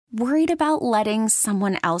Worried about letting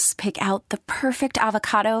someone else pick out the perfect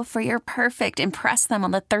avocado for your perfect impress them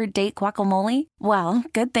on the third date guacamole? Well,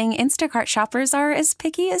 good thing Instacart shoppers are as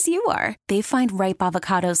picky as you are. They find ripe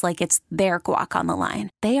avocados like it's their guac on the line.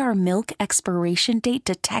 They are milk expiration date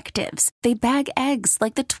detectives. They bag eggs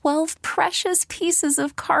like the 12 precious pieces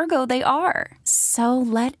of cargo they are. So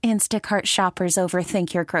let Instacart shoppers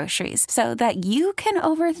overthink your groceries so that you can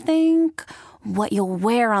overthink what you'll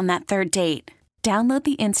wear on that third date. Download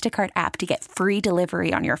the Instacart app to get free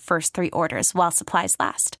delivery on your first 3 orders while supplies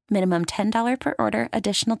last. Minimum $10 per order.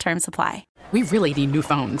 Additional terms apply. We really need new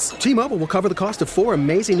phones. T-Mobile will cover the cost of 4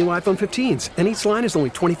 amazing new iPhone 15s, and each line is only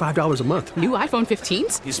 $25 a month. New iPhone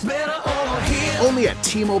 15s? It's better over here. Only at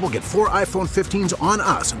T-Mobile, get 4 iPhone 15s on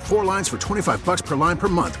us and 4 lines for $25 per line per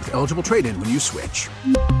month with eligible trade-in when you switch.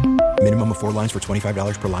 Minimum of 4 lines for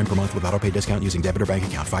 $25 per line per month with autopay discount using debit or bank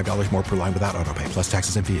account. $5 more per line without autopay, plus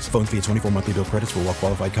taxes and fees. Phone fee at 24 monthly bill credits for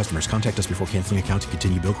well-qualified customers. Contact us before canceling account to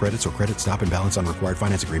continue bill credits or credit stop and balance on required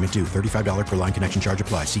finance agreement due. $35 per line connection charge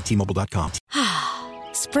applies. See T-Mobile.com.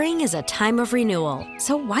 Spring is a time of renewal,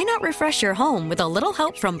 so why not refresh your home with a little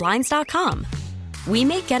help from Blinds.com? We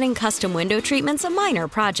make getting custom window treatments a minor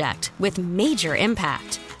project with major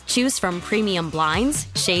impact. Choose from premium blinds,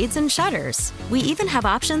 shades, and shutters. We even have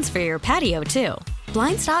options for your patio, too.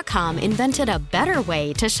 Blinds.com invented a better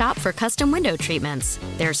way to shop for custom window treatments.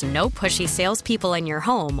 There's no pushy salespeople in your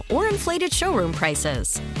home or inflated showroom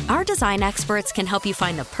prices. Our design experts can help you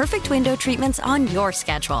find the perfect window treatments on your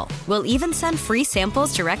schedule. We'll even send free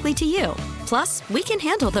samples directly to you. Plus, we can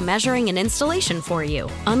handle the measuring and installation for you.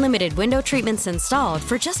 Unlimited window treatments installed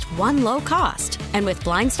for just one low cost. And with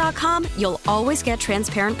Blinds.com, you'll always get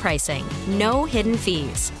transparent pricing. No hidden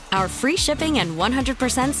fees. Our free shipping and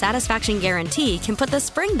 100% satisfaction guarantee can put the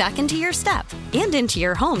spring back into your step and into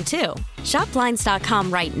your home, too. Shop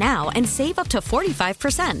Blinds.com right now and save up to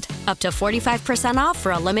 45%. Up to 45% off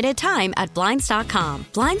for a limited time at Blinds.com.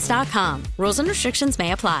 Blinds.com. Rules and restrictions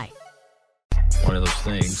may apply. One of those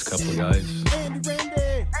things, couple of guys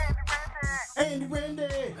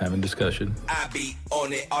having discussion. I be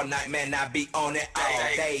on it all night, man. I be on it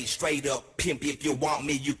all day. Straight up pimp. If you want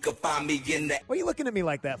me, you can find me in that. What are you looking at me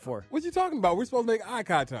like that for? What you talking about? We're supposed to make eye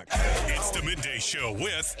contact. It's the Midday Show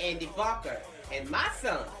with Andy Bunker and my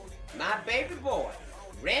son, my baby boy,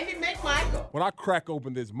 Randy McMichael. When I crack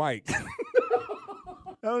open this mic.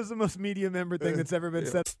 That was the most media member thing that's ever been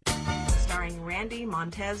said. Starring Randy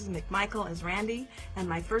Montez McMichael as Randy and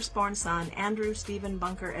my firstborn son, Andrew Stephen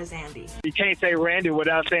Bunker as Andy. You can't say Randy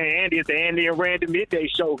without saying Andy. It's the Andy and Randy Midday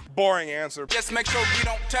Show. Boring answer. Just make sure you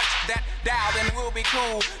don't touch that dial and we'll be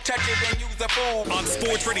cool. Touch it and use the fool. On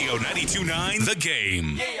Sports Radio 92.9 The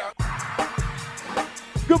Game. Yeah.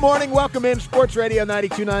 Good morning. Welcome in Sports Radio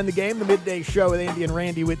 92.9 The Game, the Midday Show with Andy and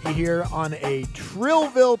Randy with you here on a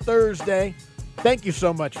Trillville Thursday. Thank you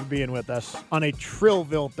so much for being with us on a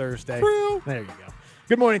Trillville Thursday. Trill. There you go.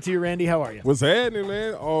 Good morning to you, Randy. How are you? What's happening,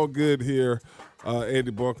 man? All good here. Andy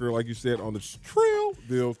Bunker, like you said, on the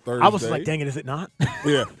Trillville Thursday. I was like, dang it, is it not?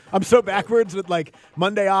 Yeah. I'm so backwards with like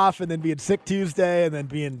Monday off and then being sick Tuesday and then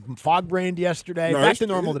being fog-brained yesterday. Back to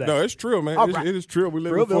normal today. No, it's true, man. It is true. We're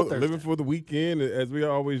living for the weekend, as we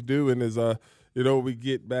always do. And as we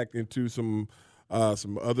get back into some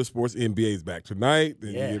other sports. NBA's back tonight. Then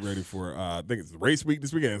you get ready for, I think it's the race week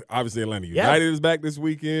this weekend. Obviously, Atlanta United is back this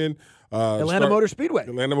weekend. Atlanta Motor Speedway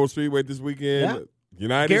this weekend. Yeah.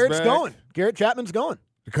 United Garrett's back. going. Garrett Chapman's going.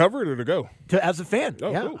 To cover it or to go? As a fan.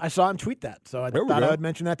 Cool. I saw him tweet that. So I thought I would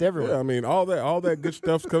mention that to everyone. Yeah, I mean, all that good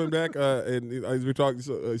stuff's coming back. And as we talked,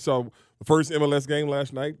 saw the first MLS game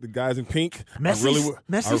last night. The guys in pink.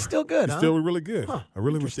 Messi's still good, He's huh? still really good. Huh. I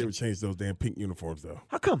really wish they would change those damn pink uniforms, though.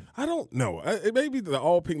 How come? I don't know. Maybe the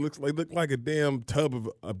all pink look like a damn tub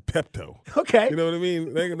of Pepto. Okay. You know what I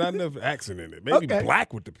mean? They not enough accent in it. Maybe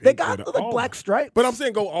black with the pink. They got the black stripe. But I'm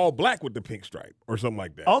saying go all black with the pink stripe or something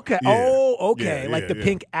like that. Okay. Yeah. Oh, okay. Like the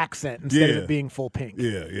pink accent instead of it being full pink.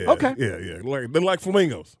 Yeah. Okay. Yeah. They're like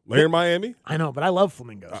flamingos. Here in Miami. I know, but I love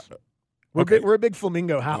flamingos. We're a big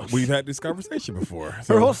flamingo house. We've had this conversation before.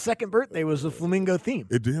 Her whole second birthday was a flamingo theme.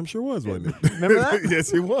 It damn sure was, wasn't it? Remember that?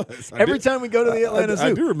 Yes, it was. Every time we go to the Atlanta Zoo.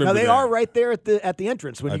 I do remember now, they that. are right there at the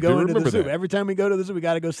entrance when you go into the zoo. That. Every time we go to the zoo, we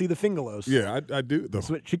got to go see the fingalos. Yeah, I do. That's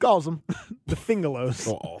what she calls them, the fingalos.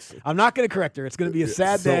 So awesome. I'm not going to correct her. It's going to be a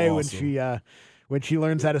sad day when she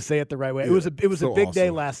learns how to say it the right way. Yeah, it was a big awesome.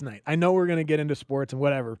 day last night. I know we're going to get into sports and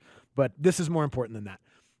whatever, but this is more important than that.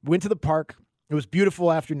 Went to the park It was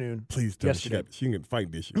beautiful afternoon. Please tell me she can fight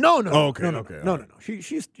this year. No. Oh, okay. No.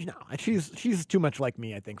 She's too much like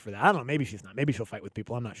me, I think, for that. I don't know. Maybe she's not. Maybe she'll fight with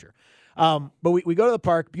people. I'm not sure. But we go to the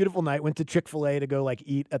park. Beautiful night. Went to Chick-fil-A to go like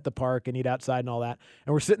eat at the park and eat outside and all that.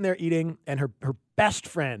 And we're sitting there eating, and her best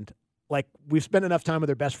friend, like we've spent enough time with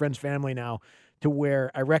her best friend's family now to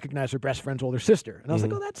where I recognize her best friend's older sister. And I was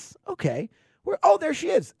like, oh, that's okay. There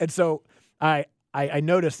she is. And so I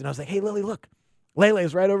noticed, and I was like, hey, Lily, look.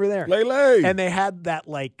 Lele's right over there. Lele. And they had that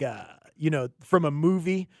from a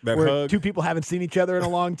movie where hug. Two people haven't seen each other in a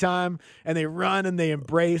long time, and they run and they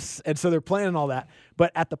embrace, and so they're planning all that.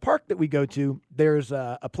 But at the park that we go to, there's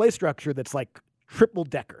a play structure that's like triple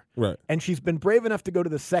decker. Right. And she's been brave enough to go to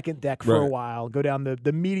the second deck for a while, go down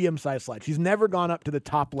the medium-sized slide. She's never gone up to the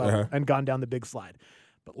top level and gone down the big slide.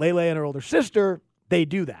 But Lele and her older sister, they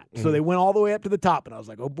do that. So they went all the way up to the top, and I was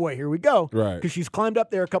like, oh, boy, here we go. Right. Because she's climbed up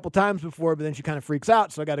there a couple times before, but then she kind of freaks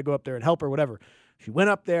out, so I got to go up there and help her, whatever. She went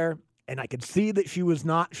up there, and I could see that she was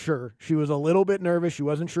not sure. She was a little bit nervous. She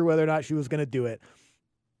wasn't sure whether or not she was going to do it.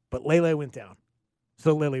 But Lele went down.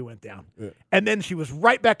 So Lily went down. Yeah. And then she was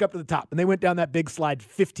right back up to the top, and they went down that big slide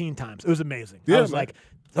 15 times. It was amazing. Yeah,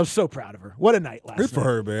 I was so proud of her. What a night last night. Good for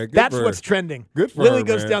her, man. That's what's trending. Good for Lily her,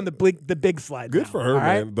 goes man. down the big slide. Good now, for her,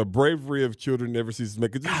 right? man. The bravery of children never ceases to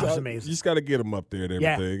make it. That was amazing. You just got to get them up there and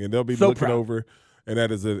everything, and they'll be so looking proud. over, and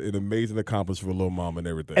that is an amazing accomplishment for little mama and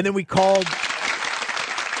everything. And then we called.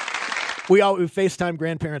 We FaceTime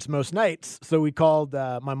grandparents most nights, so we called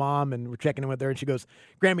my mom and we're checking in with her, and she goes,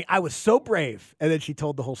 "Grammy, I was so brave," and then she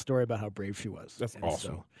told the whole story about how brave she was. That's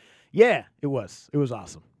awesome. So, yeah, it was. It was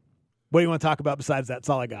awesome. What do you want to talk about besides that? That's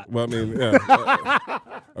all I got. Well, I mean,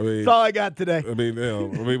 that's all I got today.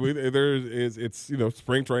 It's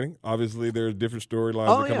spring training. Obviously, there's different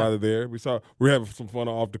storylines that come out of there. We're having some fun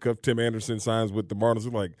off the cuff. Tim Anderson signs with the Marlins.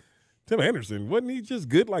 We're like, Tim Anderson, wasn't he just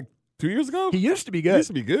good like 2 years ago? He used to be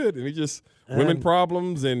good. And he just women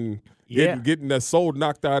problems and getting that soul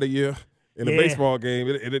knocked out of you in a baseball game.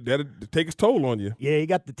 That'll take its toll on you. Yeah, he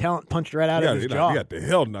got the talent punched right out of his jaw. He got the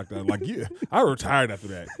hell knocked out. I retired after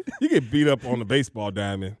that. You get beat up on the baseball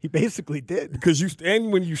diamond. He basically did. Because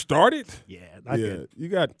when you started, not good. You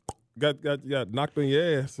got knocked on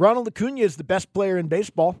your ass. Ronald Acuna is the best player in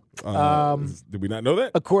baseball. Did we not know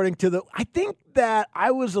that? According to I think that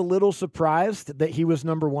I was a little surprised that he was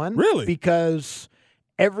number one. Really? Because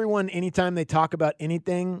everyone, anytime they talk about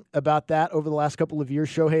anything about that over the last couple of years,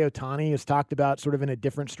 Shohei Ohtani has talked about sort of in a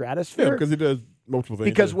different stratosphere. Yeah, because he does multiple things.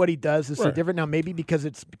 Because what he does is so different. Now, maybe because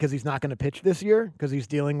he's not going to pitch this year because he's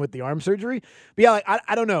dealing with the arm surgery. But yeah,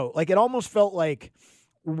 I don't know. Like, it almost felt like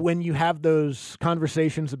when you have those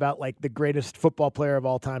conversations about like the greatest football player of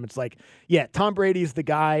all time, it's like, yeah, Tom Brady's the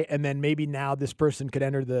guy, and then maybe now this person could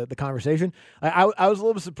enter the conversation. I was a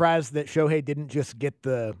little bit surprised that Shohei didn't just get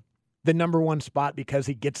the number one spot because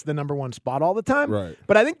he gets the number one spot all the time. Right.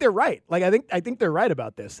 But I think they're right. Like, I think they're right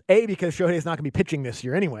about this. A, because Shohei is not going to be pitching this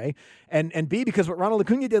year ananyway, and B, because what Ronald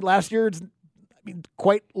Acuna did last year is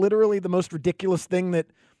quite literally the most ridiculous thing that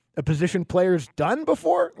a position player's done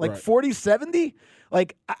before. Like 40-70.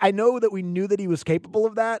 Like, I know that we knew that he was capable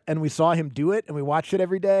of that, and we saw him do it, and we watched it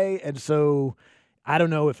every day. And so I don't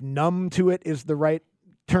know if numb to it is the right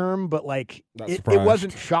term, but like it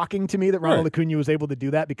wasn't shocking to me that Ronald Acuna was able to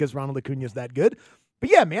do that because Ronald Acuna is that good. But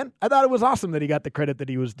yeah, man, I thought it was awesome that he got the credit that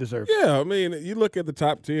he was deserved. Yeah, I mean, you look at the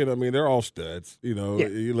top 10, I mean, they're all studs. You know,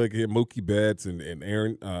 you look at Mookie Betts and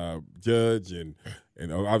Aaron Judge and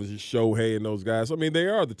obviously Shohei and those guys. I mean, they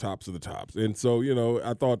are the tops of the tops. And so, you know,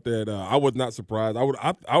 I thought that I was not surprised. I would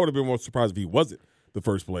have been more surprised if he wasn't the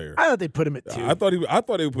first player. I thought they'd put him at 2. I thought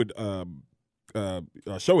they would put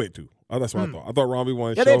Shohei at 2. That's what I thought. I thought Robbie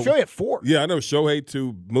won. Yeah, they had Shohei at 4. Yeah, I know Shohei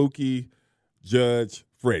 2, Mookie, Judge,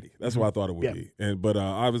 Freddie. That's what I thought it would be. But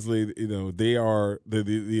obviously, you know, they are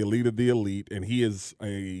the elite of the elite, and he is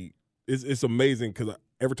it's amazing because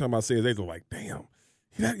every time I say his age, I'm like, damn,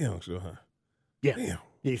 he's that young, still, huh? Yeah. Damn.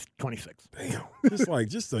 He's 26. Damn.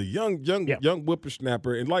 just a young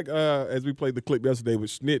whippersnapper. And like as we played the clip yesterday with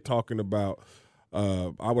Schnitt talking about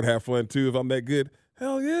I would have fun too if I'm that good.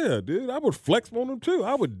 Hell yeah, dude. I would flex on him too.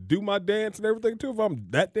 I would do my dance and everything too if I'm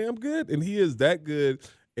that damn good. And he is that good,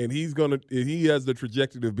 and he has the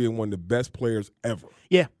trajectory of being one of the best players ever.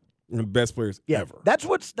 Yeah. The best players ever. That's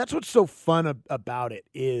what's so fun about it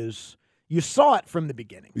is you saw it from the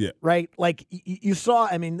beginning. Yeah. Right? Like you saw,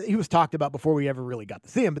 I mean, he was talked about before we ever really got to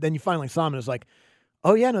see him, but then you finally saw him and it was like,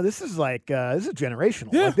 oh yeah, no, this is like this is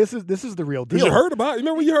generational. Yeah. Like this is the real deal. You heard about it.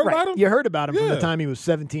 Remember when you heard about him? You heard about him from the time he was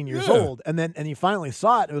 17 years old, and you finally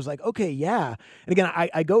saw it. And it was like, okay, yeah. And again,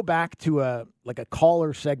 I go back to a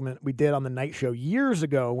caller segment we did on the night show years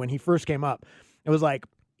ago when he first came up. It was like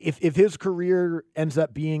if his career ends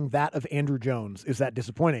up being that of Andrew Jones, is that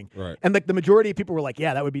disappointing? Right. And like the majority of people were like,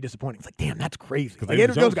 yeah, that would be disappointing. It's like, damn, that's crazy. Like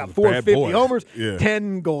Andrew Jones got 450 homers,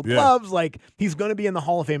 10 gold gloves. Like he's going to be in the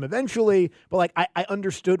Hall of Fame eventually. But like I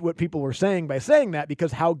understood what people were saying by saying that,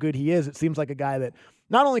 because how good he is. It seems like a guy that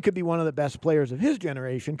not only could be one of the best players of his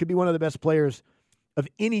generation, could be one of the best players of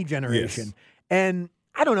any generation. Yes. And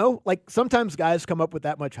I don't know, like sometimes guys come up with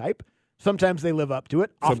that much hype. Sometimes they live up to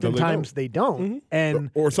it. Oftentimes they don't. Mm-hmm.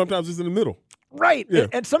 And or sometimes it's in the middle. Right. Yeah.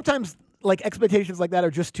 And sometimes like expectations like that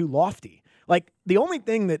are just too lofty. Like the only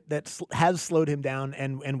thing that has slowed him down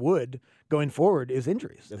and would going forward is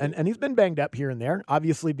injuries. And he's been banged up here and there.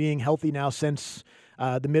 Obviously being healthy now since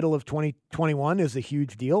the middle of 2021 is a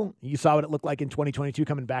huge deal. You saw what it looked like in 2022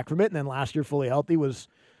 coming back from it. And then last year fully healthy was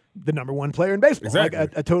the number one player in baseball. Exactly.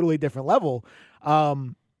 Like a totally different level. I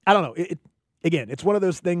don't know. Again, it's one of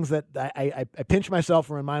those things that I pinch myself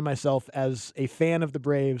and remind myself as a fan of the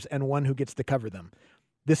Braves and one who gets to cover them.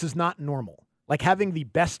 This is not normal. Like having the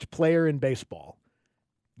best player in baseball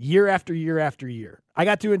year after year after year. I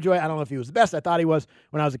got to enjoy, I don't know if he was the best. I thought he was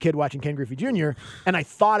when I was a kid watching Ken Griffey Jr., and I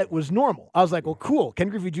thought it was normal. I was like, well, cool. Ken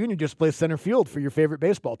Griffey Jr. just plays center field for your favorite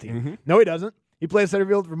baseball team. Mm-hmm. No, he doesn't. He plays center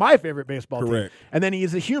field for my favorite baseball Correct. team. And then he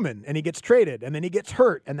is a human, and he gets traded, and then he gets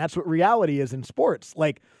hurt, and that's what reality is in sports.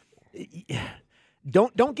 Like,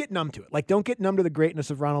 don't get numb to it. Like, don't get numb to the greatness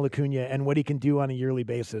of Ronald Acuna and what he can do on a yearly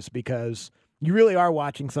basis, because you really are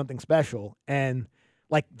watching something special. And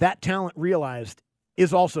like that talent realized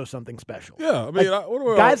is also something special. Yeah, I mean,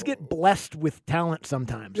 like, guys get blessed with talent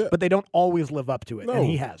sometimes, but they don't always live up to it. No. And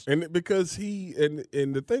he has. And because and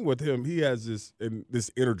the thing with him, he has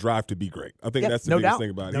this inner drive to be great. I think that's the biggest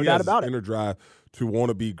thing about it. No doubt about it. Inner drive to want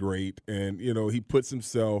to be great, and he puts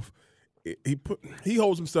himself. He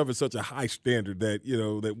holds himself at such a high standard that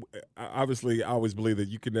that obviously I always believe that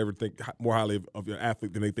you can never think more highly of your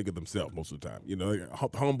athlete than they think of themselves most of the time.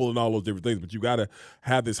 Humble and all those different things, but you got to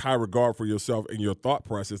have this high regard for yourself and your thought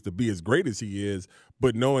process to be as great as he is,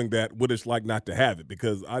 but knowing that what it's like not to have it.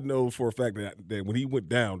 Because I know for a fact that when he went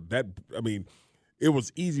down, it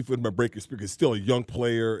was easy for him to break his spirit. He's still a young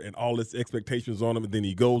player and all this expectations on him, and then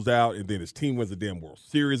he goes out, and then his team wins the damn World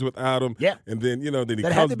Series without him. Yeah, and then then he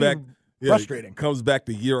that comes back. Frustrating. He comes back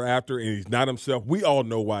the year after, and he's not himself. We all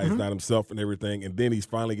know why he's not himself and everything. And then he's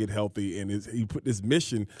finally get healthy, and he put this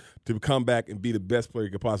mission to come back and be the best player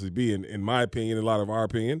he could possibly be. And in my opinion, a lot of our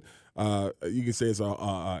opinion, you can say it's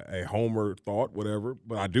a homer thought, whatever.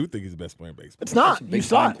 But I do think he's the best player in baseball. It's not. You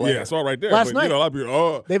saw it. Yeah, I saw it right there. Last night. A lot of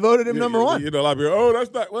people, they voted him number one. A lot of people,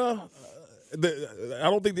 that's not. Well, I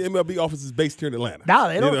don't think the MLB office is based here in Atlanta. No,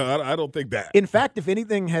 they don't. I don't think that. In fact, if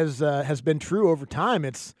anything has been true over time,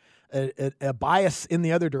 it's a bias in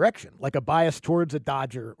the other direction, like a bias towards a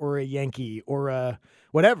Dodger or a Yankee or a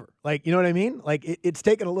whatever. Like, you know what I mean? Like it's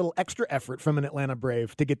taken a little extra effort from an Atlanta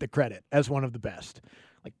Brave to get the credit as one of the best.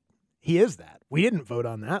 Like he is that. We didn't vote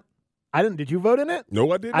on that. I didn't. Did you vote in it? No,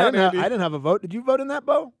 I did not. I didn't have a vote. Did you vote in that,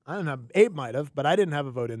 Bo? I didn't have. Abe might have, but I didn't have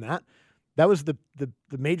a vote in that. That was the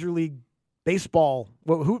Major League Baseball,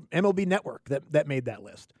 MLB Network that made that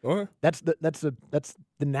list. Okay. That's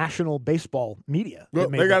the national baseball media. Well,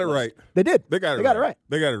 they got it right. They did. They got it right.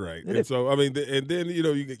 They got it right. They and did. so I mean, and then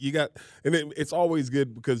you got, and then it's always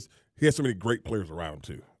good because he has so many great players around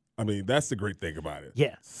too. I mean, that's the great thing about it.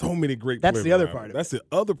 Yeah, so many great. That's players the other around. part. Of it. That's the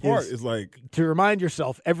other part. Is like to remind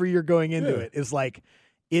yourself every year going into it is like.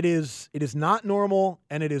 It is not normal,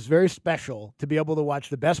 and it is very special to be able to watch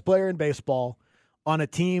the best player in baseball on a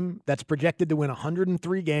team that's projected to win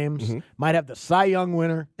 103 games, might have the Cy Young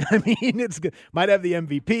winner. I mean, it's good. Might have the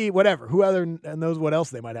MVP, whatever. Who other knows what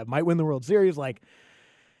else they might have? Might win the World Series. Like,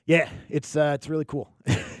 yeah, it's really cool.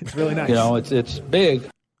 It's really nice. It's big.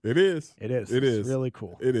 It is. It is. It is. It's really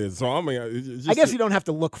cool. It is. So, I mean, I guess you don't have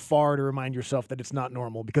to look far to remind yourself that it's not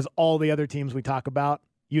normal because all the other teams we talk about,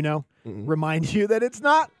 remind you that it's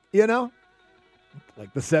not,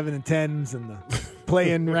 like the 7 and 10s and the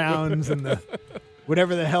play-in rounds and the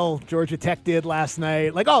whatever the hell Georgia Tech did last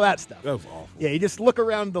night, like all that stuff. That was awful. Yeah, you just look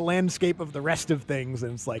around the landscape of the rest of things,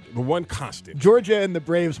 and it's like the one constant. Georgia and the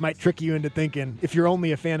Braves might trick you into thinking, if you're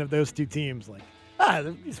only a fan of those two teams, like,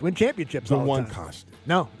 they just win championships the all the one time. constant.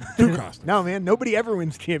 No. Two constants. No, man. Nobody ever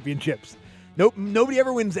wins championships. Nope. Nobody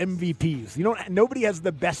ever wins MVPs. Nobody has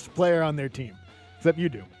the best player on their team, except you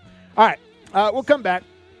do. All right. We'll come back.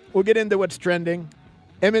 We'll get into what's trending.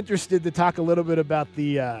 I'm interested to talk a little bit about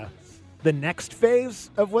the next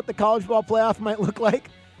phase of what the college ball playoff might look like.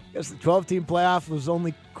 I guess the 12-team playoff was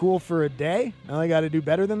only cool for a day. Now they got to do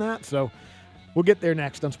better than that. So we'll get there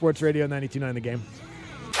next on Sports Radio 92.9 The Game.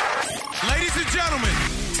 Ladies and gentlemen,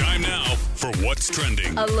 time now for what's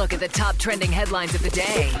trending. A look at the top trending headlines of the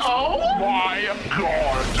day. Oh my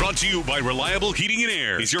God. Brought to you by Reliable Heating and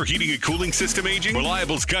Air. Is your heating and cooling system aging?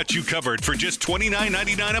 Reliable's got you covered for just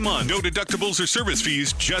 $29.99 a month. No deductibles or service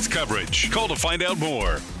fees, just coverage. Call to find out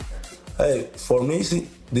more. Hey, for me,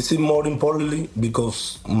 this is more importantly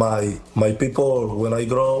because my people, when I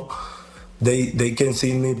grow, they can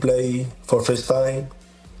see me play for first time,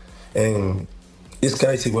 and it's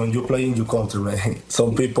crazy when you play in your country, man.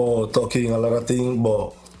 Some people talking a lot of things,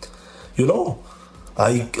 but you know,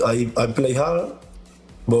 I play hard,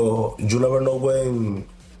 but you never know when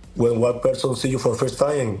one person see you for first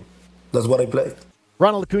time. That's what I play.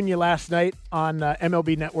 Ronald Acuna last night on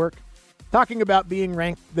MLB Network, talking about being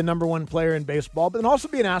ranked the number one player in baseball, but then also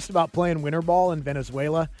being asked about playing winter ball in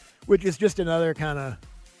Venezuela, which is just another kind of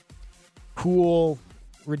cool,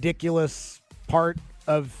 ridiculous part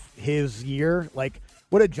of his year. Like,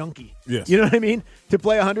 what a junkie. Yes. You know what I mean? To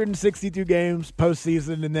play 162 games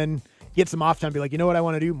postseason and then get some off time and be like, you know what I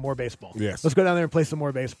want to do? More baseball. Yes. Let's go down there and play some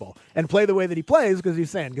more baseball. And play the way that he plays, because he's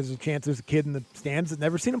saying, because there's a chance there's a kid in the stands that's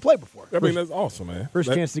never seen him play before. I mean, that's awesome, man.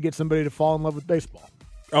 First chance to get somebody to fall in love with baseball.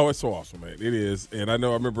 Oh, it's so awesome, man. It is. And I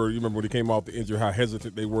remember when he came off the injury, how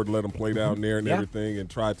hesitant they were to let him play down there and everything, and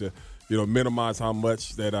tried to, minimize how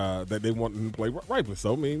much that they want him to play. Rightfully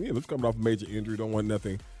so. I mean, it's coming off a major injury. Don't want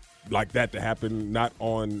nothing like that to happen, not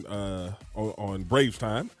on Braves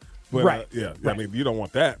time. But, right. Right. I mean, you don't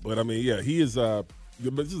want that. But, I mean, he is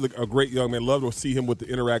this is a great young man. Love to see him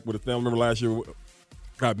interact with the family. Remember last year,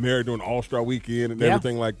 got married during All-Star Weekend and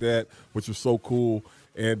everything like that, which was so cool.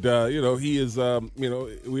 And, he is,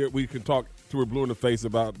 we can talk till we're blue in the face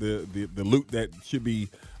about the loot that should be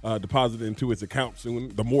deposited into his account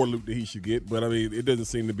soon, the more loot that he should get. But, I mean, it doesn't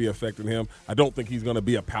seem to be affecting him. I don't think he's going to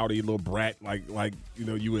be a pouty little brat like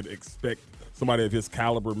you would expect somebody of his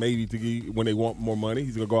caliber maybe to be when they want more money.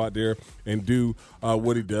 He's going to go out there and do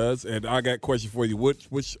what he does. And I got a question for you.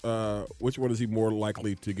 Which one is he more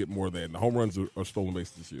likely to get more than? The home runs or stolen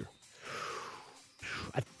bases this year?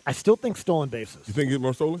 I still think stolen bases. You think he'll get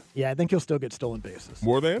more stolen? Yeah, I think he'll still get stolen bases.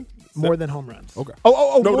 More than? More than home runs. Okay.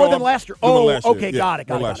 More than last year. Okay, yeah,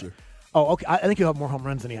 got it. Year. Oh, okay. I think he'll have more home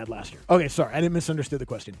runs than he had last year. Okay, sorry. I didn't misunderstood the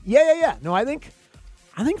question. Yeah. No, I think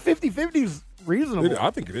 50-50 is reasonable. I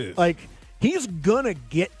think it is. Like, he's going to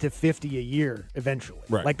get to 50 a year eventually.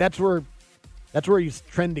 Right. Like, that's where he's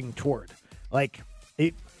trending toward. Like,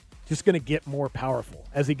 it just going to get more powerful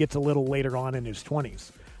as he gets a little later on in his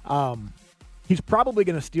 20s. He's probably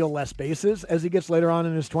going to steal less bases as he gets later on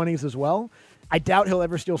in his 20s as well. I doubt he'll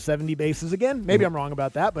ever steal 70 bases again. Maybe I'm wrong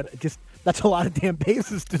about that, but that's a lot of damn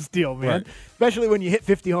bases to steal, man. Right. Especially when you hit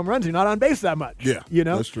 50 home runs, you're not on base that much. Yeah,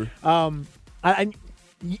 that's true.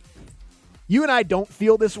 You and I don't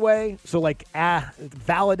feel this way, so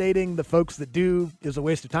validating the folks that do is a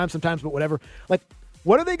waste of time sometimes, but whatever. Like,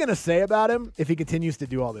 what are they going to say about him if he continues to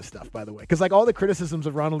do all this stuff, by the way? Because, all the criticisms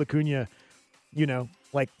of Ronald Acuna,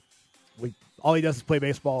 all he does is play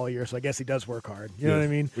baseball all year, so I guess he does work hard. You know what I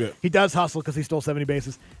mean? Yeah. He does hustle because he stole 70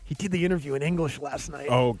 bases. He did the interview in English last night.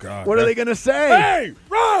 Oh, God. What are they going to say? Hey,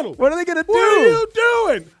 Ronald! What are they going to do? What are you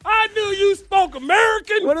doing? I knew you spoke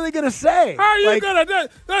American. What are they going to say? How are you going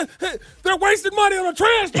to They're wasting money on a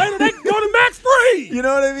translator. They can go to Max Free. You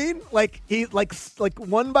know what I mean? He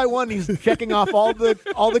one by one, he's checking off all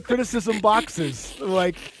the criticism boxes.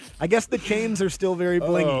 I guess the chains are still very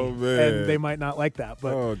blingy, and they might not like that.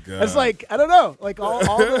 But it's I don't know,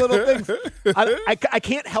 all the little things. I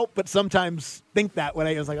can't help but sometimes think that when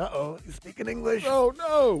I was uh-oh, he's speaking English. Oh,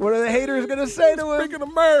 no. What are the haters going to say to him? Speaking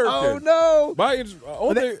American. Oh, no.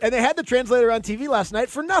 And they had the translator on TV last night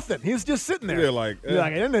for nothing. He was just sitting there. Yeah,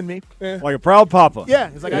 he didn't need me. Like a proud papa.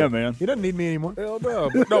 Yeah. He's man. He doesn't need me anymore. Hell no.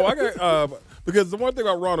 No, I got because the one thing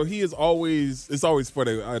about Ronald, it's always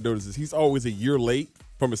funny, I noticed this, he's always a year late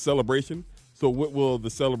from his celebration. So what will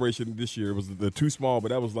the celebration this year? It was the too small, but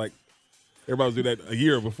that was everybody was doing that a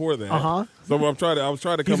year before that. Uh-huh. So I was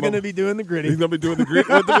trying to come He's going to be doing the gritty. He's going to be doing the gritty.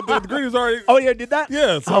 the gritty was already. Oh, yeah, did that?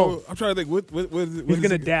 Yeah. So I'm trying to think. What is it? He's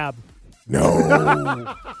going to dab.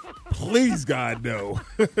 No. Please, God, no.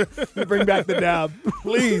 Bring back the dab.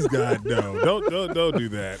 Please, God, no. Don't do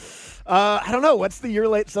that. I don't know. What's the year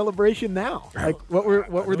late celebration now? What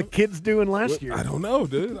were the kids doing last year? I don't know,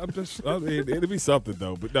 dude. It'll be something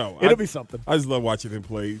though. But no, it'll be something. I just love watching him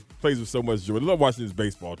play. Plays with so much joy. I love watching his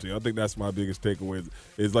baseball team. I think that's my biggest takeaway.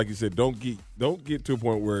 Is like you said, don't get to a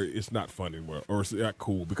point where it's not fun anymore or it's not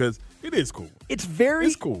cool, because it is cool. It's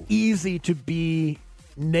very cool. Easy to be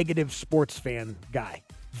negative sports fan guy.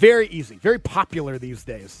 Very easy. Very popular these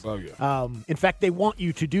days. Oh yeah. In fact, they want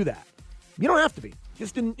you to do that. You don't have to be.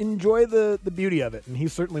 Just enjoy the beauty of it, and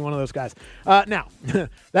he's certainly one of those guys. Now,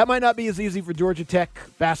 that might not be as easy for Georgia Tech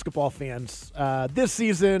basketball fans this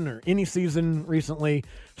season or any season recently.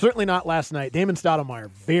 Certainly not last night. Damon Stoudemire,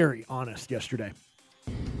 very honest yesterday.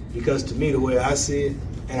 Because to me, the way I see it,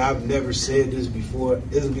 and I've never said this before,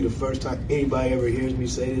 this will be the first time anybody ever hears me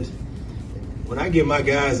say this. When I get my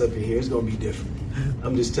guys up in here, it's going to be different.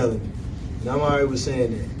 I'm just telling you. And I'm all right with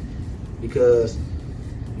saying that. Because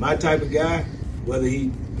my type of guy, whether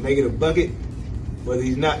he making a bucket, whether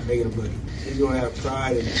he's not making a bucket, he's going to have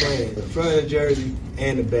pride in playing the front of the jersey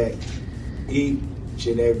and the back each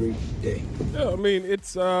and every day. Yeah, I mean,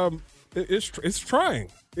 it's trying.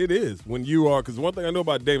 It is when you are, because one thing I know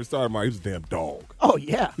about David Stoudemire, he's a damn dog. Oh,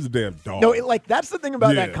 yeah. He's a damn dog. No, that's the thing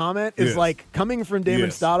about that comment is coming from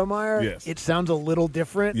Damon Stoudemire, it sounds a little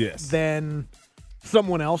different than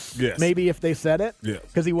someone else, maybe if they said it,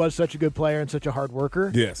 because he was such a good player and such a hard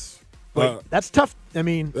worker. Yes. But that's tough. I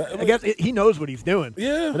mean, I guess he knows what he's doing.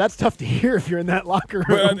 Yeah. But that's tough to hear if you're in that locker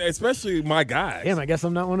room. But especially my guys. Damn, I guess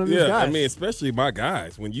I'm not one of those guys. Yeah, I mean, especially my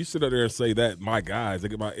guys. When you sit up there and say that, my guys,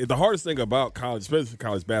 the hardest thing about college, especially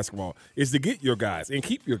college basketball, is to get your guys and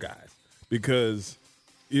keep your guys. Because,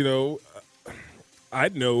 I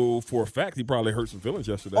know for a fact he probably hurt some feelings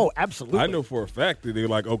yesterday. Oh, absolutely. I know for a fact that they're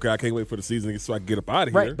like, okay, I can't wait for the season so I can get up out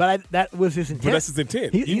of here. Right, but that was his intent. But that's his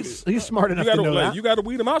intent. He's smart enough to know that. You got to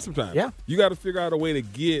weed him out sometimes. Yeah. You got to figure out a way to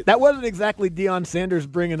get. That wasn't exactly Deion Sanders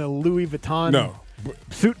bringing a Louis Vuitton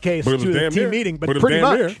suitcase to the team meeting, but pretty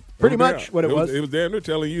much what it was. It was damn near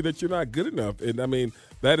telling you that you're not good enough. And, I mean,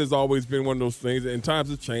 that has always been one of those things. And times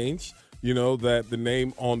have changed. That the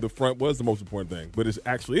name on the front was the most important thing, but it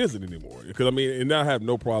actually isn't anymore. Because, and I have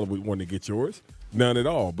no problem with wanting to get yours. None at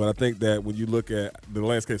all. But I think that when you look at the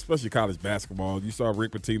landscape, especially college basketball, you saw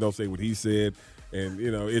Rick Pitino say what he said. And,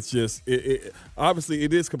 it's just obviously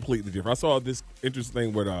it is completely different. I saw this interesting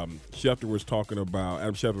thing what Adam Schefter was talking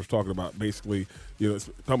about basically,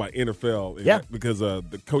 talking about NFL. Because the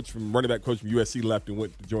running back coach from USC left and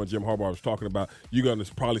went to join Jim Harbaugh was talking about you're going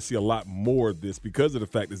to probably see a lot more of this because of the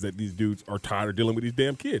fact is that these dudes are tired of dealing with these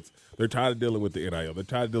damn kids. They're tired of dealing with the NIL. They're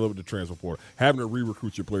tired of dealing with the transfer portal, having to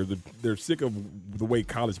re-recruit your players. They're sick of the way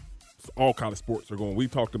all college sports are going. We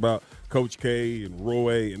talked about Coach K and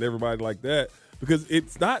Roy and everybody like that. Because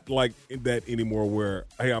it's not like that anymore where,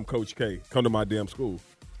 hey, I'm Coach K. Come to my damn school.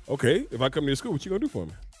 Okay, if I come to your school, what you going to do for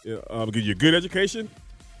me? I'll give you a good education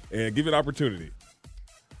and give you an opportunity.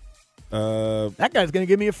 That guy's going to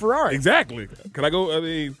give me a Ferrari. Exactly. Can I go?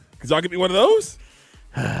 Could y'all give me one of those?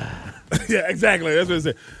 Yeah, exactly. That's what I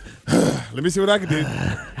said. Let me see what I can do.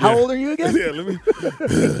 How old are you again? Yeah,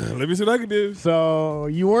 let me see what I can do. So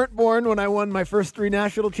you weren't born when I won my first 3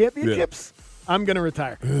 national championships? Yeah. I'm going to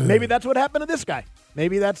retire. Maybe that's what happened to this guy.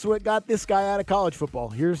 Maybe that's what got this guy out of college football.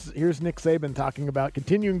 Here's Nick Saban talking about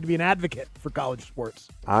continuing to be an advocate for college sports.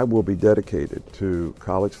 I will be dedicated to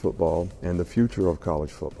college football and the future of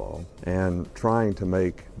college football and trying to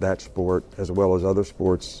make that sport, as well as other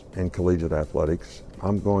sports and collegiate athletics,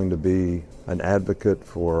 I'm going to be an advocate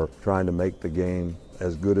for trying to make the game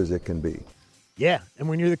as good as it can be. Yeah, and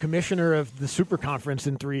when you're the commissioner of the Super Conference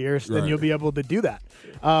in 3 years, then you'll be able to do that.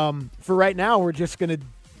 For right now, we're just going to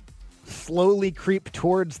slowly creep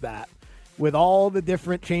towards that with all the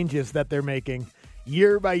different changes that they're making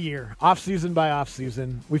year by year, offseason by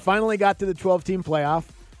offseason. We finally got to the 12-team playoff,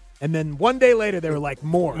 and then one day later they were like,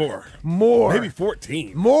 more. Maybe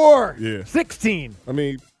 14. More. Yeah. 16.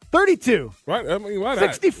 32. Why not?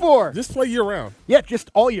 64. Just play year-round. Yeah,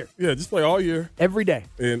 just all year. Yeah, just play all year. Every day.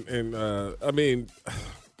 And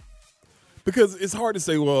because it's hard to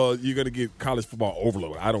say, well, you're going to get college football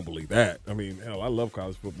overload. I don't believe that. Hell, I love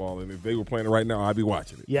college football, and if they were playing it right now, I'd be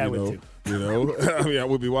watching it. Yeah, I would too. I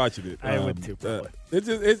would be watching it. I would too, probably.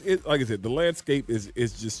 It's like I said, the landscape is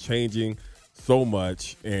just changing so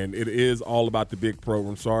much, and it is all about the big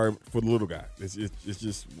program. Sorry for the little guy. It's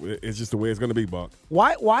just the way it's going to be, Buck.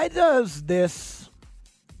 Why does this?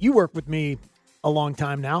 You work with me a long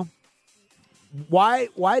time now. Why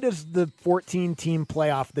does the 14-team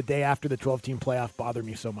playoff the day after the 12-team playoff bother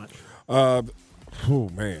me so much? Oh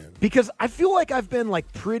man, because I feel like I've been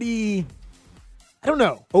pretty, I don't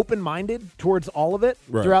know, open-minded towards all of it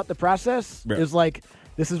throughout the process. Right. Is like,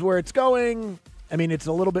 this is where it's going. It's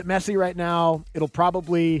a little bit messy right now. It'll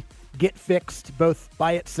probably get fixed both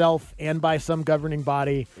by itself and by some governing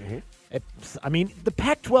body. Mm-hmm. The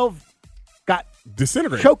Pac-12 got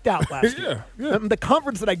disintegrated, choked out last year. Yeah. The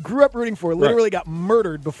conference that I grew up rooting for literally got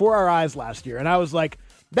murdered before our eyes last year. And I was like,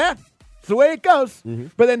 it's the way it goes. Mm-hmm.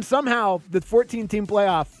 But then somehow the 14-team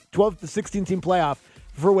playoff, 12 to 16-team playoff,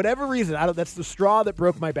 For whatever reason, that's the straw that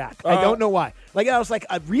broke my back. I don't know why. Like, I was like,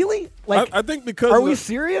 really? Like, I think because are we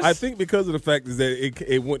serious? I think because of the fact is that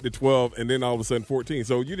it went to 12 and then all of a sudden 14.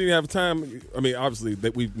 So you didn't have time. I mean, obviously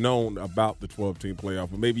that we've known about the 12-team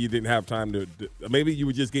playoff, but maybe you didn't have time to. Maybe you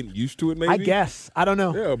were just getting used to it. Maybe I guess I don't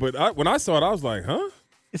know. Yeah, but when I saw it, I was like, huh?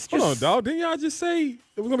 It's just, hold on, dog. Didn't y'all just say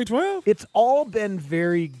it was gonna be 12? It's all been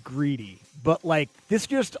very greedy, but like this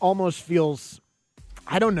just almost feels.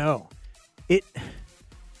 I don't know.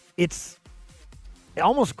 It's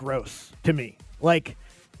almost gross to me. Like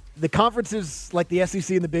the conferences like the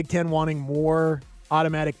SEC and the Big Ten wanting more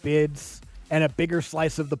automatic bids and a bigger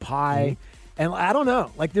slice of the pie. Mm-hmm. And I don't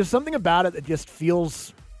know. Like there's something about it that just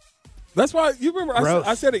feels. That's why you remember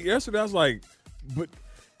I said it yesterday. I was like, but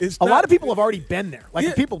it's a lot of people have already been there.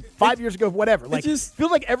 Like people 5 years ago, whatever. Like it feels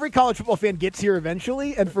like every college football fan gets here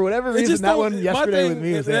eventually, and for whatever reason, that one yesterday with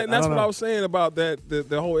me is that. And that's what I was saying about that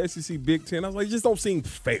the whole SEC Big Ten. I was like, it just don't seem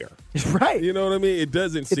fair. Right. You know what I mean? It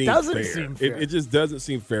doesn't seem fair. It just doesn't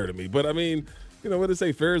seem fair to me. But I mean, you know what they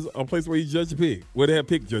say? Fair is a place where you judge a pig. Where they have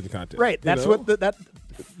pig judging contest. Right. That's what that.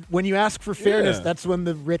 When you ask for fairness, that's when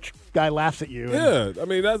the rich guy laughs at you. Yeah, I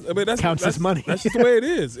mean that's counts as money. That's just the way it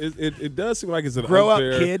is. It does seem like it's an grow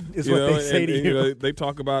unfair, up, kid, is what they say to you. You know, they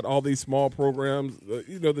talk about all these small programs.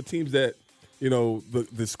 The teams that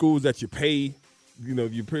the schools that you pay.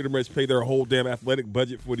 You pretty much pay their whole damn athletic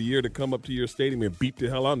budget for the year to come up to your stadium and beat the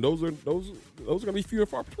hell out. And those are going to be few and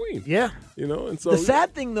far between. Yeah, and so the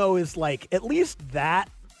sad thing though is like at least that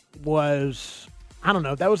was. I don't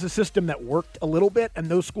know. That was a system that worked a little bit, and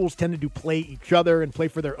those schools tended to play each other and play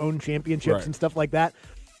for their own championships and stuff like that.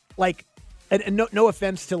 Like, and no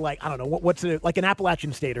offense to like I don't know what's it like an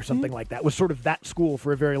Appalachian State or something like that was sort of that school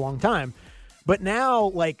for a very long time, but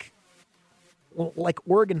now like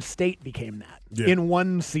Oregon State became that in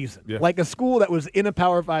one season. Yeah. Like a school that was in a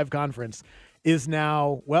Power 5 conference is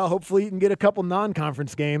now hopefully you can get a couple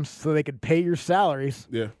non-conference games so they could pay your salaries.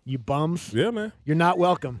 Yeah, you bums. Yeah, man, you're not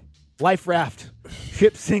welcome. Life raft,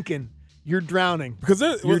 ship sinking, you're drowning because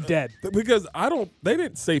you're dead. Because they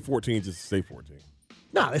didn't say 14 just to say 14.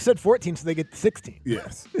 No, they said 14 so they get 16.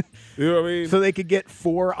 Yes. You know what I mean? So they could get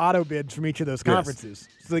 4 auto bids from each of those conferences.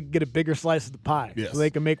 Yes. So they could get a bigger slice of the pie. Yes. So they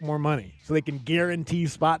can make more money. So they can guarantee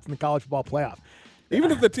spots in the college football playoff. Even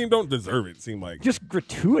if the team don't deserve it seem like. Just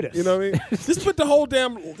gratuitous. You know what I mean? just put the whole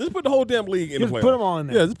damn league in the playoff. Just put them all in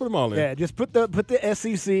there. Yeah, just put them all in. Yeah, just put the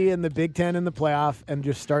SEC and the Big Ten in the playoff and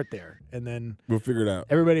just start there. And then we'll figure it out.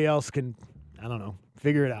 Everybody else can, I don't know,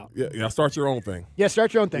 figure it out. Yeah, start your own thing. Yeah,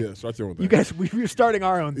 start your own thing. Yeah, start your own thing. You guys, we're starting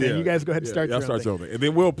our own thing. Yeah. You guys go ahead and start your own thing. And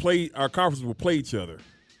then we'll play, our conferences will play each other.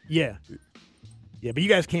 Yeah. Yeah, but you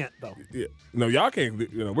guys can't, though. Yeah. No, y'all can't.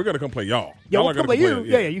 We're going to come play y'all. Yeah, y'all we'll come play you.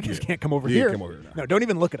 Yeah, you guys can't come over here. Come over here now. No, don't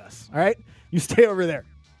even look at us, all right? You stay over there.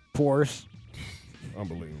 Pores.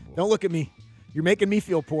 Unbelievable. Don't look at me. You're making me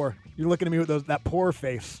feel poor. You're looking at me with that poor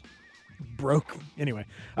face. Broke. Anyway,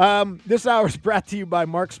 this hour is brought to you by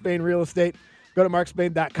Mark Spain Real Estate. Go to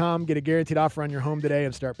markspain.com, get a guaranteed offer on your home today,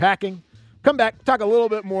 and start packing. Come back, talk a little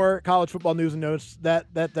bit more college football news and notes.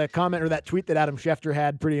 That comment or that tweet that Adam Schefter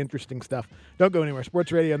had, pretty interesting stuff. Don't go anywhere.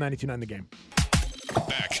 Sports Radio 92.9 The Game.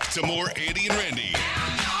 Back to more Andy and Randy.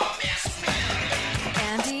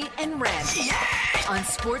 Andy and Randy on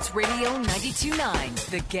Sports Radio 92.9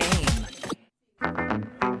 The Game.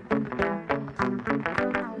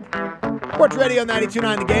 Sports Radio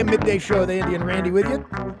 92.9 The Game, midday show of the Andy and Randy with you.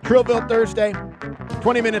 Trillville Thursday,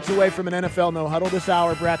 20 minutes away from an NFL No Huddle. This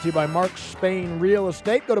hour brought to you by Mark Spain Real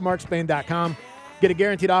Estate. Go to markspain.com, get a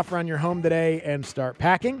guaranteed offer on your home today, and start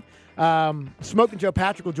packing. Smoke and Joe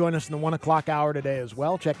Patrick will join us in the 1 o'clock hour today as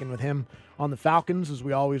well. Check in with him on the Falcons, as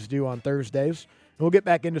we always do on Thursdays. And we'll get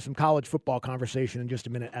back into some college football conversation in just a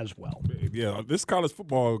minute as well. Yeah, this college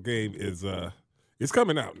football game is it's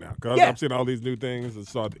coming out now because I'm seeing all these new things. I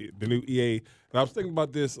saw the new EA, and I was thinking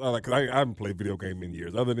about this because I haven't played video game in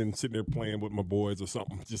years, other than sitting there playing with my boys or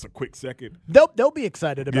something. Just a quick second. They'll be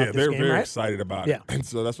excited about this game, they're very right? excited about it. And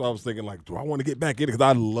so that's why I was thinking, like, do I want to get back in it? Because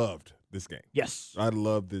I loved this game. Yes, I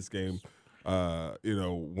loved this game.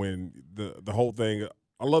 When the whole thing.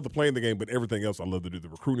 I love the playing the game, but everything else I love to do the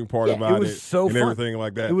recruiting part about it. It was so and fun. Everything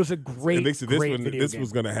like that. It was a great this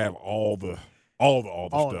was going to have all the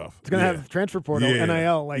stuff. It's going to have transfer portal,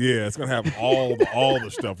 NIL. It's going to have all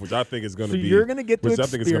the stuff, which I think is going to be. So you're going to get to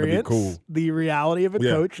experience cool. The reality of a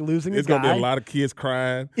coach losing It's a guy. It's going to be a lot of kids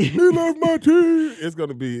crying. He left my team. It's going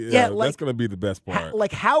to be that's going to be the best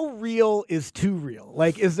part. How real is too real?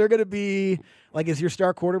 Is there going to be is your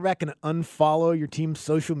star quarterback going to unfollow your team's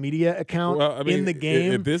social media account in the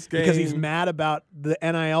game, if this game because he's mad about the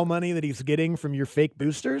NIL money that he's getting from your fake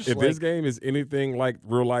boosters? If this game is anything like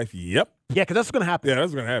real life, yep. Yeah, because that's going to happen. Yeah,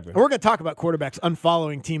 that's going to happen. And we're going to talk about quarterbacks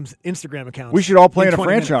unfollowing teams' Instagram accounts. We should all play in a 20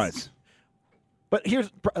 franchise. Minutes. But here's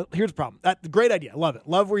the problem. That's a great idea. I love it.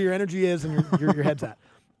 Love where your energy is and your head's at.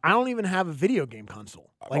 I don't even have a video game console.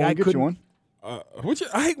 Like I get you one. I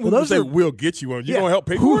hate when people say we'll get you one. You going to help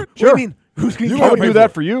pay for it? Sure. What do you mean? Who's going to do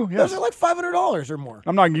that for you? Yes. Those are like $500 or more.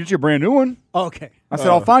 I'm not going to get you a brand new one. Oh, okay. I said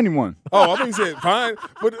I'll find you one. Oh, I mean, said fine.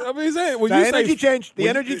 But I mean, say when the you energy say changed. The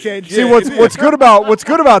energy changed. See what's good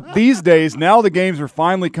about these days. Now the games are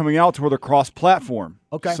finally coming out to where they're cross-platform.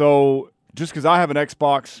 Okay. So just because I have an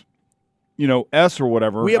Xbox, S or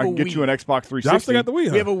whatever, I can get you an Xbox 360. I still got the Wii.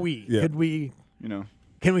 Huh? We have a Wii. Yeah. Could we?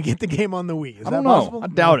 Can we get the game on the Wii? Is that possible? I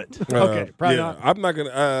doubt it. Okay, probably not. I'm not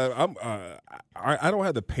gonna. I don't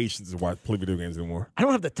have the patience to play video games anymore. I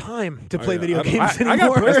don't have the time to play video games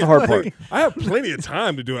anymore. That's the hard part. I have plenty of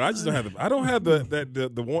time to do it. I just don't have I don't have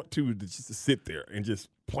the want to just to sit there and just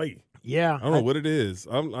play. Yeah, I don't know what it is.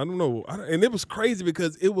 I don't know. And it was crazy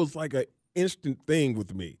because it was like an instant thing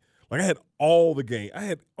with me. Like I had all the games, I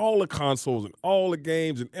had all the consoles and all the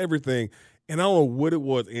games and everything. And I don't know what it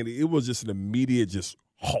was, Andy. It was just an immediate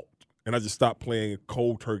halt. And I just stopped playing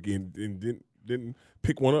cold turkey and didn't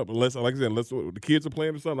pick one up unless, like I said, unless the kids are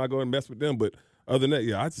playing or something, I go and mess with them. But other than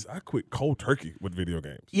that, I quit cold turkey with video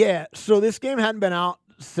games. Yeah, so this game hadn't been out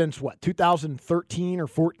since, 2013 or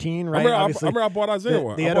 14, right? I remember I bought Isaiah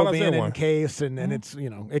one. The Ed O'Bannon case, and it's,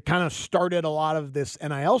 it kind of started a lot of this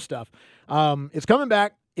NIL stuff. It's coming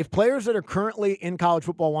back. If players that are currently in college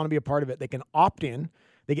football want to be a part of it, they can opt in.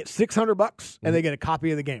 They get $600 and they get a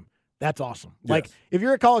copy of the game. That's awesome. Yes. Like, if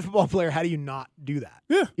you're a college football player, how do you not do that?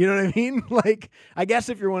 Yeah. You know what I mean? Like, I guess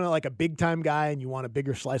if you're one of like a big-time guy and you want a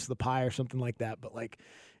bigger slice of the pie or something like that, but like,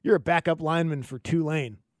 you're a backup lineman for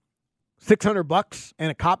Tulane, $600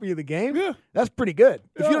 and a copy of the game? Yeah. That's pretty good.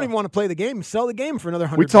 If you don't even want to play the game, sell the game for another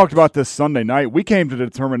 $100. We talked about this Sunday night. We came to the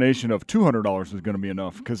determination of $200 was going to be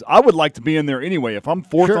enough because I would like to be in there anyway. If I'm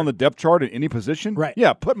fourth on the depth chart at any position, right?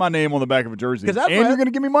 Yeah, put my name on the back of a jersey. And you're going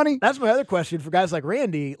to give me money? That's my other question for guys like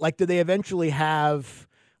Randy. Like, do they eventually have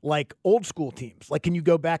like old school teams? Like, can you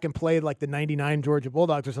go back and play like the 99 Georgia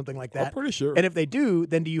Bulldogs or something like that? I'm pretty sure. And if they do,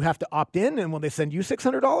 then do you have to opt in and will they send you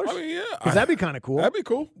 $600? I mean, yeah. Because that'd be kind of cool. That'd be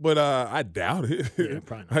cool. But I doubt it. Yeah,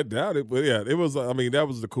 probably not. I doubt it. But yeah, it was, I mean, that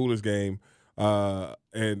was the coolest game.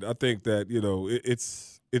 And I think that,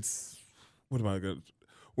 it's what am I going to,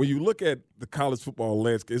 when you look at the college football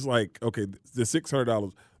landscape, it's like, okay, the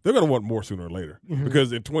 $600, they're going to want more sooner or later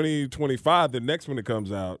because in 2025, the next one that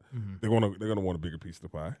comes out, they're going to want a bigger piece of the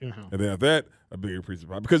pie, and then after that, a bigger piece of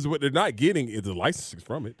the pie because what they're not getting is the licensing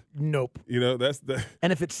from it. Nope. That's the.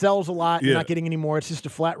 And if it sells a lot, you're not getting any more. It's just a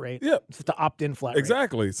flat rate. Yeah, it's just an opt-in flat rate.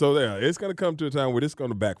 Exactly. So yeah, it's going to come to a time where it's going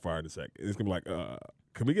to backfire in a second. It's going to be like,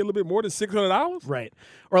 can we get a little bit more than $600? Right.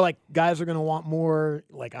 Or like guys are going to want more.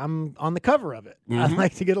 Like I'm on the cover of it. I'd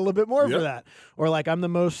like to get a little bit more for that. Or like I'm the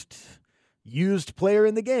most used player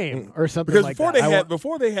in the game or something because like that.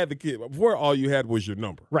 Before they had the kid, before all you had was your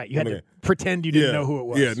number. Right. You had to pretend you didn't know who it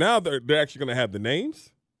was. Yeah. Now they're actually going to have the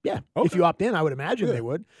names. Yeah. Okay. If you opt in, I would imagine they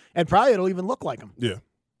would. And probably it'll even look like them. Yeah.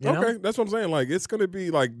 You know? That's what I'm saying. Like, it's going to be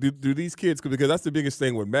like, do these kids, because that's the biggest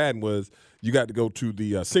thing with Madden was you got to go to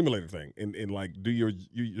the simulator thing and like do your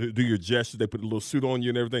gestures. They put a little suit on you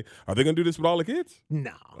and everything. Are they going to do this with all the kids?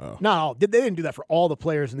 No. Not all. They didn't do that for all the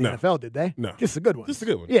players in the NFL, did they? No. Just the good ones. Just the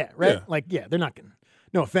good ones. Yeah, right? Yeah. Like, they're not going to.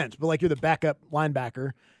 No offense, but like you're the backup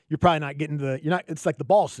linebacker. You're probably not getting it's like the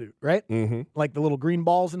ball suit, right? Mm-hmm. Like the little green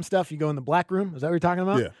balls and stuff. You go in the black room. Is that what you're talking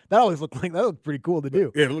about? Yeah. That always looked pretty cool to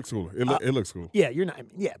do. Yeah, it looks cool. It looks cool. Yeah, you're not.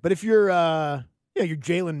 Yeah, but if you're, you're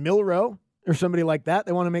Jalen Milroe or somebody like that,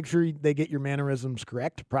 they want to make sure they get your mannerisms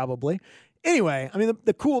correct, probably. Anyway, I mean,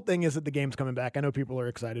 the cool thing is that the game's coming back. I know people are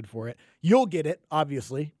excited for it. You'll get it,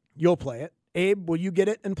 obviously. You'll play it. Abe, will you get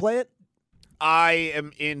it and play it? I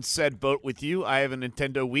am in said boat with you. I have a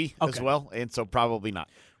Nintendo Wii as well, and so probably not.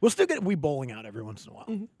 We'll still get Wii bowling out every once in a while.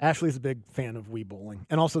 Mm-hmm. Ashley's a big fan of Wii bowling,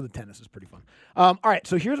 and also the tennis is pretty fun. All right,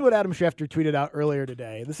 so here's what Adam Schefter tweeted out earlier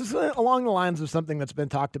today. This is along the lines of something that's been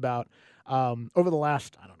talked about over the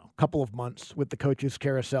last, couple of months with the coaches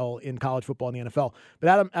carousel in college football and the NFL.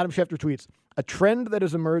 But Adam Schefter tweets, a trend that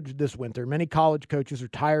has emerged this winter. Many college coaches are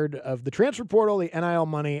tired of the transfer portal, the NIL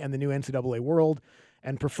money, and the new NCAA world,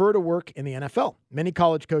 and prefer to work in the NFL. Many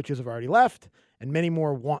college coaches have already left, and many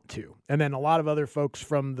more want to. And then a lot of other folks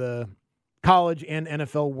from the college and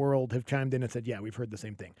NFL world have chimed in and said, yeah, we've heard the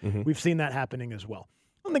same thing. Mm-hmm. We've seen that happening as well.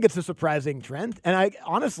 I don't think it's a surprising trend. And I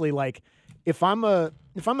honestly, like, if I'm an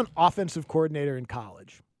offensive coordinator in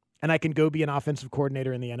college and I can go be an offensive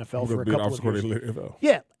coordinator in the NFL for a couple of years. NFL.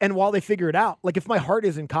 Yeah, and while they figure it out, like if my heart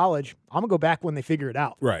is in college, I'm going to go back when they figure it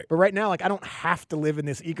out. Right. But right now, like I don't have to live in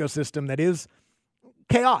this ecosystem that is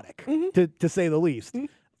chaotic, to say the least.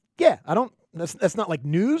 Yeah, I don't. That's not like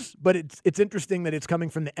news, but it's interesting that it's coming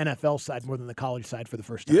from the NFL side more than the college side for the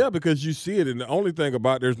first time. Yeah, because you see it, and the only thing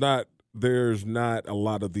about there's not a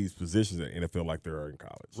lot of these positions in NFL like there are in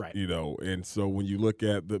college, right? You know, and so when you look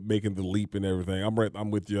at making the leap and everything,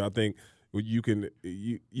 I'm with you. I think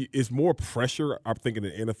it's more pressure. I'm thinking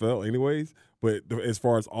in the NFL, anyways. But as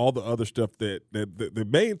far as all the other stuff that the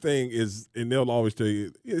main thing is, and they'll always tell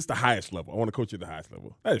you it's the highest level. I want to coach you at the highest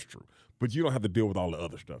level. That is true, but you don't have to deal with all the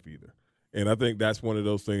other stuff either. And I think that's one of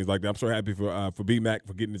those things. Like I'm so happy for BMAC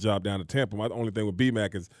for getting the job down to Tampa. My only thing with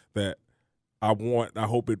BMAC is that I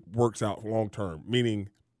hope it works out long term. Meaning,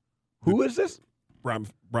 who is this? Brian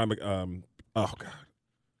oh God,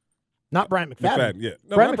 not Brian McFadden. Yeah,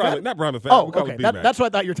 no, Brian not Brian McFadden. Oh, okay. That's what I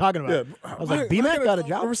thought you were talking about. Yeah. I was like, BMAC got a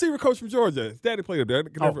job. A receiver coach from Georgia. His daddy played there.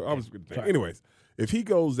 Anyways, if he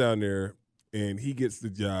goes down there and he gets the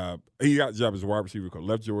job, he got the job as a wide receiver coach.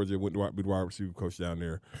 Left Georgia, went to be the wide receiver coach down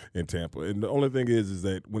there in Tampa. And the only thing is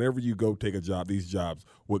that whenever you go take a job, these jobs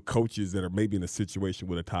with coaches that are maybe in a situation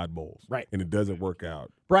with a Todd Bowles, right, and it doesn't work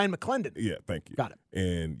out. Brian McClendon. Yeah, thank you. Got it.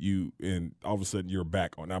 And all of a sudden you're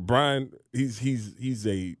back on. Now Brian, he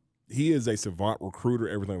is a savant recruiter,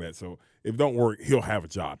 everything like that. So if it don't work, he'll have a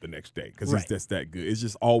job the next day because he's just that good. It's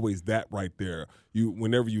just always that right there.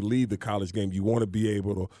 Whenever you leave the college game, you want to be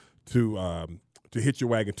able to hit your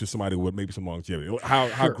wagon to somebody with maybe some longevity.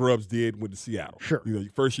 How Grubbs did with the Seattle. Sure. You know,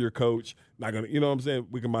 first year coach, not gonna. You know what I'm saying?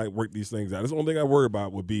 We might work these things out. That's the only thing I worry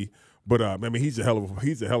about would be. But I mean, he's a hell of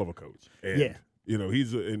a coach. And, yeah. You know,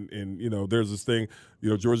 and you know, there's this thing, you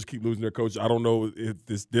know, Georgia keep losing their coach. I don't know if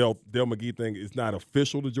this Dell McGee thing is not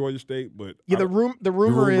official to Georgia State, but yeah, the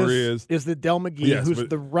rumor is that Dell McGee, who's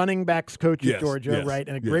the running backs coach at Georgia, right,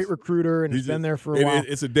 and a great recruiter, and he's been there for a while.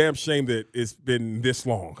 It's a damn shame that it's been this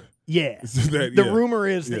long. Yeah. The rumor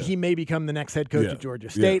is that he may become the next head coach at Georgia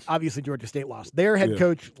State. Yes. Obviously, Georgia State lost their head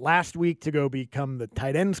coach last week to go become the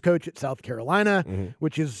tight ends coach at South Carolina,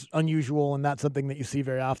 which is unusual and not something that you see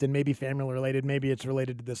very often. Maybe family related. Maybe it's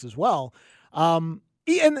related to this as well. And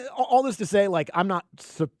all this to say, like, I'm not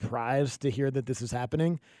surprised to hear that this is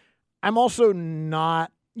happening. I'm also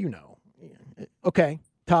not, okay,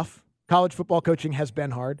 tough. College football coaching has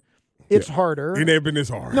been hard. It's harder. It ain't been this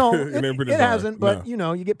hard. No, it hasn't, but,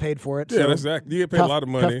 you get paid for it. Yeah, so exactly. You get paid a lot of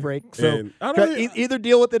money. Tough break. So either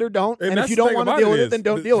deal with it or don't. And if you don't want to deal with it, then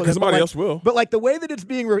don't deal with it. Somebody else will. But, like, the way that it's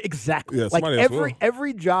being exactly. Yeah, like,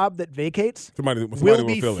 every job that vacates will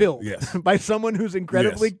be filled by someone who's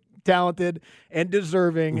incredibly talented and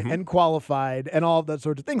deserving and qualified and all of that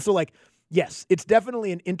sorts of things. So, like, yes, it's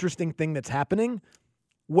definitely an interesting thing that's happening.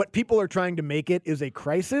 What people are trying to make it is a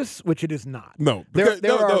crisis, which it is not. No. There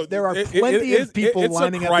are plenty of people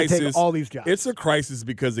lining up to take all these jobs. It's a crisis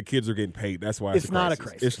because the kids are getting paid. That's why it's not a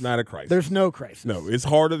crisis. It's not a crisis. There's no crisis. No, it's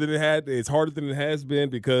harder than it has been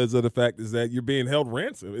because of the fact is that you're being held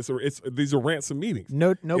ransom. These are ransom meetings.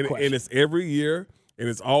 No question. And it's every year, and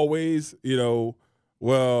it's always,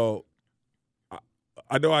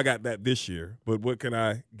 I know I got that this year, but what can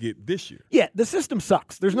I get this year? Yeah, the system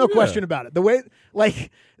sucks. There's no question about it. The way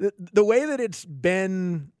that it's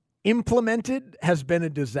been implemented has been a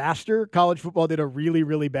disaster. College football did a really,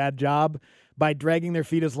 really bad job by dragging their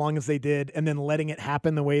feet as long as they did and then letting it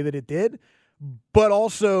happen the way that it did. But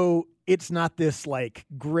also, it's not this like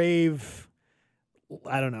grave,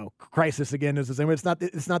 crisis again is the same.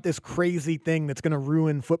 It's not this crazy thing that's going to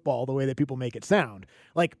ruin football the way that people make it sound.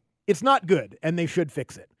 Like, it's not good, and they should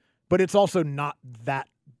fix it. But it's also not that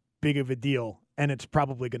big of a deal, and it's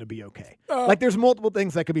probably going to be okay. There's multiple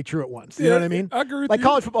things that could be true at once. You know what I mean? I agree with you.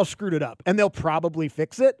 College football screwed it up, and they'll probably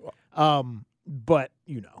fix it. But,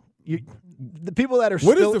 the people that are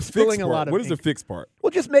spilling a lot of What is the fixed part?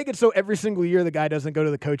 Well, just make it so every single year the guy doesn't go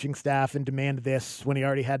to the coaching staff and demand this when he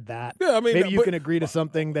already had that. Yeah, I mean, maybe you can agree to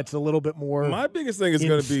something that's a little bit more. My biggest thing is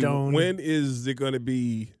going to be when is it going to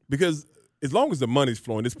be – because – as long as the money's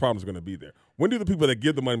flowing, this problem's going to be there. When do the people that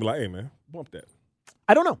give the money be like, hey, man, bump that?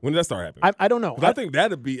 I don't know. When did that start happening? I don't know. I think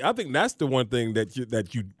that's the one thing that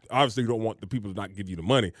you obviously don't want the people to not give you the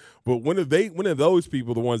money. But when are those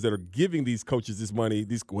people the ones that are giving these coaches this money,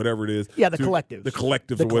 these whatever it is? Yeah, the collectives. The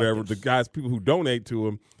collectives or whatever, the guys, people who donate to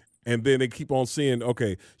them, and then they keep on seeing,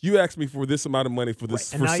 okay, you asked me for this amount of money for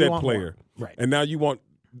this for said player. Right. And now you want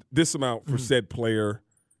this amount for said player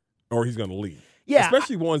or he's going to leave. Yeah,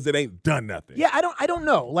 especially ones that ain't done nothing. Yeah, I don't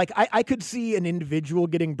know. Like, I could see an individual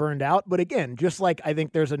getting burned out, but again, just like I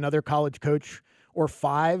think there's another college coach or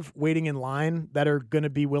 5 waiting in line that are going to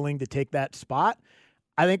be willing to take that spot.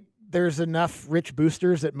 I think there's enough rich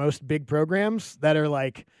boosters at most big programs that are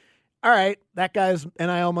like, all right, that guy's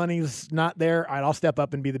NIL money's not there. All right, I'll step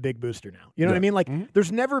up and be the big booster now. You know what I mean? Like,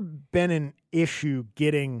 there's never been an issue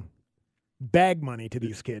getting bag money to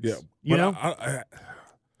these kids. Yeah, you know.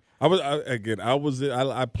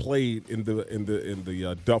 I played in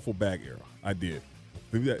the duffel bag era. I did.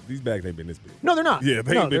 These bags ain't been this big. No, they're not. Yeah,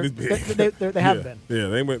 they ain't been this big. They haven't been. Yeah,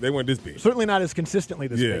 they weren't this big. Certainly not as consistently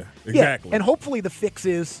this big. Yeah, exactly. Yeah, and hopefully the fix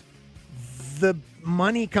is the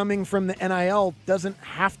money coming from the NIL doesn't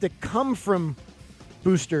have to come from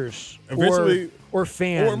boosters or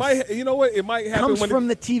fans. Or it might, you know what? It might happen comes from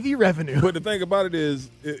the TV revenue. But the thing about it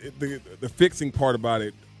is, the fixing part about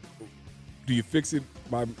it, do you fix it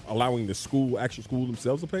by allowing the actual school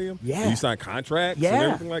themselves to pay them? Yeah. Do you sign contracts and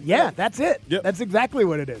everything like that? Yeah, that's it. Yep. That's exactly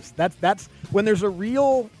what it is. That's when there's a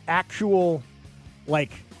real, actual,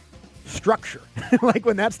 like, structure. Like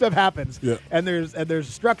when that stuff happens, and there's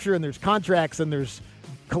structure and there's contracts and there's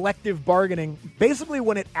collective bargaining. Basically,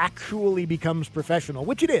 when it actually becomes professional,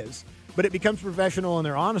 which it is, but it becomes professional and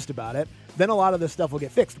they're honest about it, then a lot of this stuff will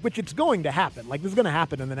get fixed, which it's going to happen. Like, this is going to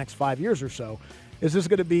happen in the next 5 years or so. Is this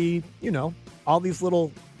going to be, all these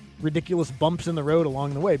little ridiculous bumps in the road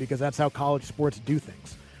along the way, because that's how college sports do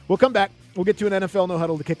things. We'll come back. We'll get to an NFL No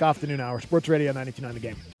Huddle to kick off the noon hour. Sports Radio 92.9 The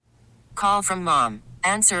Game. Call from mom.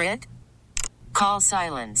 Answer it. Call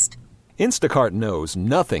silenced. Instacart knows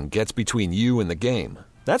nothing gets between you and the game.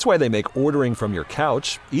 That's why they make ordering from your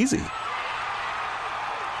couch easy.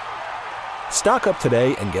 Stock up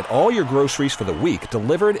today and get all your groceries for the week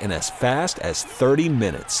delivered in as fast as 30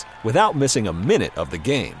 minutes without missing a minute of the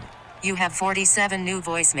game. You have 47 new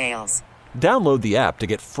voicemails. Download the app to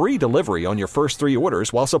get free delivery on your first 3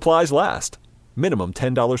 orders while supplies last. Minimum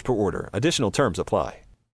 $10 per order. Additional terms apply.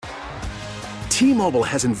 T-Mobile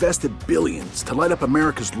has invested billions to light up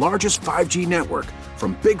America's largest 5G network,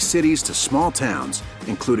 from big cities to small towns,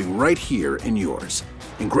 including right here in yours.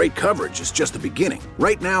 And great coverage is just the beginning.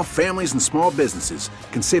 Right now, families and small businesses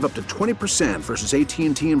can save up to 20% versus AT&T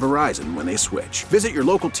and Verizon when they switch. Visit your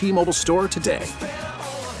local T-Mobile store today.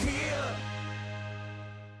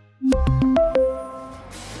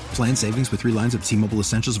 Plan savings with 3 lines of T-Mobile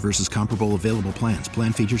Essentials versus comparable available plans.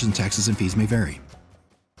 Plan features and taxes and fees may vary.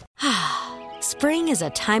 Spring is a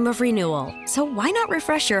time of renewal, so why not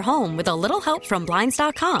refresh your home with a little help from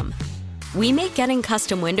Blinds.com? We make getting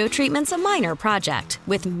custom window treatments a minor project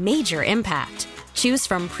with major impact. Choose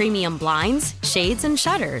from premium blinds, shades, and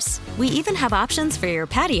shutters. We even have options for your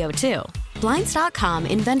patio, too. Blinds.com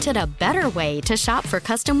invented a better way to shop for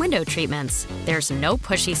custom window treatments. There's no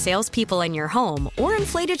pushy salespeople in your home or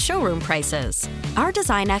inflated showroom prices. Our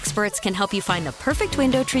design experts can help you find the perfect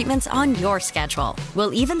window treatments on your schedule.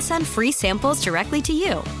 We'll even send free samples directly to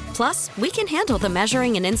you. Plus, we can handle the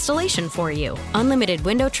measuring and installation for you. Unlimited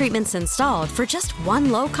window treatments installed for just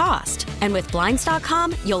one low cost. And with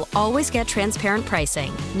Blinds.com, you'll always get transparent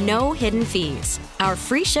pricing. No hidden fees. Our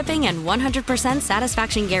free shipping and 100%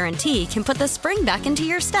 satisfaction guarantee can put the spring back into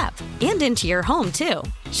your step and into your home, too.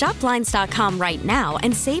 Shop Blinds.com right now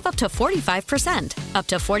and save up to 45%. Up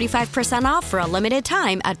to 45% off for a limited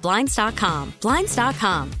time at Blinds.com.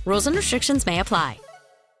 Blinds.com. Rules and restrictions may apply.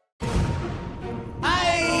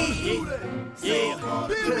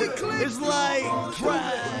 It's like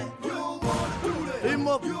pride. They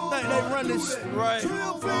motherfuckers they run this right.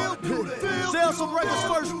 Sell some records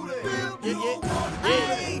first.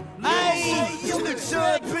 Hey, to the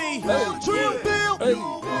Chud P.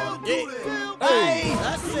 Hey,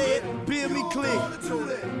 I said, build me clear.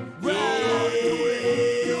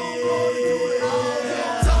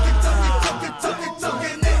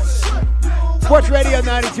 Sports Radio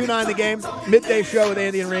 92.9 The Game. Midday show with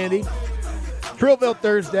Andy and Randy. Trillville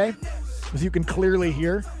Thursday, as you can clearly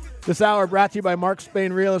hear. This hour brought to you by Mark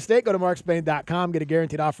Spain Real Estate. Go to markspain.com. Get a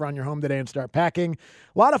guaranteed offer on your home today and start packing.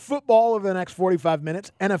 A lot of football over the next 45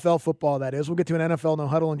 minutes. NFL football, that is. We'll get to an NFL No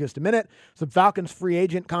Huddle in just a minute. Some Falcons free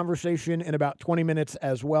agent conversation in about 20 minutes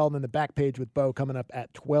as well. And then the back page with Bo coming up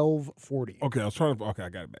at 12:40. Okay, I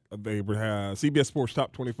got it back. They have CBS Sports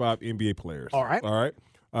Top 25 NBA players. All right.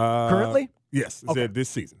 Currently? Yes. It Okay. said this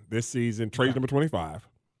season. This season, trade number 25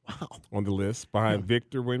 on the list behind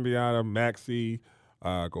Victor Wembanyama, Maxey,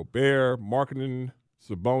 Gobert, Markkanen,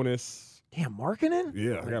 Sabonis. Damn, Markkanen?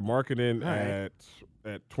 Yeah, I got Markkanen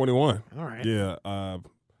All at 21. All right. Yeah,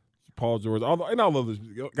 Paul George. All of this,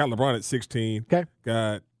 got LeBron at 16. Okay.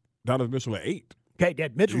 Got Donovan Mitchell at 8. Okay, yeah,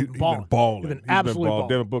 Mitchell's been balling. Balling. He's been absolutely balling.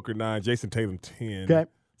 Devin Booker 9, Jason Tatum 10. Okay.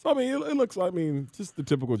 So, it looks like, just the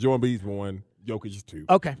typical Joel Embiid's 1, Jokic is 2.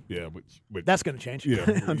 Okay. Yeah, but that's going to change. Yeah,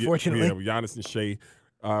 unfortunately. Yeah, Giannis and Shea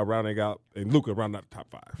rounding out, and Luka rounding out the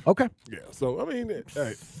top 5. Okay. Yeah. So I mean,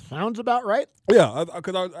 sounds about right. Yeah,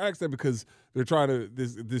 because I asked that because they're trying to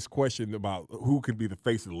this question about who can be the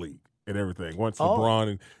face of the league and everything. Once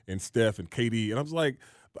LeBron and Steph and KD, and I was like,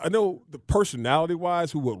 I know the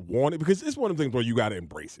personality-wise who would want it, because it's one of the things where you got to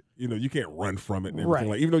embrace it. You know, you can't run from it and everything.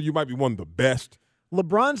 Right. Like, even though you might be one of the best.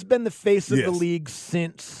 LeBron's been the face of the league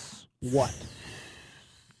since what?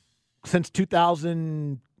 Since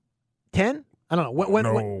 2010? I don't know.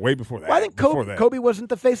 When, way before that. Well, I think Kobe wasn't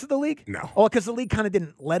the face of the league. No. Oh, because the league kind of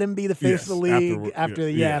didn't let him be the face of the league after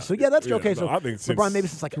So, that's okay. So, I think LeBron maybe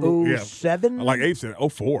since like 07? Like Abe said,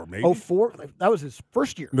 04 maybe. 04? That was his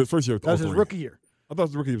first year. The first year. That was his rookie year. I thought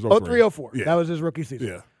his rookie was 03. 03, 04. Yeah. That was his rookie season.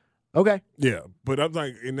 Yeah. Okay. Yeah. But I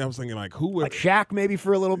was thinking, like, who would. Like Shaq maybe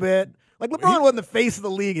for a little bit. Like LeBron wasn't the face of the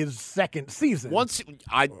league his second season. Once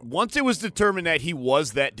it was determined that he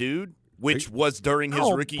was that dude, which was during his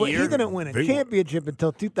rookie year. He didn't win a championship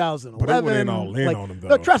until 2011. But they went all in on him, though.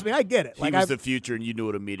 No, trust me, I get it. He was the future, and you knew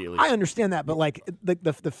it immediately. I understand that, but like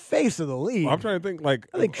the face of the league. Well, I'm trying to think. Like,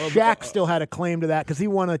 I think Shaq still had a claim to that because he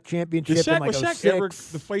won a championship in like was 06. Shaq ever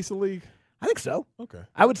the face of the league? I think so. Okay.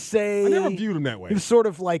 I would say I never viewed him that way. He was sort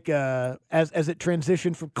of like as it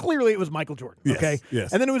transitioned from clearly it was Michael Jordan. Yes, okay.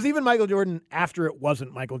 Yes. And then it was even Michael Jordan after it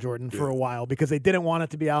wasn't Michael Jordan for a while because they didn't want it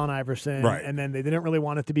to be Allen Iverson. Right. And then they didn't really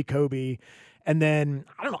want it to be Kobe. And then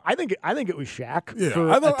I don't know. I think it was Shaq for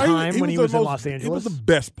a time when he was in Los Angeles. He was the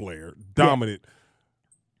best player, dominant.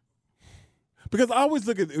 Yeah. Because I always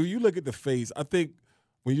look at the face. I think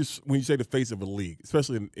when you say the face of a league,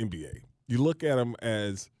 especially in NBA, you look at him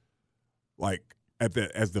as like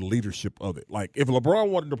as the leadership of it. Like if LeBron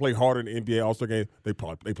wanted to play harder in the NBA All-Star game, they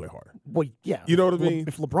play harder. Well, yeah. You know what I mean?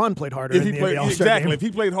 If LeBron played harder in the NBA All-Star game. If he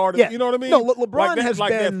played harder, yeah. you know what I mean? No, LeBron has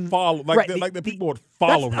been the people would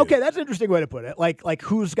follow him. Okay, that's an interesting way to put it. Like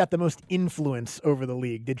who's got the most influence over the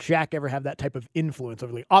league? Did Shaq ever have that type of influence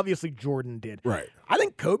over the league? Obviously Jordan did. Right. I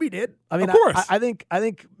think Kobe did. I mean, of course. I think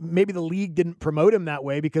maybe the league didn't promote him that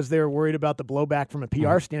way because they were worried about the blowback from a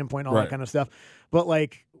PR standpoint, all that kind of stuff. But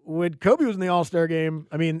like when Kobe was in the All-Star game,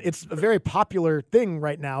 I mean, it's a very popular thing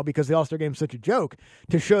right now because the All-Star game is such a joke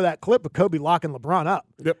to show that clip of Kobe locking LeBron up.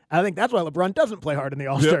 Yep. I think that's why LeBron doesn't play hard in the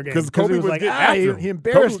All-Star game. Because Kobe was like, he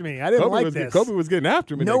embarrassed me. I didn't like this. Kobe was getting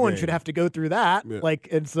after me. No one should have to go through that. Yeah.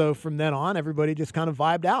 And so from then on, everybody just kind of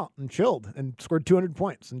vibed out and chilled and scored 200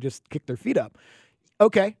 points and just kicked their feet up.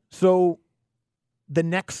 Okay, so the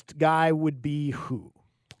next guy would be who?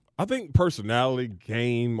 I think personality,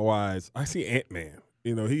 game-wise, I see Ant-Man.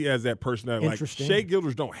 You know, he has that personality. Like Shea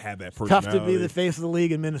Gilders don't have that personality. Tough to be the face of the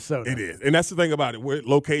league in Minnesota. It is. And that's the thing about it. Where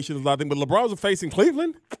location is a lot of things. But LeBron was facing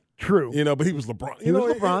Cleveland. True. You know, but he was LeBron. He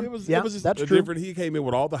was LeBron. It was just that's true. different. He came in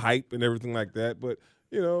with all the hype and everything like that. But,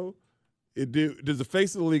 you know, does the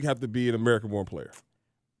face of the league have to be an American-born player?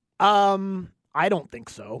 I don't think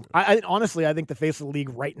so. I honestly, I think the face of the league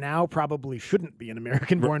right now probably shouldn't be an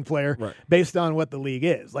American-born player based on what the league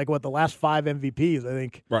is. Like what the last 5 MVPs, I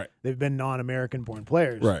think they've been non-American-born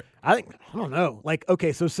players. Right. I don't know. Like,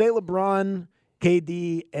 okay, so say LeBron,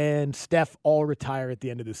 KD, and Steph all retire at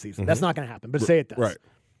the end of the season. That's not going to happen, but say it does. Right.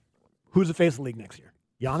 Who's the face of the league next year?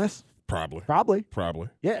 Giannis? Probably.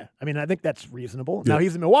 Yeah. I mean, I think that's reasonable. Yeah. Now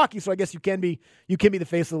he's in Milwaukee, so I guess you can be the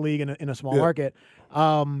face of the league in a small market.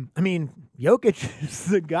 I mean, Jokic is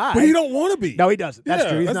the guy. But he don't want to be. No, he doesn't. That's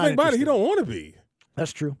true. He's that's not the thing about it. interested. He don't want to be.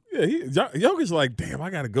 That's true. Yeah, Jokic's like, damn, I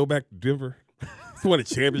got to go back to Denver. He won a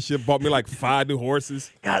championship, bought me like 5 new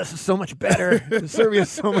horses. God, this is so much better. Serbia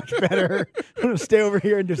is so much better. I'm going to stay over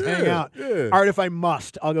here and just hang out. Yeah. All right, if I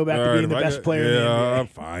must, I'll go back to being the best player in the NBA. I'm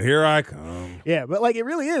fine. Here I come. Yeah, but like it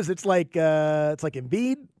really is. It's like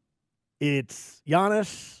Embiid. It's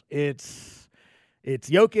Giannis. It's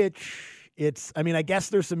Jokic. I mean, I guess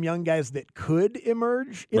there's some young guys that could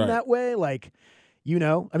emerge in that way. Like, you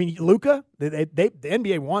know, I mean, Luka, the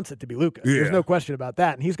NBA wants it to be Luka. Yeah. There's no question about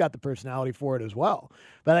that. And he's got the personality for it as well.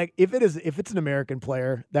 But like, if it's an American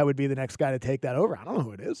player, that would be the next guy to take that over. I don't know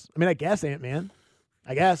who it is. I mean, I guess Ant-Man.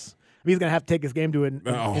 I guess. I mean, he's going to have to take his game to an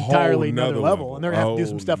entirely another level. And they're going to have to do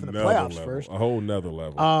some stuff in the playoffs first. A whole nother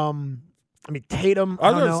level. I mean, Tatum,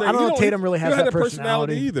 I don't know if Tatum really has that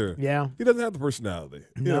personality either. Yeah. He doesn't have the personality.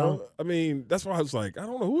 You No. know? I mean, that's why I was like, I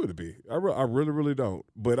don't know who it would be. I really, really don't.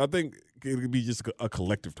 But I think it could be just a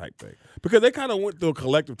collective type thing. Because they kind of went through a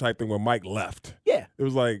collective type thing when Mike left. Yeah. It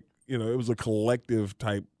was like, you know, it was a collective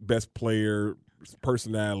type best player,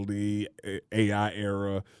 personality, AI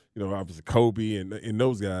era, you know, obviously Kobe and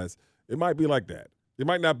those guys. It might be like that. It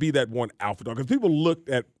might not be that one alpha dog. Because people looked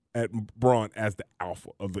at Bron as the alpha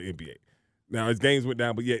of the NBA. Now, his games went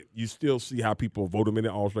down, but yet you still see how people vote him in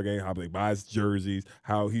the All-Star game, how they buy his jerseys,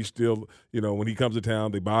 how he still, when he comes to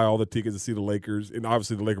town, they buy all the tickets to see the Lakers, and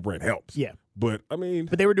obviously the Laker brand helps. Yeah. But, I mean.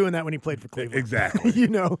 But they were doing that when he played for Cleveland. Exactly.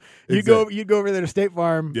 You'd go over there to State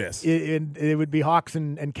Farm. Yes. And it would be Hawks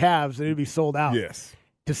and Cavs, and it would be sold out. Yes.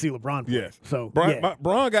 To see LeBron play. Yes. So,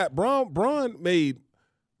 Braun made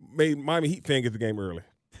Miami Heat fan get the game early.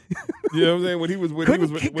 You know what I'm saying? When he was with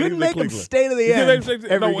couldn't make him stay to the end.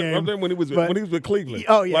 Every game. I'm saying when he was with Cleveland.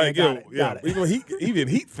 Oh yeah, got it. Even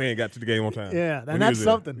Heat fan got to the game on time. Yeah, and that's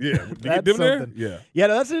something. Yeah, that's something. Yeah. Yeah,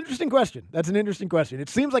 no, that's an interesting question. It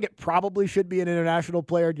seems like it probably should be an international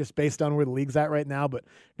player just based on where the league's at right now. But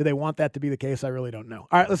do they want that to be the case? I really don't know.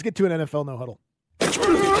 All right, let's get to an NFL no huddle.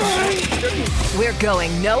 We're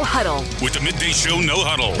going no huddle. With the Midday Show No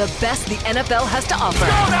Huddle. The best the NFL has to offer.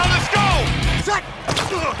 Go now, let's go!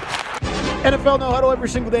 NFL No Huddle every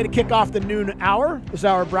single day to kick off the noon hour. This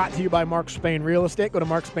hour brought to you by Mark Spain Real Estate. Go to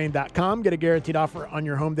markspain.com, get a guaranteed offer on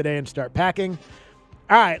your home today, and start packing.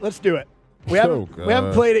 All right, let's do it. We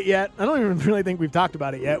haven't played it yet. I don't even really think we've talked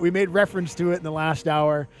about it yet. We made reference to it in the last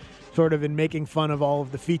hour, sort of in making fun of all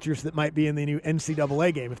of the features that might be in the new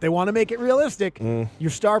NCAA game. If they want to make it realistic, your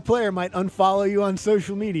star player might unfollow you on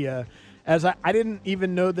social media. As I didn't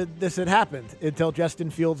even know that this had happened until Justin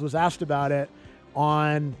Fields was asked about it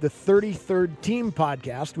on the 33rd Team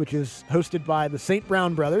podcast, which is hosted by the St.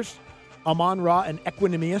 Brown brothers, Amon-Ra and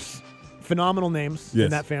Equanimous. Phenomenal names in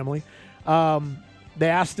that family. They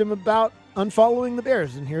asked him about unfollowing the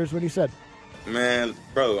Bears, and here's what he said. Man,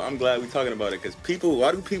 bro, I'm glad we're talking about it, because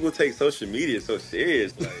why do people take social media so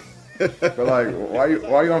serious? But why you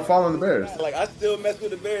unfollowing the Bears? I still mess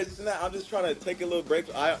with the Bears. It's not, I'm just trying to take a little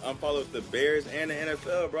break. I unfollow the Bears and the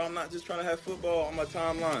NFL, bro. I'm not just trying to have football on my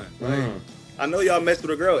timeline. I know y'all mess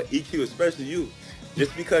with a girl, EQ, especially you.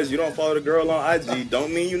 Just because you don't follow the girl on IG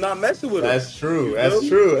don't mean you're not messing with her. That's true. That's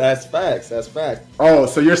true. That's facts. Oh,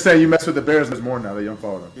 so you're saying you mess with the Bears more now that you don't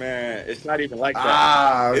follow them? Man, it's not even like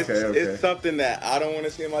that. Okay. It's something that I don't want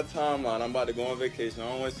to see in my timeline. I'm about to go on vacation. I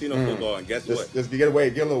don't want to see no football. And guess what? Just get a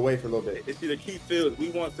little away for a little bit. It's either keep Fields. We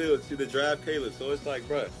want Fields. It's either drive Caleb. So it's like,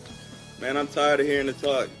 bro, man, I'm tired of hearing the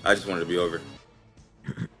talk. I just wanted to be over.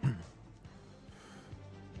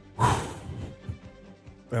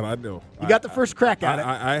 And I know you got the first crack at it.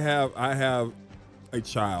 I have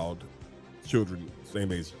children,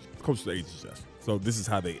 same age, close to the age of Justin. So this is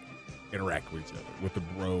how they interact with each other, with the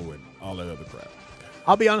bro and all that other crap.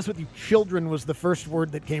 I'll be honest with you, children was the first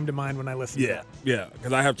word that came to mind when I listened to that. Yeah,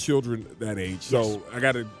 because I have children that age, so I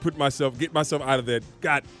got to get myself out of that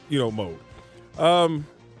mode.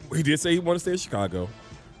 He did say he wanted to stay in Chicago,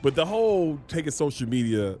 but the whole taking social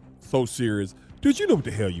media so serious, dude, you know what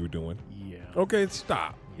the hell you were doing. Yeah. Okay,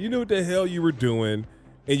 stop. You knew what the hell you were doing,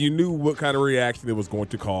 and you knew what kind of reaction it was going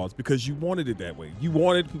to cause because you wanted it that way. You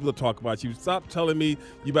wanted people to talk about you. Stop telling me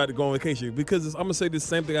you about to go on vacation, because I'm going to say the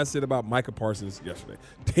same thing I said about Micah Parsons yesterday.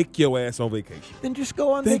 Take your ass on vacation. Then just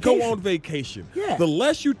go on vacation. Then go on vacation. Yeah. The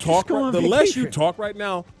less you talk right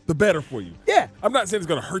now, the better for you. Yeah. I'm not saying it's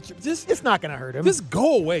going to hurt you. It's not going to hurt him. Just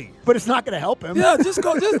go away. But it's not going to help him. Yeah, just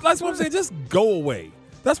go. That's what I'm saying. Just go away.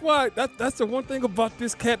 That's why that's the one thing about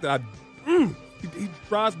this cat that he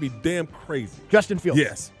drives me damn crazy. Justin Fields.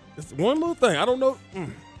 Yes. It's one little thing. I don't know.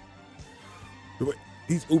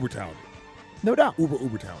 He's uber talented. No doubt.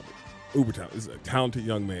 Uber talented. Uber talented. He's a talented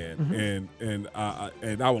young man, and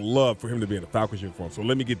I would love for him to be in a Falcons uniform. So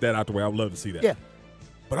let me get that out the way. I would love to see that. Yeah.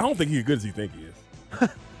 But I don't think he's as good as he think he is.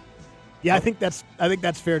 Yeah, I think that's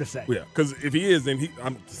fair to say. Yeah, because if he is, then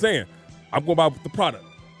I'm saying I'm going by the product.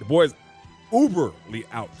 The boy is uberly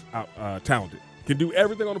out talented. Can do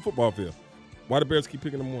everything on the football field. Why the Bears keep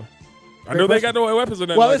picking him more? I know they got no weapons or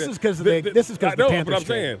nothing. Well, like this that. is because the Panthers. But I'm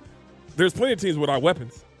saying there's plenty of teams without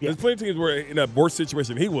weapons. Yeah. There's plenty of teams where in a worse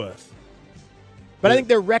situation he was. But I think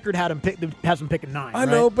their record has them picking 9. I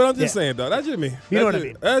know, but I'm just saying, dog. That's just me. You know what I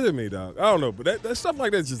mean? That's just me, dog. I don't know, but that stuff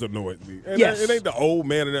like that just annoys me. And it ain't the old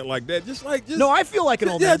man or that like that. Just no, I feel like an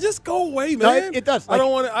old man. Yeah, just go away, man. No, it does. I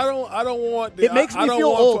don't want. It makes me feel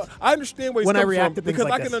old. I understand where he's when coming I react from to things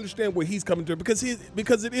because like I can understand where he's coming to because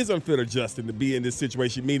it is unfair to Justin to be in this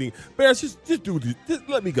situation. Meaning, Bears, just do this. Just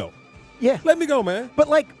let me go. Yeah, let me go, man. But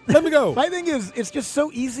let me go. My thing is, it's just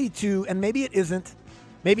so easy to, and maybe it isn't.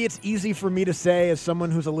 Maybe it's easy for me to say as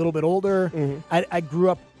someone who's a little bit older. Mm-hmm. I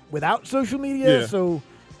grew up without social media, so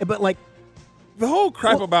but the whole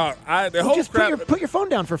crap put your phone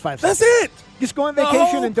down for 5 seconds. That's it. Just go on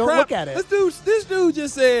vacation and don't look at it. This dude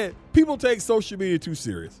just said people take social media too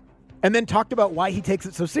serious, and then talked about why he takes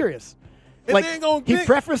it so serious. And he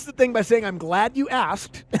prefaced the thing by saying, "I'm glad you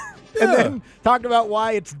asked." and then talked about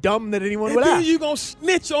why it's dumb that anyone would then ask. You gonna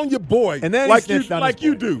snitch on your boy, and then like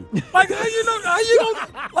you do. Like how you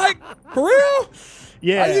gonna like for real?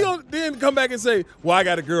 Yeah. How you gonna then come back and say, "Well, I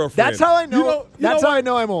got a girlfriend"? That's how I know. That's how I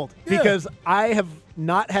know I'm old Yeah. because I have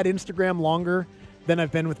not had Instagram longer than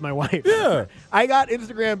I've been with my wife. Yeah. I got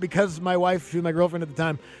Instagram because my wife, she was my girlfriend at the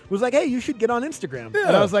time, was like, "Hey, you should get on Instagram." Yeah.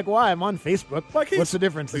 And I was like, "Why? I'm on Facebook. Like What's the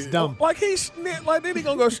difference? It's dumb." Like he snitch. Like then he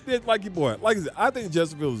gonna go snitch like your boy. Like I said, I think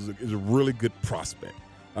Justin Fields is a really good prospect.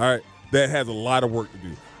 All right, that has a lot of work to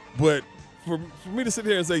do. But for me to sit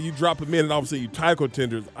here and say you drop him in and obviously you title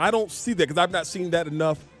contenders, I don't see that because I've not seen that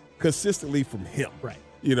enough consistently from him. Right.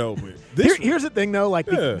 You know. But this Here's the thing, though.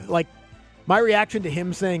 Like, like my reaction to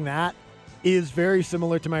him saying that is very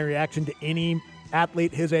similar to my reaction to any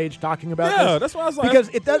athlete his age talking about this. Yeah, that's why I was like, because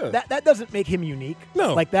it does that doesn't make him unique.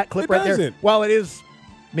 No, like that clip it right there. doesn't. While it is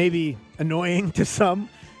maybe annoying to some,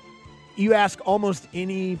 you ask almost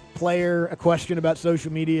any player a question about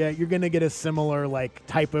social media, you're going to get a similar like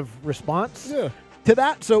type of response to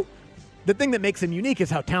that. So the thing that makes him unique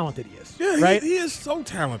is how talented he is. Yeah, right? he is so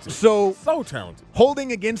talented. So talented.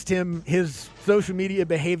 Holding against him his social media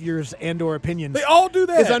behaviors and or opinions, They all do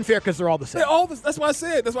that. is unfair because they're all the same. They all. That's why I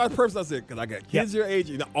said. That's why the purpose I said because I got kids your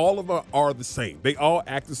age and all of them are the same. They all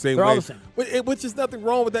act the same They're way. all the same. Which is nothing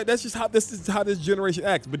wrong with that. That's just how this is how this generation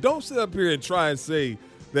acts. But don't sit up here and try and say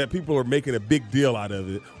that people are making a big deal out of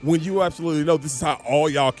it when you absolutely know this is how all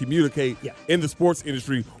y'all communicate in the sports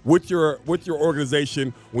industry with your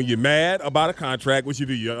organization. When you're mad about a contract, what you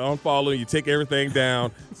do, you unfollow, you take everything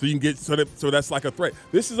down so you can get so that's like a threat.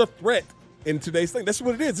 This is a threat in today's thing. That's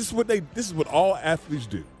what it is. This is what all athletes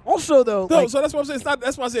do. Also, though, so that's what I'm saying.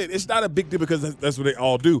 That's why I said it's not a big deal because that's what they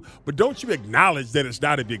all do. But don't you acknowledge that it's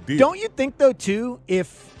not a big deal? Don't you think though too,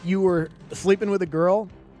 if you were sleeping with a girl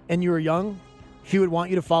and you were young, she would want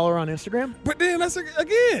you to follow her on Instagram? But then that's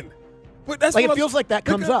again. But that's like what it feels like that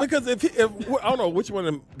comes up because if I don't know which one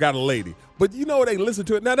of them got a lady, but you know they listen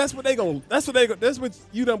to it now. That's what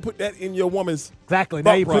you done put that in your woman's exactly.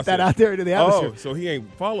 Now you put that out there into the atmosphere. Oh, so he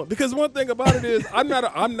ain't following because one thing about it is I'm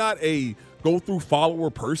not a go through follower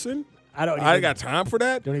person. I ain't got time for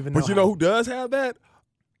that. Don't even know. But you know who does have that?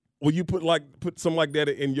 Well, you put something like that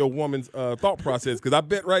in your woman's thought process because I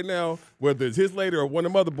bet right now, whether it's his lady or one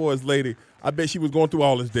of them other boys' lady, I bet she was going through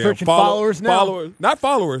all this damn searching followers now. Followers, not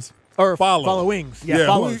followers, or followings. Yeah,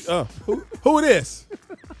 followers. Who it is?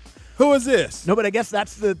 Who is this? No, but I guess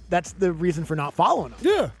that's the reason for not following them.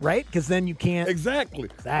 Yeah, right. Because then you can't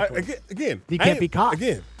exactly. Again, you can't be caught.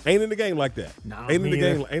 Again, ain't in the game like that. No, ain't in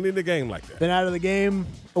the game like that. Been out of the game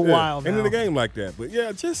a while now. Ain't in the game like that. But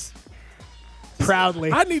yeah, just.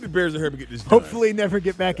 Proudly. I need the Bears of Herbie to get this done. Hopefully never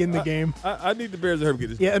get back in the game. I need the Bears of Herbie to get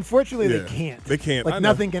this done. Yeah, unfortunately they can't. They can't. Like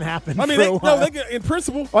nothing can happen. I mean, for a while. they can, in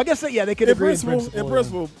principle. Well, I guess that, they could agree in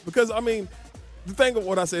principle. Because, I mean, the thing of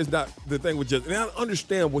what I say is not the thing with just, and I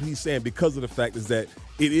understand what he's saying because of the fact is that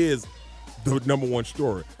it is the number one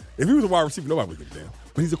story. If he was a wide receiver, nobody would give a damn.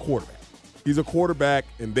 But he's a quarterback. He's a quarterback,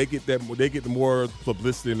 and they get the more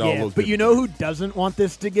publicity and all those. But you know who doesn't want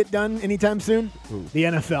this to get done anytime soon? Who? The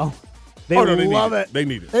NFL. They they love need it. They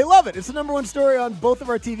need it. They love it. It's the number one story on both of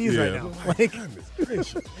our TVs right now. Like,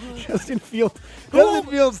 Justin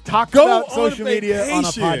Fields talks about social media on a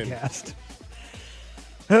podcast.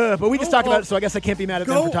 But we just talked about it, so I guess I can't be mad at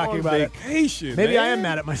them for talking about it. Maybe I am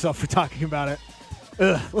mad at myself for talking about it.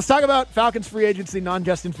 Let's talk about Falcons free agency,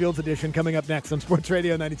 non-Justin Fields edition, coming up next on Sports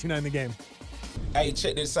Radio 92.9 The Game. Hey,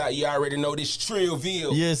 check this out. You already know this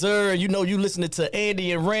Trillville. Yes, sir. You know you listening to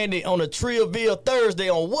Andy and Randy on a Trillville Thursday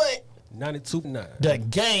on what? 92.9. The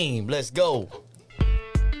Game. Let's go.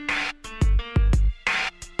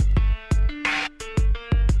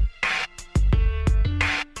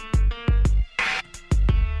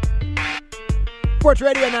 Sports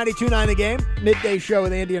Radio 92.9 The Game. Midday show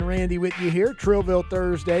with Andy and Randy with you here. Trillville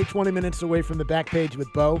Thursday, 20 minutes away from the back page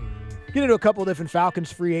with Bo. Get into a couple of different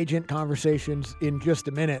Falcons free agent conversations in just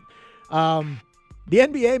a minute. The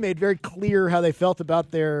NBA made very clear how they felt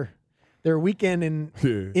about their weekend in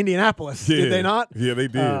Indianapolis. Did they not? Yeah, they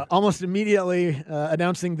did. Almost immediately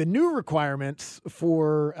announcing the new requirements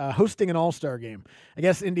for hosting an All-Star game. I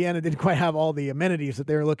guess Indiana didn't quite have all the amenities that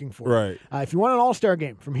they were looking for. Right. If you want an All-Star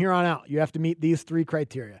game from here on out, you have to meet these three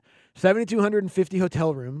criteria. 7,250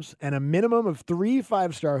 hotel rooms and a minimum of 3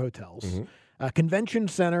 5-star hotels. Mm-hmm. A convention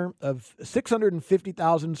center of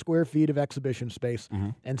 650,000 square feet of exhibition space,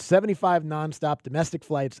 and 75 nonstop domestic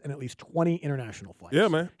flights and at least 20 international flights. Yeah,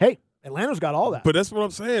 man. Hey, Atlanta's got all that. But that's what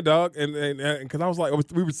I'm saying, dog. And because I was like,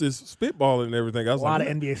 we were just spitballing and everything. I was a lot like,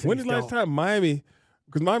 of NBA cities when is the last time Miami?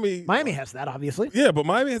 Because Miami has that, obviously. Yeah, but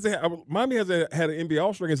Miami has had an NBA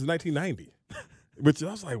All-Star game since 1990. Which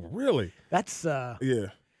I was like, really? That's yeah.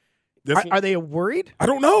 Are they worried? I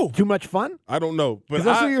don't know. Too much fun? I don't know. Because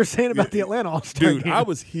that's what you were saying about the Atlanta All-Star Dude, game. I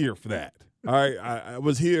was here for that. All right, I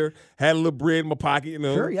was here, had a little bread in my pocket. You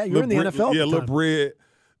know, sure, yeah, you were in the NFL. Yeah, a little time. bread.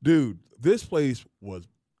 Dude, this place was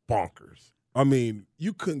bonkers. I mean,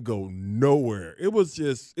 you couldn't go nowhere. It was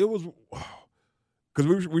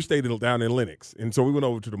because we stayed down in Lenox, and so we went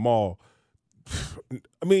over to the mall.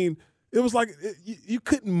 I mean, it was like you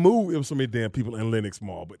couldn't move. It was so many damn people in Lenox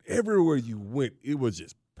Mall, but everywhere you went, it was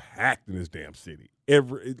just packed in this damn city.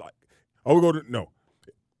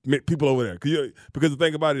 People over there. Because the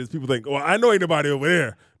thing about it is people think, I know ain't nobody over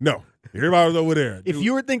there. No, everybody was over there. If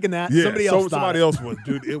you were thinking that, yeah, somebody else was.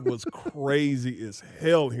 Dude, it was crazy as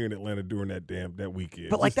hell here in Atlanta during that weekend.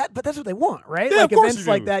 But but that's what they want, right? Yeah, like of course events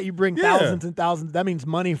you like do. that, you bring thousands and thousands. That means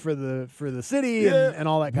money for the city and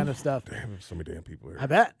all that kind of stuff. Damn, there's so many damn people here. I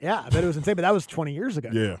bet. Yeah, I bet it was insane. But that was 20 years ago.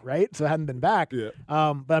 Yeah. Right? So it hadn't been back. Yeah.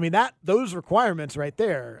 But I mean those requirements right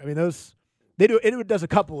there, I mean those it does a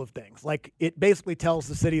couple of things. Like it basically tells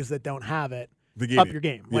the cities that don't have it up your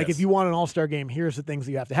game. Like if you want an all-star game, here's the things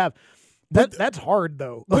that you have to have. That's hard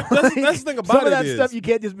though. But that's the thing about some of that it stuff you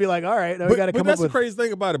can't just be like, all right, we got to come up with. That's the crazy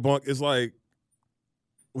thing about it, Bunk. Is like,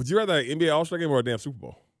 would you rather an NBA All-Star game or a damn Super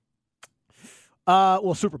Bowl?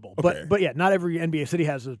 Well, Super Bowl, Okay. but yeah, not every NBA city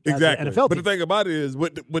has an Exactly. NFL team. But the thing about it is,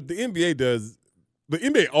 what the NBA does, the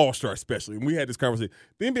NBA All-Star especially, and we had this conversation,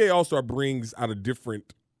 the NBA All-Star brings out a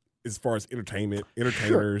different, as far as entertainers,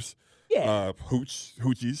 Yeah.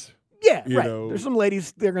 hoochies. Yeah, you right. know. There's some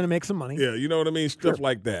ladies, they're going to make some money. Yeah, you know what I mean? Stuff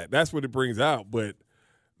like that. That's what it brings out. But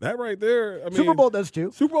that right there, I mean. Super Bowl does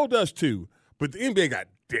too. Super Bowl does too. But the NBA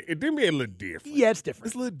the NBA a little different. Yeah, it's different.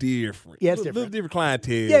 It's a little different. Yeah, it's a little different. different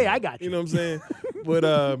clientele. Yeah, I got you. You know what I'm saying? But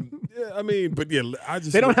yeah, I mean, I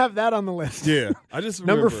just they don't have that on the list. Yeah, I just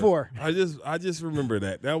remember, Number 4. I just remember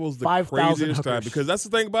that was the 5,000 craziest time hookers. because that's the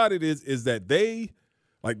thing about it is that they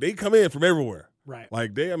come in from everywhere. Right.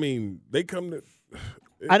 Like they come to.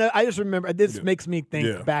 I know. I just remember this makes me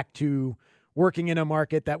think back to working in a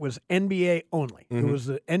market that was NBA only. It was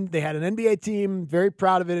they had an NBA team, very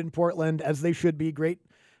proud of it in Portland, as they should be. Great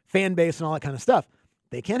fan base and all that kind of stuff.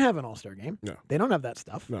 They can't have an all-star game. No. They don't have that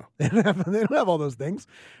stuff. No. They don't have all those things.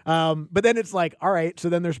 But then it's like, all right, so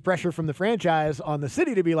then there's pressure from the franchise on the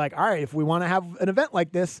city to be like, all right, if we want to have an event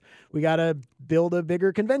like this, we got to build a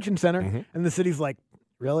bigger convention center. And the city's like,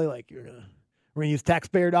 really? Like we're going to use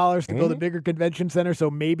taxpayer dollars to build a bigger convention center, so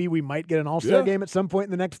maybe we might get an all-star game at some point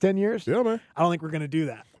in the next 10 years? Yeah, man. I don't think we're going to do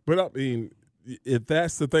that. But I mean, if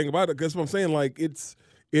that's the thing about it, because what I'm saying, like it's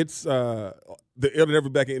it'll never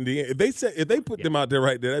back in Indiana. If they put them out there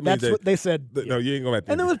right there, that means That's what they said. No, you ain't going back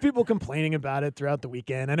there. And there was people complaining about it throughout the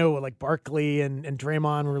weekend. I know like Barkley and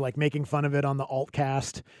Draymond were like making fun of it on the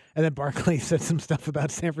Altcast. And then Barkley said some stuff about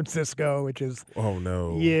San Francisco, which is oh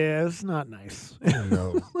no. Yeah, it's not nice. Oh,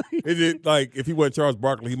 no. Is it like if he wasn't Charles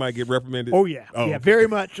Barkley, he might get reprimanded? Oh yeah. Oh, yeah, okay. Very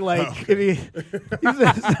much like if he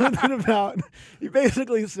said something about he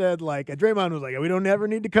basically said like Draymond was like, we don't ever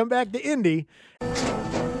need to come back to Indy.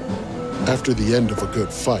 After the end of a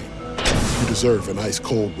good fight, you deserve an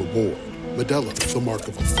ice-cold reward. Modelo is the mark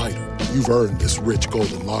of a fighter. You've earned this rich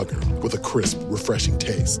golden lager with a crisp, refreshing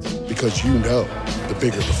taste. Because you know, the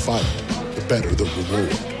bigger the fight, the better the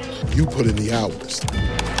reward. You put in the hours,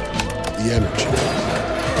 the energy,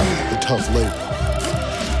 the tough labor.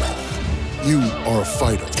 You are a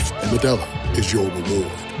fighter, and Modelo is your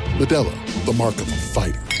reward. Modelo, the mark of a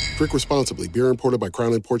fighter. Drink responsibly. Beer imported by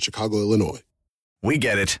Crown Imports, Chicago, Illinois. We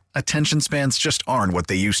get it. Attention spans just aren't what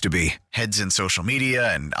they used to be. Heads in social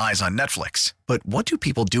media and eyes on Netflix. But what do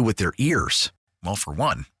people do with their ears? Well, for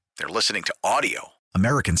one, they're listening to audio.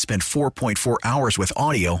 Americans spend 4.4 hours with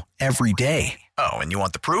audio every day. Oh, and you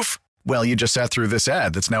want the proof? Well, you just sat through this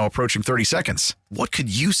ad that's now approaching 30 seconds. What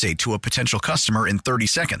could you say to a potential customer in 30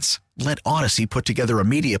 seconds? Let Odyssey put together a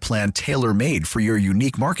media plan tailor-made for your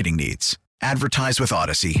unique marketing needs. Advertise with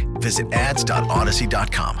Odyssey. Visit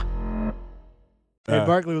ads.odyssey.com. And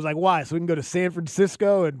Barkley was like, why? So we can go to San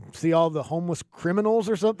Francisco and see all the homeless criminals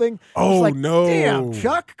or something? Oh, like, no. Damn,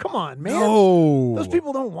 Chuck, come on, man. No. Those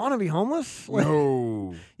people don't want to be homeless. Like,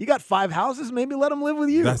 No. You got 5 houses, maybe let them live with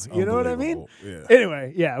you. That's you know what I mean? Yeah.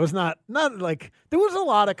 Anyway, yeah, it was not like, there was a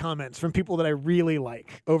lot of comments from people that I really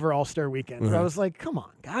like over All-Star Weekend. Where I was like, come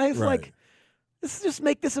on, guys. Right. Like, let's just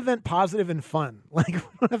make this event positive and fun. Like, we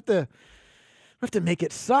don't have to have to make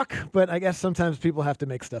it suck, but I guess sometimes people have to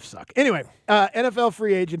make stuff suck. Anyway, NFL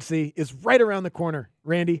free agency is right around the corner,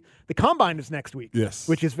 Randy. The Combine is next week, yes,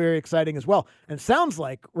 which is very exciting as well. And it sounds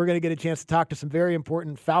like we're going to get a chance to talk to some very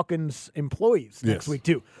important Falcons employees next week,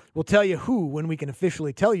 too. We'll tell you who when we can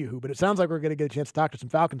officially tell you who, but it sounds like we're going to get a chance to talk to some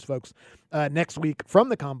Falcons folks next week from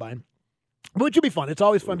the Combine. Which will be fun. It's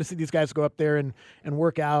always fun to see these guys go up there and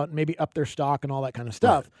work out and maybe up their stock and all that kind of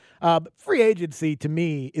stuff. Right. But free agency, to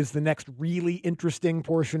me, is the next really interesting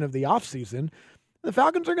portion of the offseason. The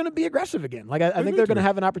Falcons are going to be aggressive again. Like I think they're going to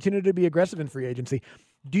have an opportunity to be aggressive in free agency.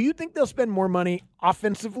 Do you think they'll spend more money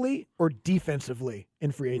offensively or defensively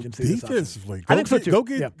in free agency? Defensively, I think so too.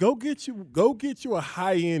 Go get you a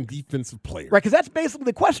high-end defensive player. Right, because that's basically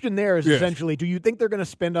the question. There is essentially, do you think they're going to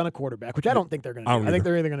spend on a quarterback? Which I don't think they're going to do. I think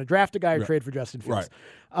they're either going to draft a guy or trade for Justin Fields.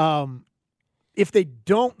 Right. If they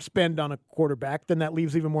don't spend on a quarterback, then that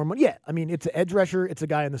leaves even more money. Yeah, I mean, it's an edge rusher. It's a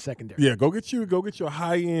guy in the secondary. Yeah, go get you a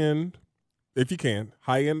high-end. If you can,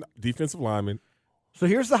 high-end defensive lineman. So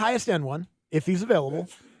here's the highest end one, if he's available.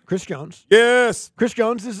 Chris Jones. Yes. Chris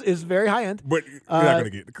Jones is very high end. But you're not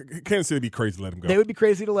going to get Kansas City would be crazy to let him go. They would be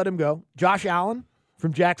crazy to let him go. Josh Allen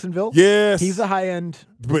from Jacksonville. Yes. He's a high end.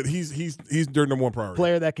 But he's their number one priority.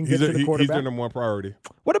 Player that can get to the quarterback. He's their number one priority.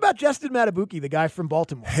 What about Justin Matabuki, the guy from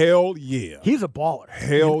Baltimore? Hell yeah. He's a baller.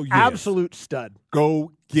 Hell yeah. Absolute stud.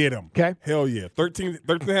 Go get him. Okay. Hell yeah. 13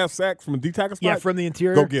 and a half sacks from a D-tackle spot. Yeah, from the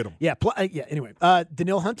interior. Go get him. Yeah. Anyway,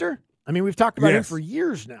 Daniil Hunter. I mean, we've talked about him for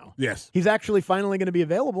years now. Yes. He's actually finally going to be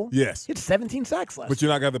available. Yes. He had 17 sacks last year. But you're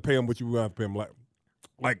not going to have to pay him what you're going to have to pay him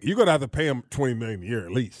like you're going to have to pay him $20 million a year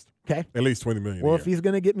at least. Okay. At least $20 million. Well, if he's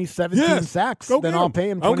going to get me 17 sacks, then I'll pay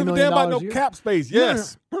him $20 million. I don't give a damn about no cap space.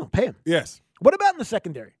 Yes. No, pay him. Yes. What about in the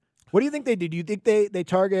secondary? What do you think they do? Do you think they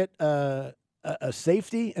target a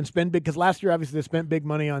safety and spend big? Because last year, obviously, they spent big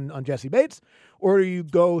money on Jesse Bates. Or do you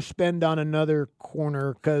go spend on another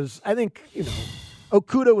corner? Because I think,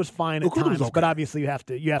 Okudah was fine at times, but obviously you have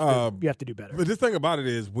to do better. But the thing about it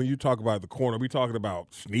is, when you talk about the corner, we talking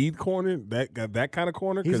about Snead corner, that kind of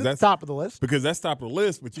corner. He's at the top of the list. Because that's top of the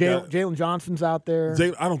list. But Jalen Johnson's out there.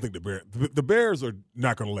 I don't think the Bears are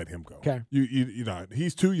not going to let him go. Okay,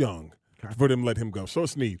 he's too young for them to let him go. So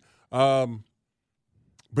it's Snead.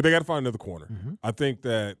 But they got to find another corner. Mm-hmm. I think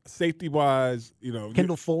that safety-wise,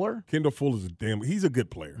 Kendall Fuller. Kendall Fuller is he's a good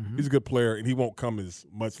player. Mm-hmm. He's a good player, and he won't come as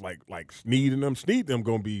much like Snead and them. Snead them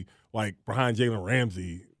going to be like behind Jalen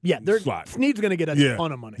Ramsey. Yeah, Snead's going to get a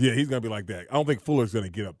ton of money. Yeah, he's going to be like that. I don't think Fuller's going to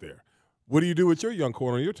get up there. What do you do with your young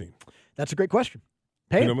corner on your team? That's a great question.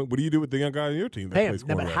 Pay him. What do you do with the young guy on your team that pay plays him.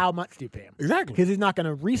 No, but how much do you pay him? Exactly. Because he's not going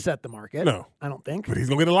to reset the market. No. I don't think. But he's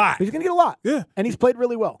going to get a lot. He's going to get a lot. Yeah. And he's played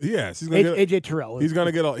really well. Yes. AJ Terrell. He's going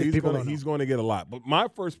to get he's going to get a lot. But my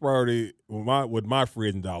first priority with my free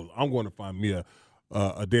agent dollars, I'm going to find me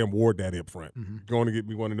a damn Ward daddy up front. Mm-hmm. Going to get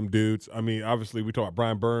me one of them dudes. I mean, obviously, we talk about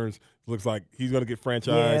Brian Burns. Looks like he's going to get franchised.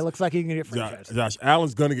 Yeah, it looks like he's going to get franchised. Josh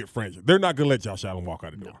Allen's going to get franchised. They're not going to let Josh Allen walk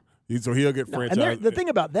out the door. So he'll get franchised. And the thing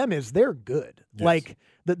about them is they're good. Yes. Like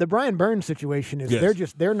the Brian Burns situation is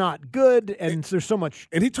they're not good, and there's so much.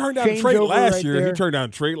 And he turned down a trade last year. He turned down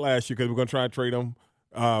a trade last year because we're going to try and trade him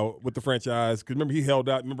with the franchise. Because remember, he held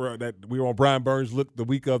out. Remember that we were on Brian Burns the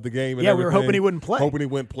week of the game. And we were hoping he wouldn't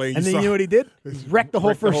play. And then you know what he did? He wrecked the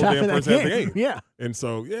whole first half of that game. Yeah. And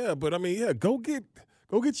so but I mean, go get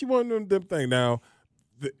you one of them things now.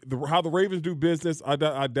 How the Ravens do business, I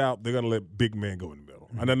doubt they're going to let big man go in the middle.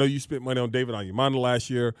 Mm-hmm. And I know you spent money on David Onyemata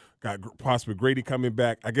last year, got possibly Grady coming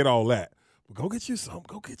back. I get all that. But go get you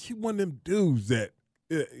one of them dudes that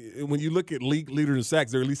when you look at league leaders in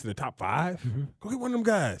sacks, they're at least in the top 5. Mm-hmm. Go get one of them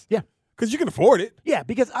guys. Yeah. Because you can afford it. Yeah,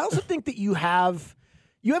 because I also think that you have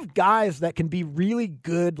guys that can be really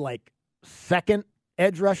good, like second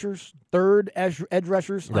edge rushers, third edge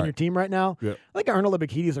rushers on your team right now. Yeah. I think Arnold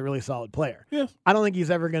Ebiketie is a really solid player. Yeah. I don't think he's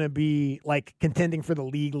ever going to be like contending for the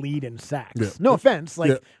league lead in sacks. Yeah. No offense,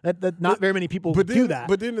 that not very many people do that.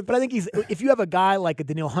 But I think if you have a guy like a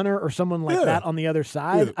Daniil Hunter or someone like that on the other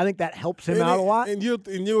side, I think that helps him out a lot. And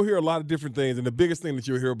you'll hear a lot of different things. And the biggest thing that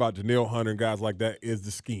you'll hear about Daniil Hunter and guys like that is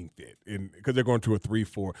the scheme fit, and because they're going to a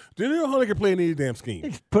 3-4. Daniil Hunter can play any damn scheme.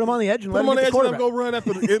 Just put him on the edge and let him go run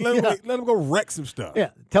after. Let him go wreck some stuff. Yeah,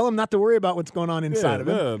 tell him not to worry about what's going on inside of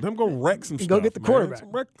him. Yeah, let him go wreck some stuff. Go get the quarterback.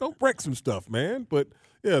 Go wreck some stuff, man. But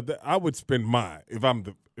I would spend if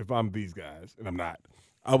I'm these guys, and I'm not.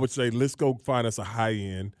 I would say let's go find us a high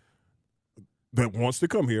end that wants to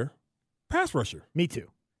come here, pass rusher. Me too.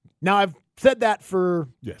 Now I've said that for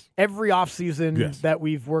every offseason that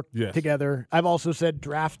we've worked together. I've also said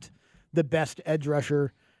draft the best edge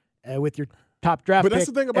rusher with your top draft pick. But that's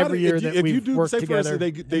the thing about every year that we've worked together.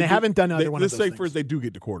 They haven't done either one of those things. Let's say things. first they do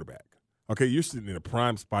get the quarterback. Okay, you're sitting in a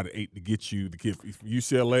prime spot at 8 to get you the kid from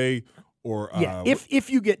UCLA or if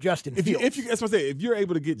you get Justin Fields. That's what I say. If you're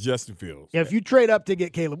able to get Justin Fields, if you trade up to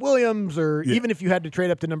get Caleb Williams, or even if you had to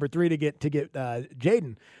trade up to number 3 to get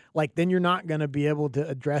Jaden, like then you're not going to be able to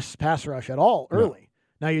address pass rush at all early.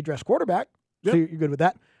 No. Now you address quarterback, so you're good with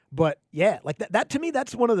that. But yeah, like that to me,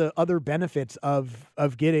 that's one of the other benefits of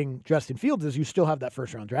getting Justin Fields is you still have that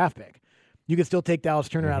first round draft pick. You can still take Dallas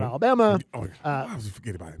Turner out of Alabama. I was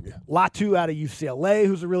forgetting about him. Yeah, Latu out of UCLA,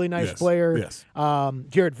 who's a really nice player. Yes.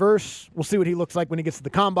 Jared Verse, we'll see what he looks like when he gets to the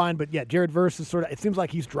combine. But yeah, Jared Verse is sort of. It seems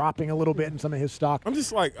like he's dropping a little bit in some of his stock. I'm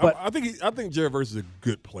just like, I think Jared Verse is a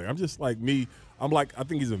good player. I'm just like me. I'm like, I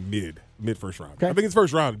think he's a mid first rounder. Okay. I think it's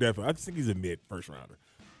first rounder definitely. I just think he's a mid first rounder.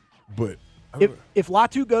 But if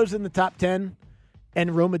Latu goes in the top 10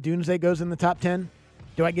 and Rome Odunze goes in the top 10.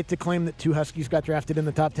 Do I get to claim that 2 Huskies got drafted in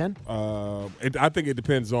the top 10? I think it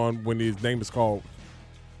depends on when his name is called.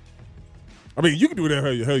 I mean, you can do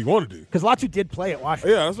whatever the hell you want to do. Because Latu did play at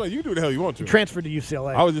Washington. Yeah, that's right. You can do the hell you want to. He transferred to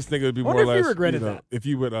UCLA. I was just thinking it would be more or less. If you regretted that. If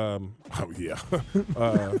you would, damn.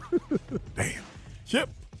 Chip.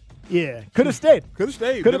 Yeah, could have stayed. Could have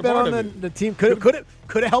stayed. Could have been on the team. Could have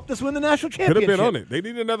helped us win the national championship. Could have been on it. They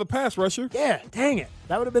needed another pass rusher. Yeah, dang it.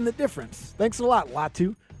 That would have been the difference. Thanks a lot,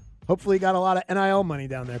 Latu. Hopefully he got a lot of NIL money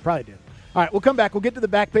down there. Probably did. All right, we'll come back. We'll get to the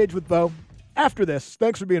back page with Bo after this.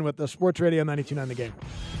 Thanks for being with us. Sports Radio 92.9 The Game.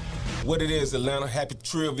 What it is, Atlanta. Happy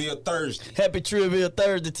Trivia Thursday. Happy Trivia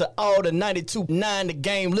Thursday to all the 92.9 The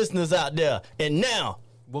Game listeners out there. And now,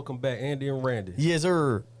 welcome back, Andy and Randy. Yes,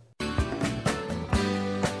 sir.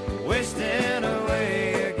 Wasting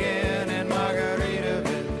away again in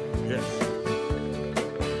Margaritaville. Yes.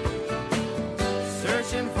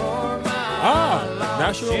 Searching for my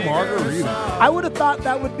National Margarita. I would have thought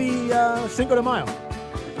that would be Cinco de Mayo.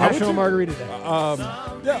 National Margarita Day.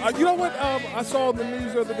 You know what? I saw the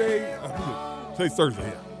news the other day. Today's Thursday,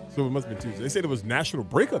 yeah. So it must have been Tuesday. They said it was National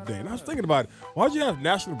Breakup Day. And I was thinking about it. Why'd you have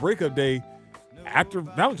National Breakup Day after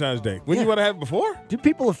Valentine's Day? Wouldn't you want to have it before? Do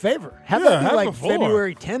people a favor. Have that be like before.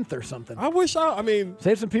 February 10th or something. I wish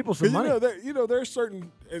save some people some money. There's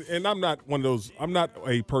certain, and I'm not one of those, I'm not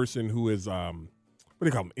a person who is, what do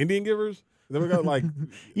you call them, Indian givers? Then we got like,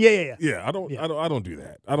 yeah. I don't do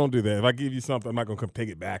that. I don't do that. If I give you something, I'm not gonna come take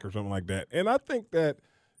it back or something like that. And I think that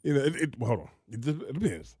hold on, it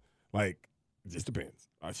depends. Like, it just depends.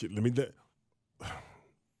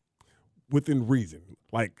 Within reason.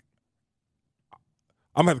 Like,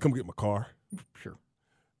 I'm gonna have to come get my car. Sure.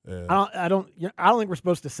 I don't think we're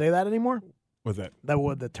supposed to say that anymore. What's that?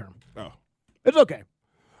 The term. Oh, it's okay.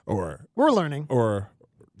 Or we're learning. Or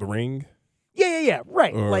the ring. Yeah,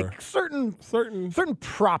 right. Or like certain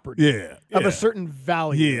property of a certain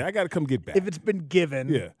value. Yeah, I got to come get back. If it's been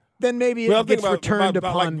given, then maybe it gets returned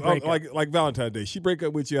upon breakup. Like Valentine's Day. She break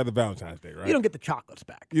up with you after Valentine's Day, right? You don't get the chocolates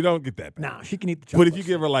back. You don't get that back. No, she can eat the chocolates. But if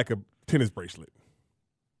you give her like a tennis bracelet.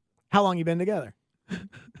 How long you been together?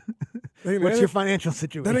 What's your financial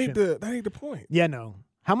situation? That ain't the point. Yeah, no.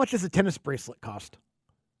 How much does a tennis bracelet cost?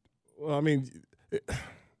 Well, I mean,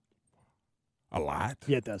 a lot.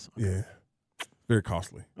 Yeah, it does. Okay. Yeah. Very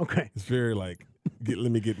costly. Okay. It's very like,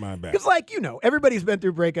 let me get mine back. Because everybody's been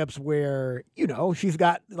through breakups where, she's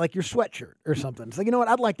got like your sweatshirt or something. It's like, you know what?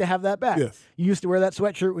 I'd like to have that back. Yes. You used to wear that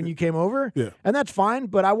sweatshirt when you came over. Yeah. And that's fine,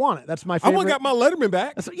 but I want it. That's my favorite. I got my Letterman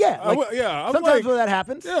back. Sometimes when that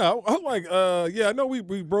happens. Yeah. I was like, I know we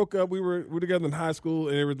broke up. We were together in high school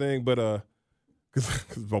and everything, but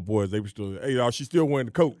because my boys, they were still, hey, she's still wearing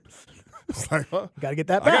the coat. It's like, huh? Got to get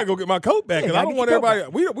that back. I got to go get my coat back because I don't want everybody.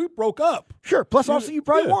 We broke up. Sure. Plus, also, you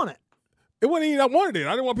probably want it. It wasn't even I wanted it.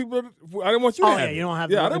 I didn't want people. I didn't want you to have it. You don't have.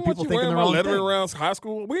 I didn't want you wearing my Letterman around high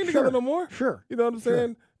school. We ain't together no more. Sure. You know what I'm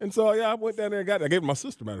saying? And so I went down there and got it. I gave it to my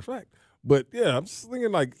sister, matter of fact. But yeah, I'm just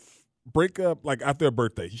thinking like break up like after a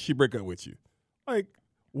birthday. She break up with you. Like,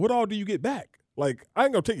 what all do you get back? Like, I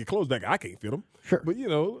ain't gonna take your clothes back. I can't fit them. Sure.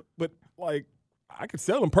 But like, I could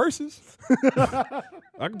sell them purses.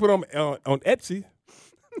 I can put them on Etsy.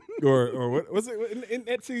 or what was it in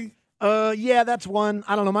Etsy? Yeah, that's one.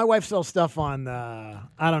 I don't know. My wife sells stuff on I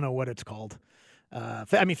don't know what it's called.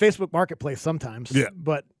 Facebook Marketplace sometimes. Yeah.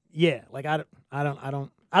 But yeah, like I don't know.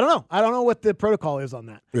 I don't know what the protocol is on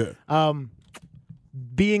that. Yeah.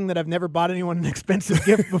 Being that I've never bought anyone an expensive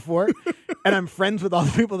gift before, and I'm friends with all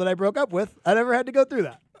the people that I broke up with, I never had to go through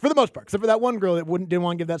that. For the most part, except for that one girl that didn't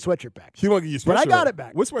want to give that sweatshirt back. She wanted to give you a sweatshirt. But I got it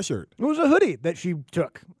back. What sweatshirt? It was a hoodie that she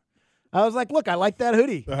took. I was like, look, I like that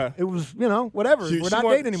hoodie. Uh-huh. It was, whatever. We're not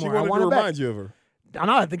dating anymore. I want to remind you of her. I don't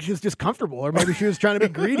know. I think she was just comfortable, or maybe she was trying to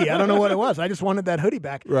be greedy. I don't know what it was. I just wanted that hoodie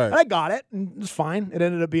back. Right. And I got it, and it was fine. It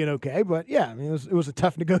ended up being okay. But, yeah, it was a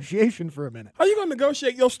tough negotiation for a minute. How are you going to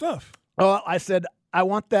negotiate your stuff? Oh, I said, I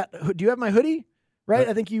want that. Do you have my hoodie? Right?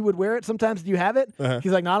 I think you would wear it sometimes. Do you have it?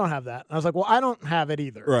 She's like, no, I don't have that. And I was like, well, I don't have it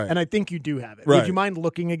either. Right. And I think you do have it. Right. Would you mind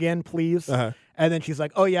looking again, please? And then she's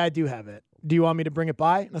like, oh, yeah, I do have it. Do you want me to bring it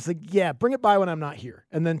by? And I was like, yeah, bring it by when I'm not here.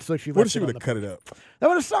 And then so she left. What if she would have cut it up? That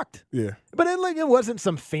would have sucked. Yeah. But it wasn't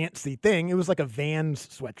some fancy thing. It was like a Vans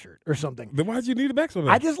sweatshirt or something. Then why'd you need it back so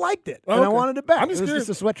much? I just liked it, and I wanted it back. I'm just it was curious.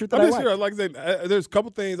 just a sweatshirt that I liked. Like I said, there's a couple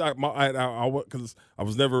things because I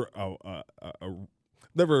was never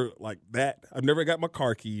never like that. I've never got my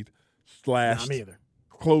car keyed, slashed, me either.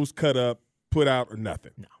 clothes cut up, put out, or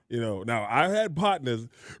nothing. No. Now I had partners.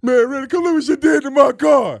 Man, Randy, come look what you did to my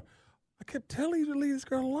car. I kept telling you to leave this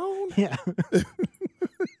girl alone. Yeah.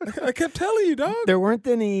 I kept telling you, dog. There weren't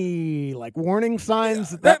any like warning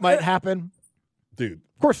signs that might happen. Dude,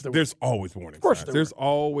 of course there's always warning signs. Of course there's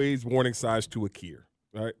always warning signs to a keyer.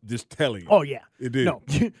 Right? Just telling you. Oh, yeah. It did. No.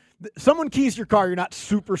 Someone keys your car, you're not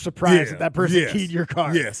super surprised that person keyed your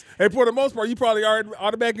car. Yes. And for the most part, you probably already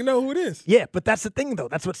automatically know who it is. Yeah, but that's the thing, though.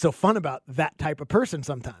 That's what's so fun about that type of person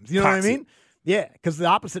sometimes. You know what I mean? Yeah, because the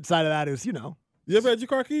opposite side of that is, You ever had your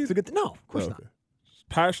car keys? It's a good no, of course not.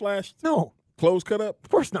 Tire slashed? No. Clothes cut up? Of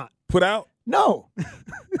course not. Put out? No.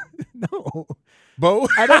 No. Bo?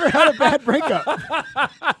 I never had a bad breakup.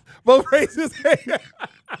 Bo raised his hand.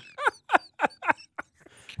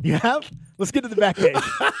 You have? Let's get to the back page.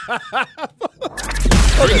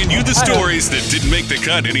 Bringing you the stories that didn't make the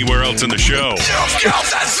cut anywhere else in the show.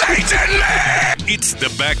 It's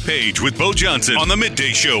the back page with Bo Johnson on the Midday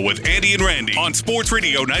Show with Andy and Randy on Sports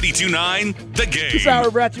Radio 92.9 The Game. This hour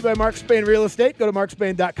brought to you by Mark Spain Real Estate. Go to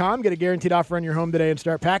markspain.com. Get a guaranteed offer on your home today and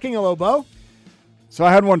start packing. Hello, Bo. So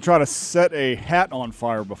I had one try to set a hat on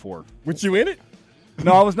fire before. Was you in it?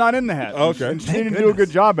 No, I was not in the hat. Okay. And she didn't do a good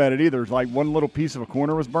job at it either. Like one little piece of a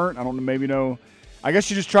corner was burnt. I don't know, maybe no. I guess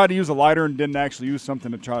she just tried to use a lighter and didn't actually use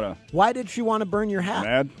something to try to. Why did she want to burn your hat?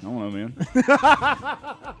 Mad? I don't know, man.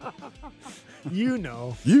 You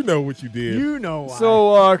know. You know what you did. You know why.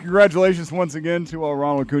 So congratulations once again to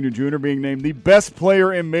Ronald Acuna Jr. being named the best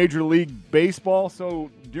player in Major League Baseball. So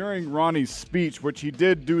during Ronnie's speech, which he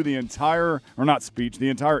did do the entire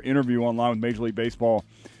interview online with Major League Baseball,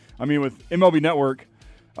 with MLB Network,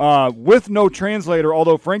 with no translator,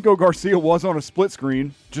 although Franco Garcia was on a split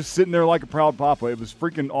screen, just sitting there like a proud papa. It was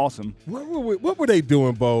freaking awesome. What were they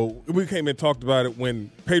doing, Bo? We came and talked about it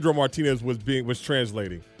when Pedro Martinez was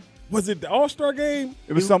translating. Was it the All-Star game?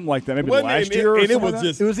 It was something like that. Maybe last year. And it was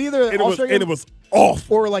just. It was either an All-Star game. And it was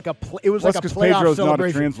awful. Or like it was like a playoff Pedro's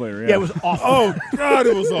celebration. Not a translator. Yeah, it was awful. Oh God,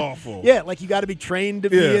 it was awful. Yeah, like you got to be trained to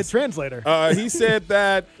be a translator. He said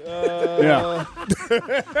that. Yeah.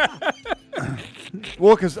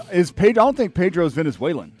 Well, because I don't think Pedro's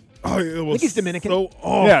Venezuelan. Oh, it was I think he's Dominican. So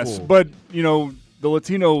awful. Yes, but the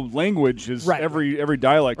Latino language is every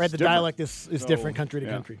dialect. Right, is the different. dialect is different country to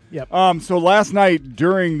country. Yep. So last night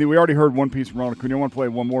we already heard one piece from Ronald Acuna. I want to play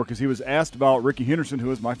one more because he was asked about Ricky Henderson,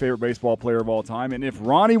 who is my favorite baseball player of all time, and if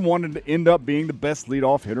Ronnie wanted to end up being the best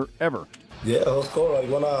leadoff hitter ever. Yeah, of course.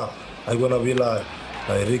 I wanna be like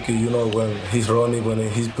Ricky. When he's running, when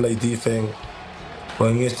he's play defense,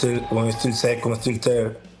 when he's still second, still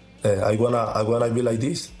third. I wanna be like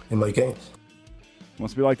this in my game.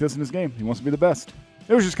 Wants to be like this in his game. He wants to be the best.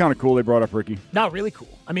 It was just kind of cool they brought up Ricky. No, really cool.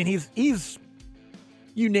 He's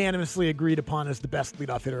unanimously agreed upon as the best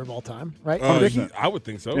leadoff hitter of all time, right? I would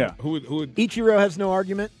think so. Yeah. Who would? Ichiro has no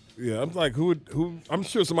argument. Yeah, I'm like, who? I'm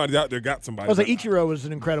sure somebody out there got somebody. I was like, Ichiro was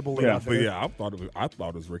an incredible leadoff hitter. But yeah, I thought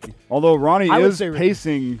it was Ricky. Although Ronnie is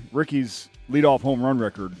pacing Ricky's leadoff home run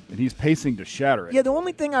record, and he's pacing to shatter it. Yeah, the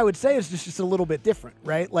only thing I would say is just a little bit different,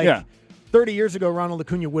 right? Like 30 years ago, Ronald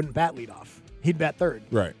Acuna wouldn't bat leadoff. He'd bat third.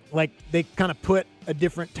 Right. Like, they kind of put a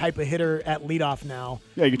different type of hitter at leadoff now.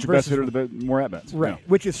 Yeah, you get your best hitter to more at-bats. Right, yeah.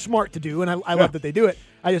 Which is smart to do, and I love that they do it.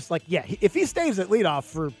 I just if he stays at leadoff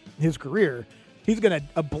for his career, he's going to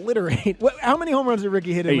obliterate. How many home runs did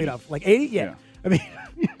Ricky hit in leadoff? Like 80? Yeah.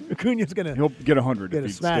 Acuna's going to. He'll get 100 if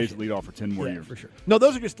he stays at leadoff for 10 more years. For sure. No,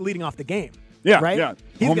 those are just leading off the game. Yeah, right? Yeah.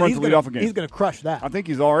 Home runs to lead off a game. He's going to crush that. I think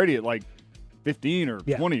he's already at like 15 or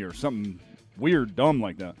 20 or something weird, dumb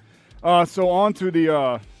like that. So on to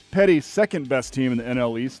the Petty second best team in the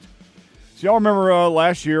NL East. So y'all remember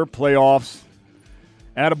last year, playoffs,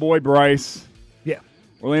 attaboy Bryce. Yeah.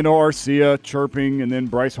 Orlando Arcia chirping, and then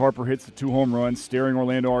Bryce Harper hits the 2 home runs, staring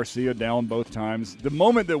Orlando Arcia down both times. The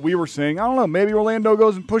moment that we were saying, I don't know, maybe Orlando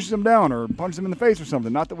goes and pushes him down or punches him in the face or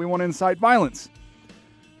something. Not that we want to incite violence.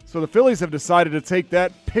 So the Phillies have decided to take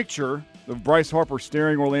that picture of Bryce Harper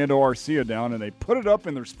staring Orlando Arcia down, and they put it up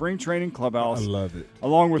in their spring training clubhouse. I love it.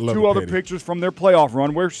 Along with two other pictures from their playoff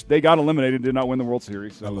run where they got eliminated, did not win the World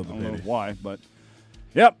Series. So I love I don't know why, but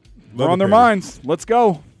yep. We're on their minds. Let's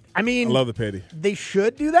go. I mean, I love the petty. They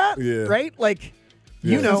should do that, right? Like,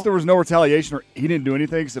 you know, since there was no retaliation or he didn't do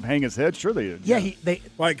anything except hang his head. Sure, they did. Yeah, he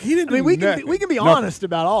didn't. I mean, we can be honest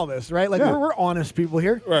about all this, right? Like, Yeah. we're honest people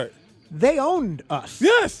here. Right. They owned us.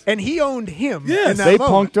 Yes. And he owned him. Yes. in that They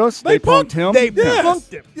moment. punked us. They punked him. They Yes.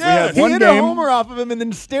 punked him. We had He one hit game. a homer off of him and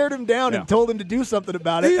then stared him down and told him to do something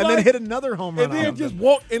about it, He and then like- hit another home run And off then of just him.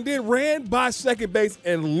 walked and then ran by second base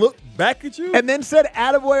and looked back at you. And then said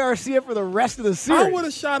 "Attaboy Arcia" for the rest of the series. I would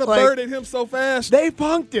have shot a Like, bird at him so fast. They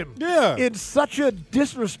punked him. Yeah. In such a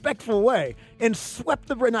disrespectful way and swept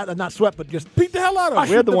the Braves, not swept, but just beat the hell out of him.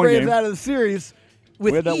 We had the one Braves game. out of the series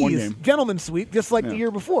with We had that one ease. game. Gentleman's sweep, just like the year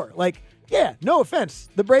before. Like, yeah, no offense.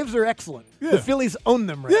 The Braves are excellent. Yeah. The Phillies own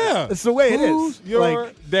them right Yeah. now. That's the way it Who's is. your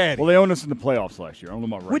Like, daddy? Well, they owned us in the playoffs last year. I don't know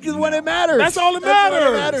about right which is now. when it matters. That's all that That's when it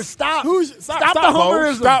matters. matters. Stop. Stop, the Bo.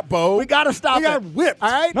 homerism. Stop, Bo. We got to stop We got it. whipped. All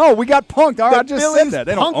right? No, we got punked. All right, I The just Phillies said that.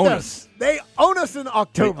 They don't punked own us. us. They own us in They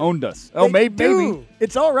October. owned us. Oh, They maybe. do.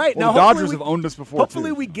 It's all right. Well, now, the Dodgers hopefully have owned us before,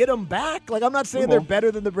 Hopefully too. we get them back. Like, I'm not saying We they're will.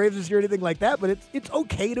 better than the Braves this year or anything like that, but it's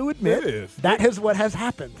okay to admit It is. that is what has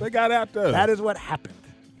happened. They got out there. That is what happened.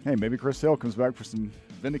 Hey, maybe Chris Sale comes back for some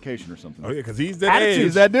vindication or something. Oh yeah, because he's the Attitude. edge.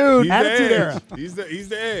 He's that dude. He's Attitude the edge. era. He's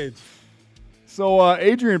the edge. So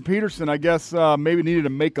Adrian Peterson, I guess, maybe needed to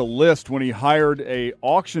make a list when he hired a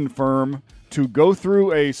auction firm to go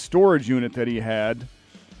through a storage unit that he had.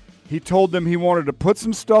 He told them he wanted to put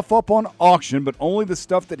some stuff up on auction, but only the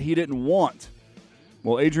stuff that he didn't want.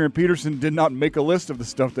 Well, Adrian Peterson did not make a list of the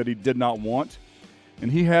stuff that he did not want.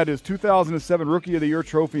 And he had his 2007 Rookie of the Year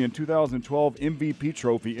trophy and 2012 MVP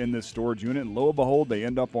trophy in this storage unit. And lo and behold, they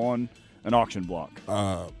end up on an auction block.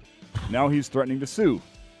 Now he's threatening to sue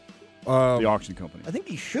the auction company. I think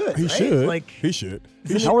he should. He right? should. Like, He should.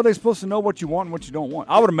 How are they supposed to know what you want and what you don't want?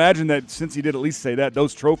 I would imagine that since he did at least say that,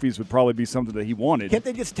 those trophies would probably be something that he wanted. can't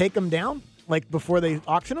they just take them down, like, before they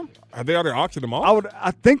auction them? Have they already auctioned them off? I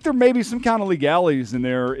think there may be some kind of legalities in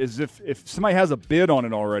there. Is if somebody has a bid on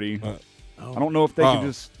it already, I don't know if they can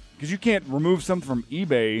just because you can't remove something from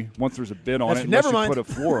eBay once there's a bid on it unless never mind. you put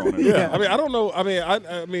a floor on it. Yeah, I mean, I don't know. I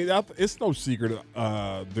mean, it's no secret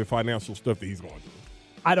the financial stuff that he's going through.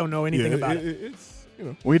 I don't know anything about it. It's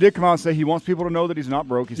Well, he did come out and say he wants people to know that he's not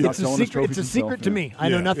broke. He's not It's a selling his secret. trophies It's a himself. secret to Yeah. me. I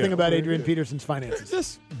know Yeah, nothing yeah. about Adrian Yeah. Peterson's finances. It's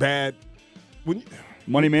just bad. When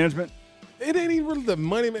Money management. it ain't even really the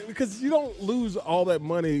money, man, because you don't lose all that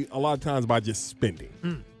money a lot of times by just spending.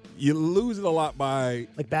 You lose it a lot by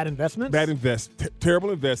Like bad investments?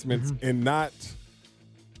 terrible investments, and not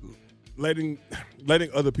letting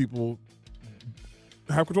other people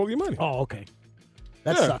have control of your money. Oh, okay.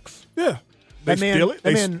 That Yeah. sucks. Yeah, they That man, steal it. that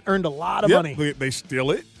They man earned a lot of Yep, money. They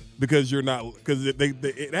steal it because you're not because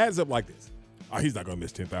it adds up like this. Oh, he's not going to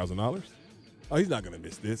miss $10,000. Oh, he's not going to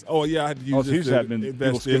miss this. Oh, yeah, I had to use Oh, so this he's to having invest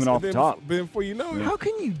people skimming this. off And the then top. Then before you know it, How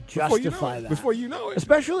can you before you know justify it, that? Before you know it,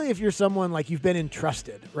 Especially if you're someone like you've been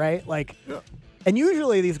entrusted, right? Like, Yeah. and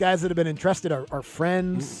usually these guys that have been entrusted are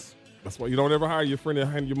friends, that's why you don't ever hire your friend to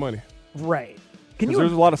hand you money. right? Can Because you?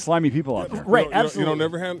 there's a lot of slimy people out there. Right, You absolutely. don't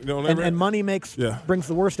never hand. You don't and, never. and money brings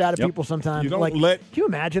the worst out of Yep. people sometimes. You don't like, let- can you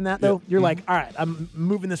imagine that though? Yeah. You're like, all right, I'm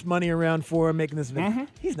moving this money around for him, making this.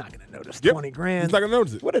 He's not going to notice Yep. 20 grand. He's not going to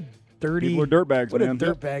notice it. What a dirty. People are dirtbags, What man. a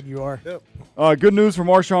dirtbag you are. Yep. Good news for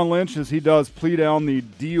Marshawn Lynch is he does plea down the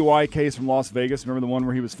DUI case from Las Vegas. Remember the one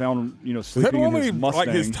where he was found, Is that the sleeping one in where his he, Mustang?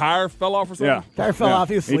 like his tire fell off or something? Yeah. Tire fell Yeah. off.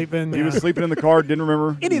 He was sleeping. He was sleeping in the car. Didn't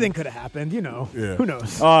remember. Anything could have happened. You know. Yeah. Who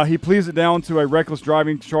knows? He pleads it down to a reckless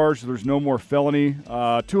driving charge, so there's no more felony.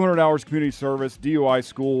 200 hours community service, DUI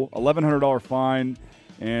school, $1,100 fine,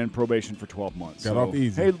 and probation for 12 months. Got off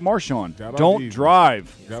easy. Hey, Marshawn, Got off don't easy.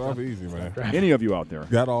 drive. Got off easy, man. Any of you out there.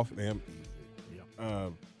 Got off damn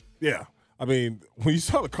easy. Yeah. I mean, when you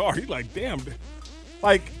saw the car, you're like, damn.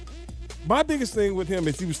 Like, my biggest thing with him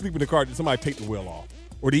is he was sleeping in the car. Did somebody take the wheel off?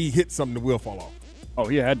 Or did he hit something, the wheel fall off? Oh,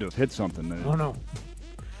 he had to have hit something. Then. Oh no.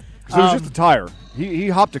 So it was just a tire. He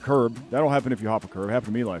hopped a curb. That'll happen if you hop a curb. It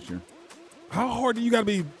happened to me last year. How hard do you got to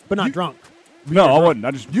be? But not drunk. No, I wasn't.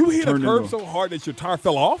 I just You hit a turned curb into- so hard that your tire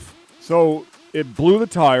fell off? So it blew the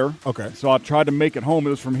tire. Okay. So I tried to make it home.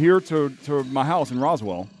 It was from here to my house in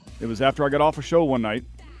Roswell. It was after I got off a show one night.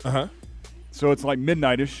 Uh-huh. So it's like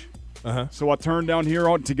midnight-ish. Uh-huh. So I turned down here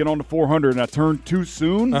to get on to 400, and I turned too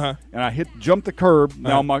soon, Uh-huh. and I jumped the curb. Now,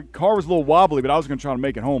 Uh-huh. my car was a little wobbly, but I was going to try to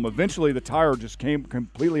make it home. Eventually, the tire just came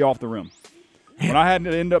completely off the rim. When I had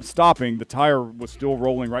to end up stopping, the tire was still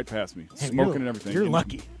rolling right past me, smoking and everything. You're And-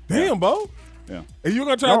 lucky. Damn, Bo. Yeah. And you're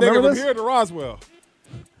going to try Y'all to take it remember from this? here to Roswell.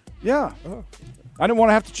 Yeah. I didn't want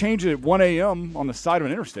to have to change it at 1 a.m. on the side of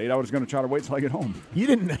an interstate. I was going to try to wait till I get home. You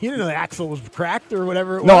didn't know the axle was cracked or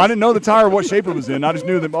whatever it was? No, I didn't know the tire, what shape it was in. I just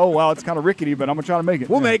knew that, oh, wow, it's kind of rickety, but I'm going to try to make it.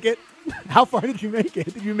 We'll make it. How far did you make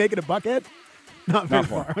it? Did you make it a Buckhead? Not very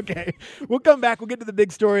far. Okay. We'll come back. We'll get to the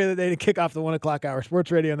big story of the day to kick off the 1 o'clock hour.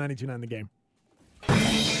 Sports Radio 92.9 The Game.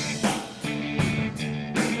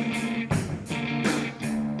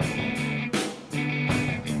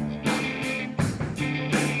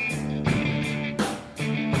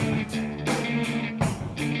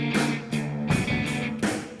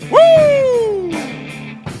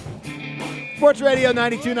 Sports Radio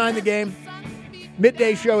 92.9 The Game.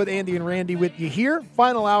 Midday show with Andy and Randy with you here.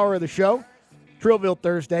 Final hour of the show. Trillville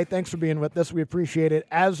Thursday. Thanks for being with us. We appreciate it.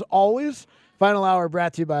 As always, final hour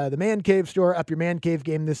brought to you by the Man Cave Store. Up your Man Cave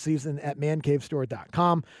game this season at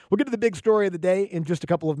mancavestore.com. We'll get to the big story of the day in just a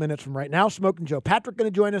couple of minutes from right now. Smoking Joe Patrick going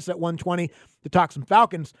to join us at 1:20 to talk some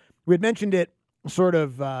Falcons. We had mentioned it sort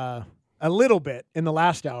of a little bit in the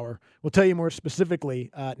last hour. We'll tell you more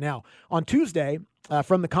specifically now. On Tuesday,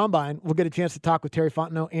 from the Combine, we'll get a chance to talk with Terry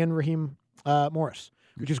Fontenot and Raheem Morris,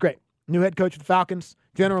 which is great. New head coach of the Falcons,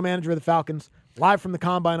 general manager of the Falcons, live from the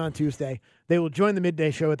Combine on Tuesday. They will join the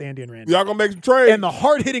midday show with Andy and Randy. Y'all going to make some trades. And the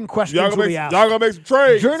hard-hitting questions will be asked. Y'all going to make some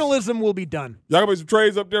trades. Journalism will be done. Y'all going to make some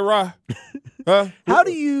trades up there, Rye? Huh? How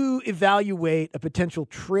do you evaluate a potential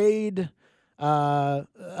trade,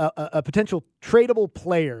 a potential tradable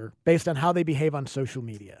player based on how they behave on social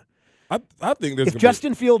media? I think there's if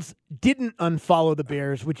Justin Fields didn't unfollow the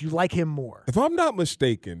Bears, would you like him more? If I'm not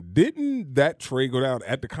mistaken, didn't that trade go down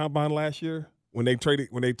at the Combine last year when they traded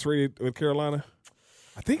with Carolina?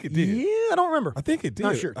 I think it did. Yeah, I don't remember. I think it did.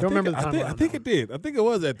 Not sure. Don't remember the timeline. I think it did. I think it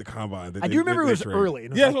was at the Combine. I do remember it was early.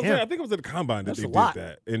 Yeah, I think it was at the Combine that they did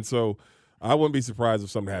that. And so I wouldn't be surprised if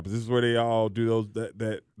something happens. This is where they all do those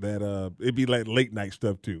that it'd be like late night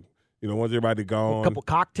stuff too. You know, once everybody gone, a couple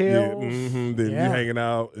cocktails, then you hanging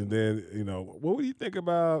out, and then what would you think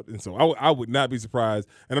about? And so I would not be surprised.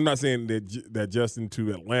 And I'm not saying that Justin to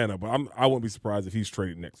Atlanta, but I wouldn't be surprised if he's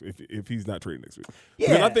traded next if he's not traded next week. Yeah,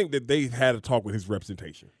 because I think that they had a talk with his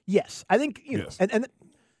representation. Yes, I think you know, and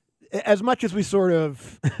as much as we sort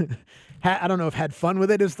of, I don't know if had fun with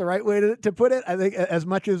it is the right way to put it. I think as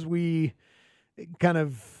much as we kind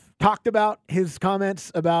of talked about his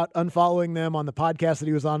comments about unfollowing them on the podcast that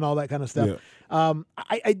he was on, all that kind of stuff. Yeah.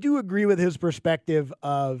 I do agree with his perspective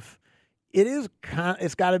of it's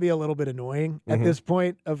got to be a little bit annoying at this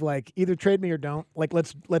point of like either trade me or don't. Like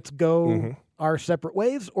let's go our separate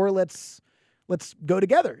ways or let's go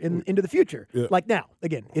together into the future. Yeah. Like now,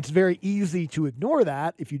 again, it's very easy to ignore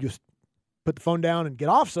that if you just put the phone down and get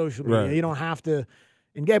off social media. Right. You don't have to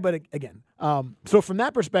engage. But again, so from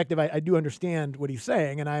that perspective, I do understand what he's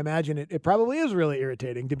saying, and I imagine it probably is really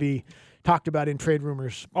irritating to be talked about in trade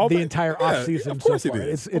rumors the entire offseason so far.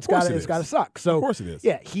 It's got to suck. So of course it is.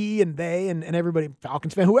 Yeah, he and they and everybody,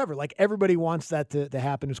 Falcons fan, whoever, like everybody wants that to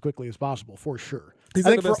happen as quickly as possible for sure. I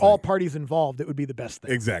think for all parties involved, it would be the best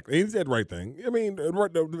thing. Exactly. He said the right thing. I mean,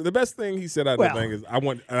 the best thing he said out of the thing is I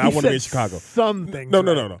want to be in Chicago. Some things. No.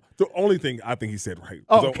 The only thing I think he said right.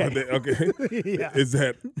 Oh, okay. Yeah. Is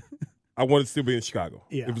that I want to still be in Chicago.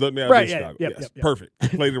 Yeah. If you let me out in Chicago. Yes. Perfect.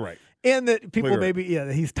 Played it right. And that people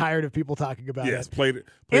that he's tired of people talking about it. Yes, played it.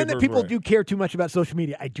 And that people do care too much about social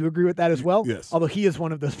media. I do agree with that as well. Yes. Although he is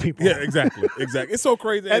one of those people. Yeah, exactly. It's so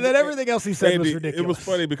crazy. And then everything else he said was ridiculous. It was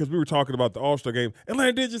funny because we were talking about the All-Star game.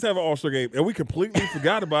 Atlanta did just have an All-Star game, and we completely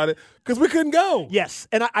forgot about it because we couldn't go. Yes.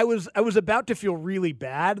 And I was about to feel really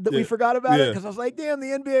bad that we forgot about it because I was like, damn, the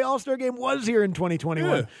NBA All-Star game was here in 2021.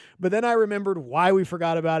 Yeah. But then I remembered why we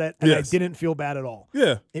forgot about it, and I didn't feel bad at all.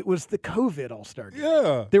 Yeah. It was the COVID All-Star game.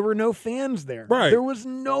 Yeah. There were no fans there. Right. There was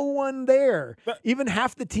no one there. Even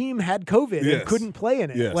half the team had COVID and couldn't play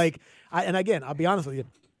in it. Yes. And again, I'll be honest with you,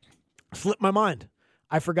 slipped my mind.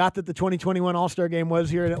 I forgot that the 2021 All-Star Game was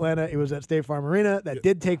here in Atlanta. It was at State Farm Arena. That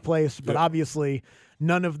did take place, but obviously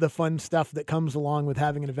none of the fun stuff that comes along with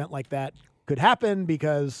having an event like that could happen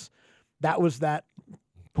because that was that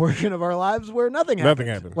portion of our lives where nothing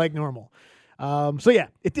happened. Like normal.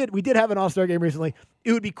 It did. We did have an All-Star game recently.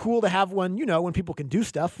 It would be cool to have one, when people can do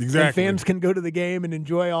stuff. Exactly. And fans can go to the game and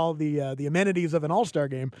enjoy all the amenities of an All-Star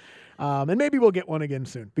game. And maybe we'll get one again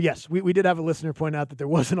soon. But yes, we did have a listener point out that there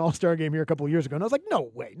was an All-Star game here a couple of years ago. And I was like,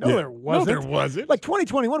 no way. No, there wasn't. No, there wasn't. Like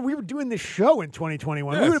 2021, we were doing this show in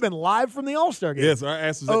 2021. Yes. We would have been live from the All-Star game. Yes, our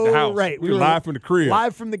ass was at the house. Right. We were live from the crib.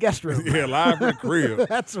 Live from the guest room. Yeah, live from the crib.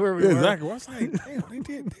 That's where we were. Exactly. I was like,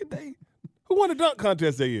 damn, did they? Who won the dunk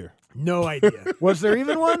contest that year? No idea. Was there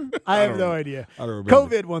even one? I have no idea. I don't remember.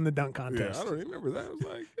 COVID won the dunk contest. Yeah, I don't remember that. It was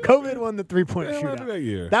like COVID won the 3-point what shootout. happened that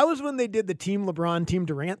year? That was when they did the Team LeBron, Team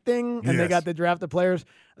Durant thing, and they Yes. got the drafted players.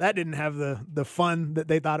 That didn't have the fun that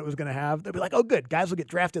they thought it was going to have. They'll be like, oh, good. Guys will get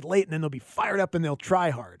drafted late, and then they'll be fired up, and they'll try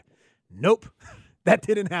hard. Nope. That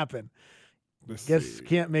didn't happen. Guess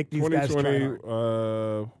can't make these guys try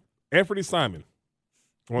hard. Anthony Simon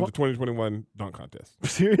won the 2021 dunk contest.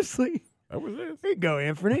 Seriously? That was it. There you go,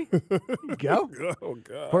 Anthony. There you go. Oh,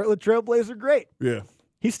 God. Portland Trailblazer, great. Yeah.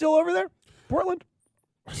 He's still over there? Portland?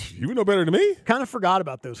 You know better than me. Kind of forgot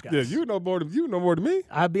about those guys. Yeah, you know more than me.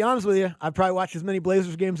 I'll be honest with you. I've probably watched as many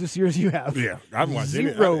Blazers games this year as you have. Yeah, I've watched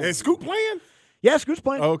any. Zero. Is Scoot playing? Yeah, Scoot's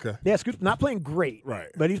playing. Oh, okay. Yeah, Scoot's not playing great. Right.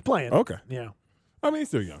 But he's playing. Okay. Yeah. I mean, he's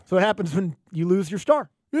still young. So what happens when you lose your star?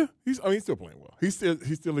 Yeah, he's still playing well. He's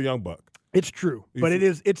still a young buck. It's true, but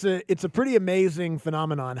it's a pretty amazing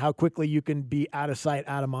phenomenon how quickly you can be out of sight,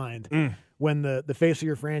 out of mind when the face of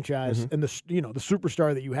your franchise and the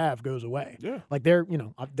superstar that you have goes away. Yeah, like they're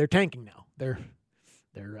tanking now. They're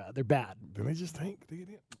bad. Did they just tank to get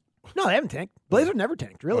in? No, they haven't tanked. Blazers never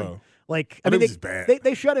tanked, really. Oh. Like I I mean, mean, bad.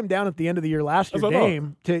 they shut him down at the end of the year last year, That's what I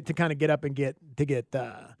Dame, to kind of get up and get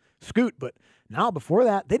Scoot, but. Now, before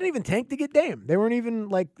that, they didn't even tank to get Dame. They weren't even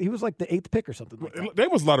he was like the 8th pick or something like that. Dame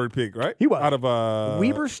was lottery pick, right? He was. Out of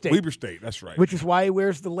Weber State. Weber State, that's right. Which is why he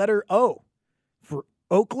wears the letter O for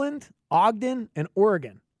Oakland, Ogden, and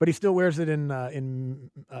Oregon. But he still wears it in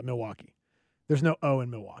Milwaukee. There's no O in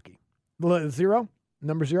Milwaukee. Zero?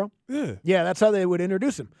 Number 0? Yeah. Yeah, that's how they would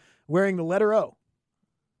introduce him, wearing the letter O.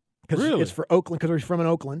 Because Really? it's for Oakland, because he's from an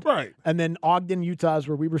Oakland. Right. And then Ogden, Utah is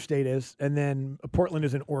where Weber State is, and then Portland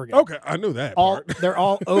is in Oregon. Okay, I knew that part. They're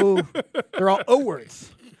all O. They're all O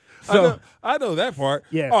words. So I know that part.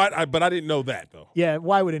 Yeah. Oh, but I didn't know that though. yeah,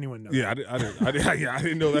 why would anyone know? Yeah, I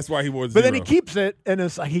didn't know that's why he was. But then he keeps it, and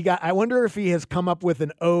it's like I wonder if he has come up with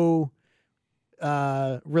an O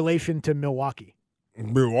relation to Milwaukee.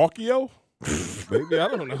 Milwaukee-o? Maybe, I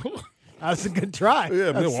don't know. That's a good try.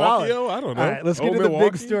 Yeah, That's Milwaukee-o? solid. I don't know. All right, let's get Old to the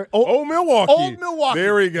Milwaukee? big story. Old Milwaukee. Old Milwaukee.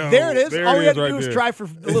 There we go. There it is. There All it we had is to right do was there. try for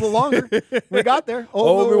a little longer. We got there.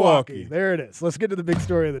 Old Milwaukee. There it is. Let's get to the big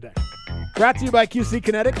story of the day. Brought to you by QC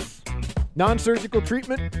Kinetics. Non-surgical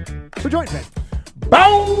treatment for joint pain.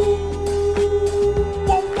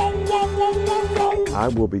 I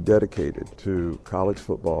will be dedicated to college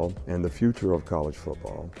football and the future of college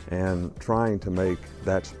football and trying to make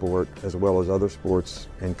that sport, as well as other sports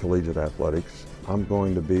in collegiate athletics. I'm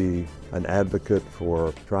going to be an advocate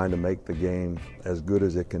for trying to make the game as good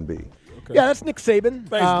as it can be. Okay. Yeah, that's Nick Saban.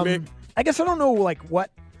 Thanks, Mick. I guess I don't know what.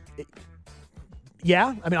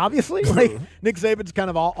 Yeah, I mean, obviously, Nick Saban's kind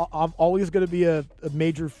of always going to be a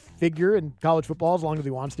major figure in college football as long as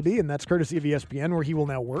he wants to be, and that's courtesy of ESPN, where he will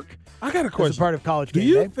now work. I got a question. As a part of College Do Game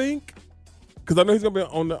you Day. think? Because I know he's going to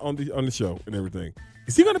be on the show and everything.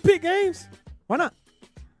 Is he going to pick games? Why not?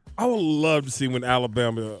 I would love to see when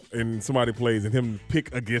Alabama and somebody plays and him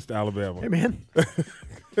pick against Alabama. Hey, man.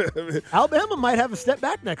 Alabama might have a step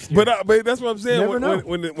back next year. But that's what I'm saying. You never know.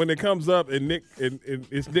 When it comes up and Nick and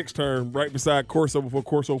it's Nick's turn right beside Corso before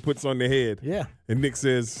Corso puts on their head. Yeah. And Nick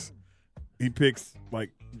says he picks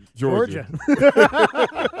like Georgia.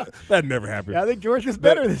 That never happened. Yeah, I think Georgia's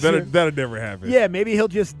better this year. That'll never happen. Yeah, maybe he'll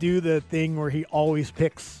just do the thing where he always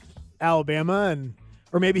picks Alabama,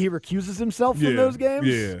 or maybe he recuses himself from those games.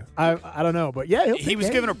 Yeah. I don't know, but yeah, he was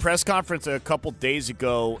giving a press conference a couple days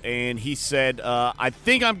ago, and he said, I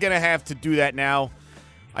think I'm going to have to do that now.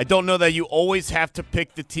 I don't know that you always have to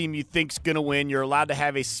pick the team you think's going to win. You're allowed to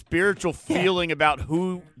have a spiritual feeling about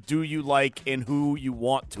who do you like and who you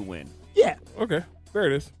want to win. Yeah. Okay. There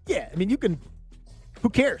it is. Yeah, I mean, you can. Who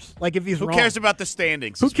cares? Like if he's Who wrong. cares about the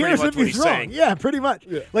standings? Who is pretty cares much if what he's he's wrong? saying. Yeah, pretty much.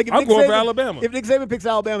 Yeah. Like if I'm Nick going for Saban- Alabama. If Nick Saban picks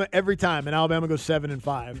Alabama every time and Alabama goes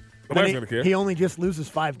 7-5, Nobody's gonna care. he only just loses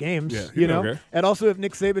 5 games. Yeah, he you don't know. care. And also, if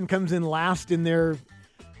Nick Saban comes in last in their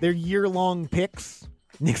year-long picks,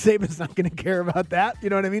 Nick Saban's not going to care about that. You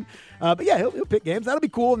know what I mean? But yeah, he'll pick games. That'll be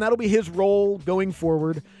cool, and that'll be his role going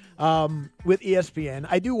forward with ESPN.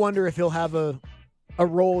 I do wonder if he'll have a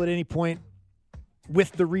role at any point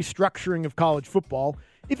with the restructuring of college football.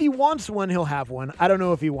 If he wants one, he'll have one. I don't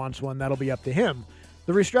know if he wants one. That'll be up to him.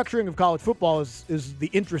 The restructuring of college football is the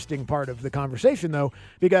interesting part of the conversation, though,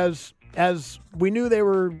 because as we know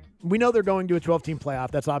they're going to a 12-team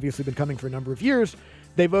playoff. That's obviously been coming for a number of years.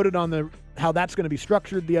 They voted on how that's going to be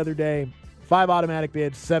structured the other day. 5 automatic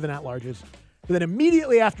bids, 7 at-larges. But then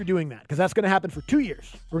immediately after doing that, because that's going to happen for 2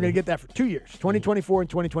 years. We're going to get that for 2 years, 2024 and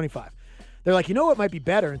 2025. They're like, you know what might be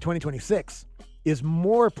better in 2026 is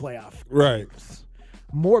more playoff Right. games.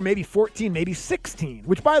 More, maybe 14, maybe 16,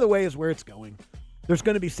 which, by the way, is where it's going. There's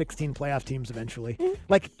going to be 16 playoff teams eventually.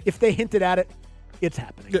 Like, if they hinted at it, it's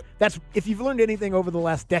happening. Yeah. That's if you've learned anything over the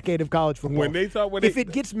last decade of college football. If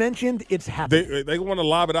it gets mentioned, it's happening. They want to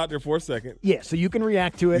lob it out there for a second. Yeah, so you can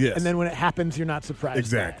react to it, Yes. and then when it happens, you're not surprised.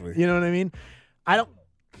 Exactly. You know what I mean? I don't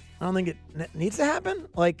think it needs to happen.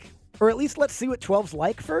 Like, or at least let's see what 12's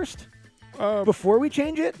like first before we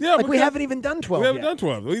change it. Yeah, like we haven't even done 12 We haven't done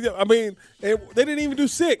 12. I mean, they didn't even do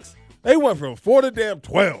 6. They went from 4 to damn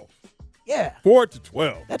 12. Yeah. 4 to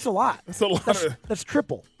 12. That's a lot. That's a lot. That's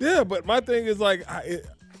triple. Yeah, but my thing is like,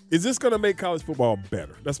 is this going to make college football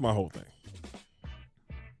better? That's my whole thing.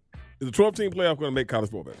 Is the 12-team playoff going to make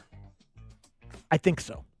college football better? I think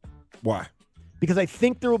so. Why? Because I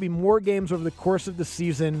think there will be more games over the course of the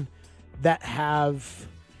season that have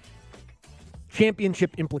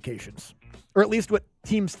championship implications, or at least what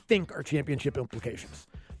teams think are championship implications.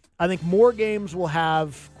 I think more games will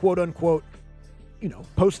have, quote unquote,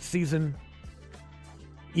 postseason,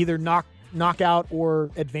 either knockout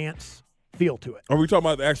or advance feel to it. Are we talking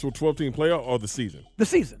about the actual 12-team playoff or the season? The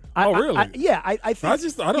season. Really? I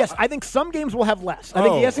think. I think some games will have less. I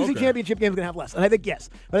think the SEC championship game is going to have less, and I think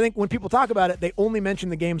yes. But I think when people talk about it, they only mention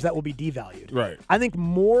the games that will be devalued. Right. I think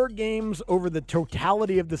more games over the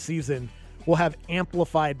totality of the season will have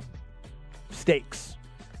amplified stakes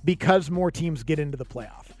because more teams get into the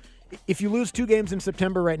playoff. If you lose 2 games in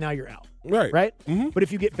September right now, you're out. Right? Mm-hmm. But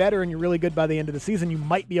if you get better and you're really good by the end of the season, you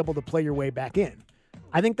might be able to play your way back in.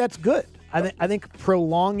 I think that's good. I think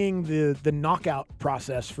prolonging the knockout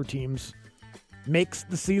process for teams makes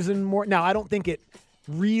the season more. Now, I don't think it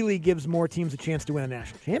really gives more teams a chance to win a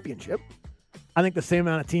national championship. I think the same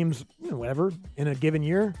amount of teams, whatever, in a given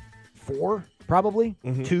year, 4 probably,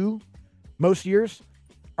 2 most years,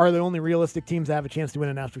 are the only realistic teams that have a chance to win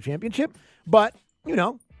a national championship. But,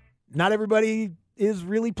 not everybody is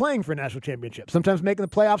really playing for a national championship. Sometimes making the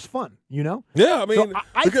playoffs fun, Yeah, I mean,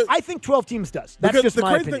 so I think 12 teams does. That's just my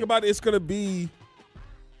opinion. The crazy thing about it, it's going to be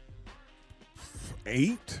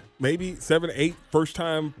 8, 7, 8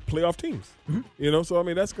 first-time playoff teams. Mm-hmm. So I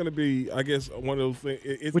mean, that's going to be, I guess, one of those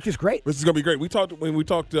things. Which is great. Which is going to be great. When we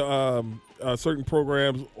talked to certain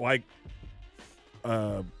programs like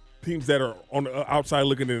teams that are on the outside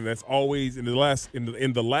looking in, that's always in the last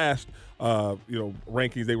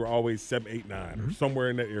rankings, they were always 7, 8, 9 or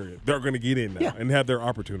somewhere in that area. They're going to get in now and have their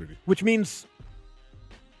opportunity. Which means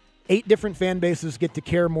 8 different fan bases get to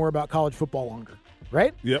care more about college football longer,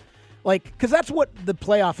 right? Yep. Because that's what the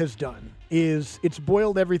playoff has done, is it's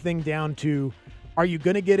boiled everything down to, are you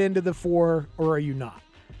going to get into the 4 or are you not?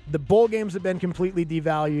 The bowl games have been completely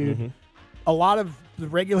devalued. Mm-hmm. A lot of the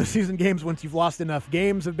regular season games, once you've lost enough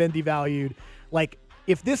games, have been devalued. Like,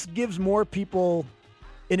 if this gives more people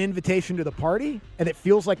an invitation to the party and it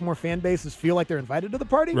feels like more fan bases feel like they're invited to the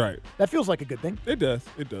party, right? That feels like a good thing. It does.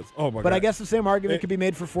 Oh, my God. But I guess the same argument could be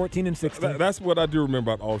made for 14 and 16. That's what I do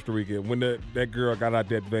remember about All-Star Weekend, when that girl got out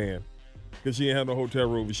that van. Because she didn't have no hotel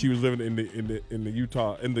room, but she was living in the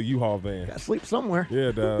U-Haul van. Got to sleep somewhere.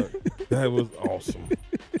 Yeah, that was awesome.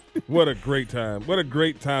 What a great time! What a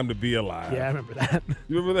great time to be alive. Yeah, I remember that.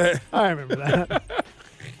 You remember that? I remember that.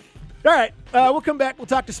 All right, we'll come back. We'll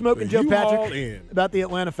talk to Smoke and Joe Patrick about the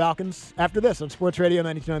Atlanta Falcons after this on Sports Radio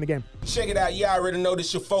 92.9 The Game. Check it out. You already know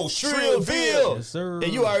this your folks, Trillville. Yes, sir.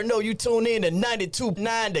 And you already know you tune in to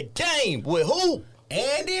 92.9 The Game with who?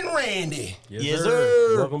 Andy and Randy. Yes,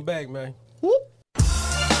 sir. Welcome back, man. Whoop.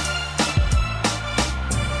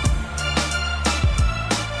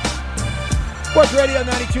 Sports Radio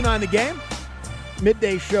 92.9 The Game.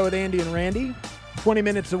 Midday show with Andy and Randy. 20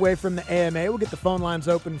 minutes away from the AMA. We'll get the phone lines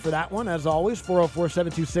open for that one, as always.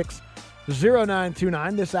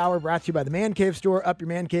 404-726-0929. This hour brought to you by the Man Cave Store. Up your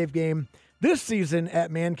Man Cave game this season at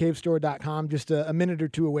mancavestore.com. Just a minute or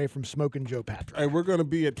two away from Smoke and Joe Patrick. Hey, we're going to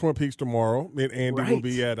be at Twin Peaks tomorrow. Me and Andy will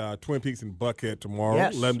be at Twin Peaks in Buckhead tomorrow,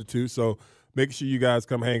 11 to 2. So make sure you guys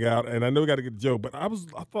come hang out. And I know we got to get Joe, but I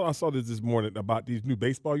thought I saw this morning about these new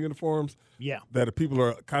baseball uniforms. Yeah. That people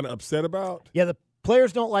are kind of upset about. Yeah, the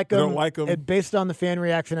players don't like them. They don't like them. And based on the fan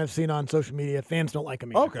reaction I've seen on social media, fans don't like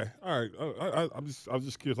them either. Okay, all right. I was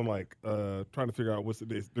just curious. I'm like trying to figure out what's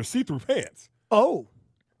it is. They're see-through pants. Oh.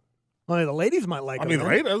 Well, the ladies might like them. I mean, the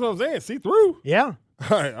ladies, that's what I'm saying. See-through. Yeah. All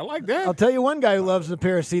right, I like that. I'll tell you one guy who loves a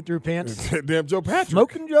pair of see-through pants. Damn Joe Patrick.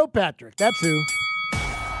 Smoking Joe Patrick. That's who. In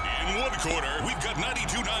one quarter, we've got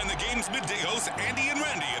 92.9 The Game's midday hosts Andy and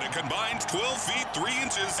Randy at a combined 12 feet 3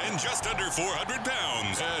 inches and just under 400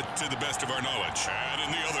 pounds, to the best of our knowledge. And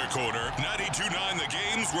in the other quarter, 92.9 The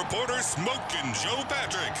Game's reporter Smoking Joe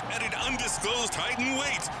Patrick at an undisclosed height and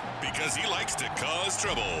weight because he likes to cause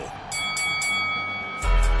trouble.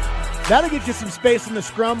 That'll get you some space in the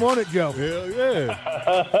scrum, won't it, Joe? Hell yeah.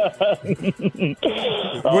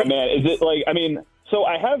 Oh, man. Is it like, I mean, so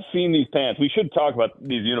I have seen these pants. We should talk about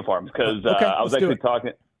these uniforms because I was actually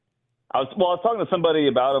talking. I was talking to somebody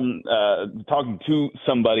about them, talking to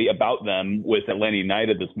somebody about them with Atlanta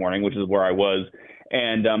United this morning, which is where I was.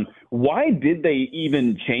 And why did they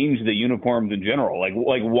even change the uniforms in general? Like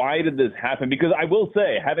why did this happen? Because I will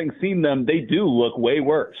say, having seen them, they do look way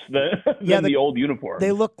worse than the old uniforms.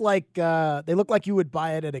 They look like you would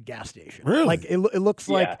buy it at a gas station. Really? Like it looks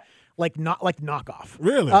like not like knockoff.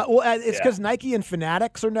 Really? Well, it's because Nike and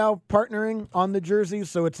Fanatics are now partnering on the jerseys,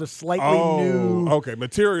 so it's a slightly new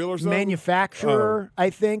material or something? Manufacturer, I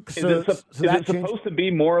think. So is it supposed to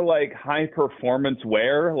be more like high performance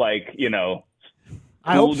wear, like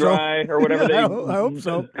I hope so. Dry or whatever they I hope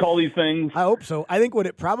so. call these things? I hope so. I think what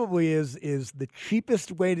it probably is the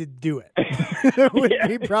cheapest way to do it. Would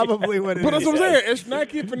be probably what it is. But that's what I'm saying. It's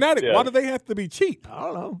Nike and Fanatic. Why do they have to be cheap? I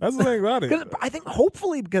don't know. That's the thing about it. I think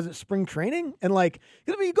hopefully because it's spring training and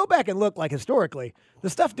you go back and look historically, the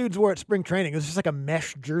stuff dudes wore at spring training was just like a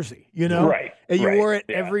mesh jersey, Right. And you wore it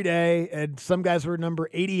every day, and some guys were number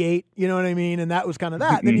 88, you know what I mean? And that was kind of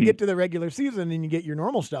that. And then you get to the regular season and you get your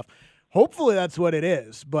normal stuff. Hopefully that's what it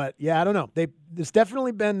is, but I don't know. It's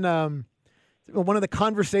definitely been one of the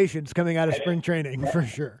conversations coming out of spring training for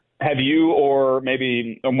sure. Have you, or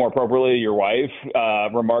maybe more appropriately, your wife,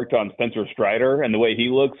 remarked on Spencer Strider and the way he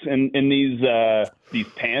looks in these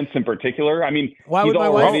pants in particular? I mean, why would my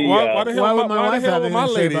wife? Why would my wife have anything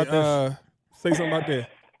to say about this? Say something about that.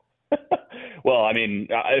 Well, I mean,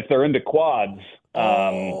 if they're into quads.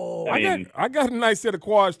 I got a nice set of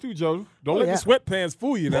quads too, Joe. Don't let the sweatpants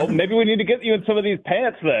fool you. Now. Well, maybe we need to get you in some of these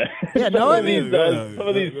pants then. Yeah, no, I mean some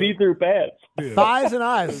of these see-through pants. Thighs and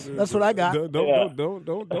eyes. That's what I got. Don't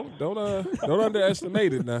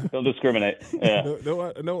underestimate it now. Don't discriminate. Yeah.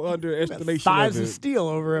 No underestimation. Thighs of steel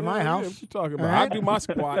over at my house. What you talking about? Right? I do my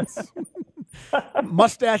squats.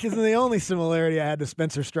 Mustache isn't the only similarity I had to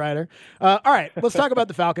Spencer Strider. All right, let's talk about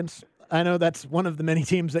the Falcons. I know that's one of the many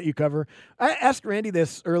teams that you cover. I asked Randy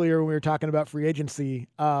this earlier when we were talking about free agency.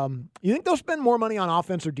 You think they'll spend more money on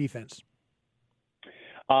offense or defense?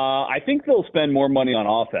 I think they'll spend more money on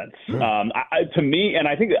offense. To me, and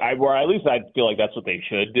I think at least I feel like that's what they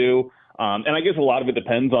should do. And I guess a lot of it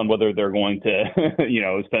depends on whether they're going to,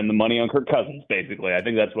 spend the money on Kirk Cousins, basically. I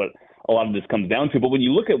think that's what a lot of this comes down to. But when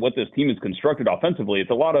you look at what this team is constructed offensively,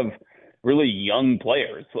 it's a lot of really young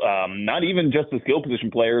players, not even just the skill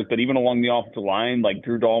position players, but even along the offensive line, like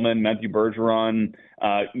Drew Dahlman, Matthew Bergeron,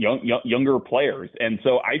 younger players. And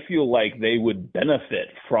so I feel like they would benefit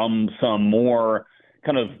from some more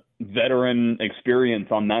kind of veteran experience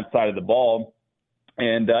on that side of the ball.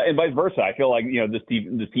 And vice versa. I feel like,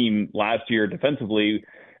 this team last year defensively,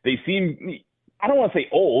 they seem, I don't want to say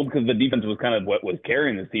old because the defense was kind of what was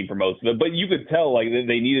carrying this team for most of it, but you could tell like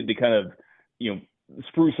they needed to kind of,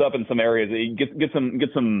 spruce up in some areas, get some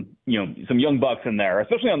young bucks in there,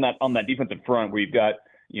 especially on that defensive front where you've got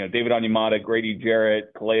David Onyemata, Grady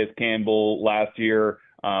Jarrett, Calais Campbell last year.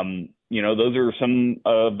 Those are some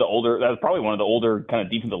of the older. That's probably one of the older kind of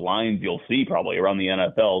defensive lines you'll see probably around the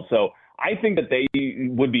NFL. So I think that they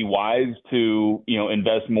would be wise to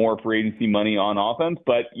invest more free agency money on offense,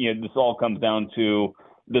 but this all comes down to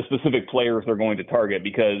the specific players they're going to target,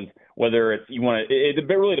 because whether it's it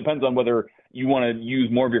really depends on whether you want to use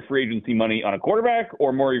more of your free agency money on a quarterback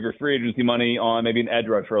or more of your free agency money on maybe an edge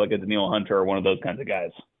rusher like a Danielle Hunter or one of those kinds of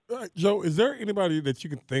guys. Joe, is there anybody that you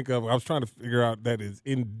can think of? I was trying to figure out that is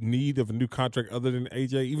in need of a new contract other than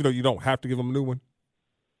AJ, even though you don't have to give him a new one.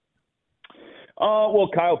 Well,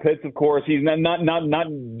 Kyle Pitts, of course, he's not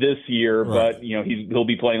this year, right. But he'll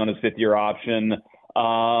be playing on his 5th-year option.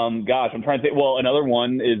 I'm trying to think. Well, another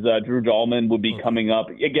one is Drew Dahlman would be coming up.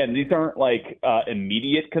 Again, these aren't like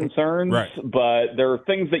immediate concerns, right. But there are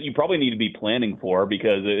things that you probably need to be planning for,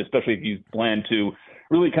 because especially if you plan to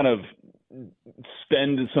really kind of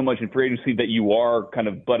spend so much in free agency that you are kind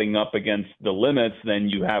of butting up against the limits, then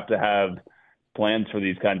you have to have plans for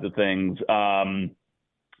these kinds of things.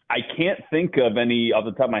 I can't think of any off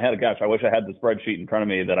the top of my head. Gosh, I wish I had the spreadsheet in front of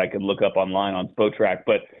me that I could look up online on Spotrac.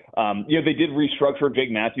 But, they did restructure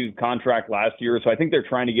Jake Matthews' contract last year. So I think they're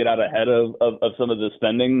trying to get out ahead of some of the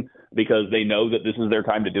spending, because they know that this is their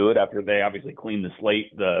time to do it after they obviously cleaned the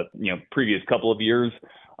slate the previous couple of years.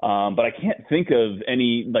 But I can't think of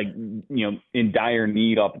any in dire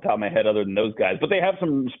need off the top of my head other than those guys. But they have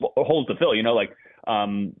some holes to fill, it's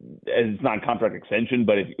not a contract extension,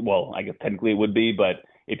 but I guess technically it would be, but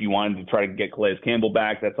if you wanted to try to get Calais Campbell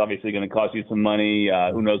back, that's obviously going to cost you some money.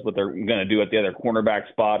 Who knows what they're going to do at the other cornerback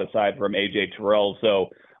spot aside from A.J. Terrell. So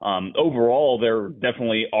overall, there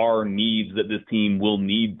definitely are needs that this team will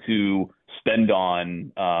need to spend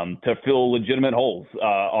on to fill legitimate holes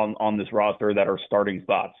on this roster that are starting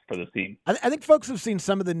spots for this team. I think folks have seen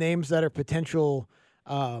some of the names that are potential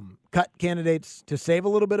cut candidates to save a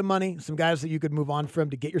little bit of money, some guys that you could move on from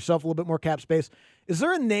to get yourself a little bit more cap space. Is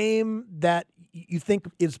there a name that you think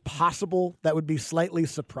is possible that would be slightly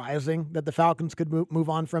surprising that the Falcons could move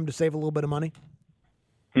on from to save a little bit of money?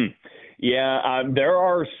 Yeah, there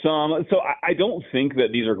are some. So I don't think that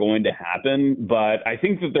these are going to happen, but I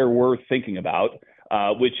think that they're worth thinking about,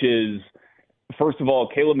 which is, first of all,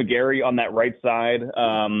 Caleb McGarry on that right side.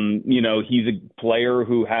 He's a player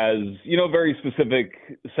who has, a very specific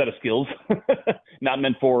set of skills, not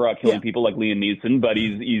meant for killing people like Liam Neeson, but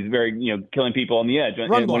he's very, killing people on the edge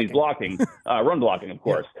when he's blocking, run blocking, of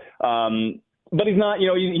course. But he's not,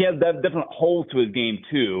 he has that different holes to his game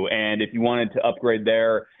too. And if you wanted to upgrade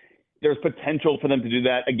there's potential for them to do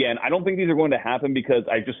that. Again, I don't think these are going to happen because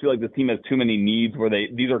I just feel like this team has too many needs where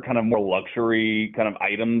these are kind of more luxury kind of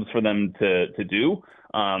items for them to do.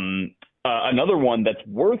 Another one that's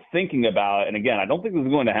worth thinking about, and again, I don't think this is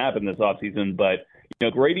going to happen this offseason, but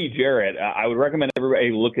Grady Jarrett, I would recommend everybody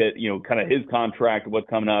look at, kind of his contract, what's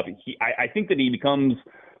coming up. I think that he becomes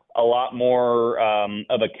a lot more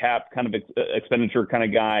of a cap kind of expenditure kind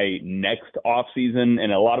of guy next offseason,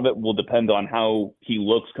 and a lot of it will depend on how he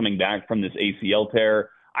looks coming back from this ACL tear.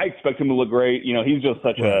 I expect him to look great. He's just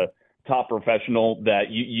such a top professional that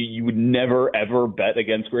you would never, ever bet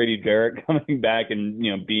against Grady Jarrett coming back and,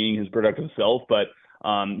 being his productive self. But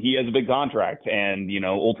he has a big contract, and,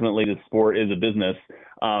 ultimately the sport is a business.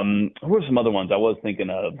 Who are some other ones I was thinking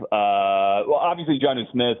of? Well, obviously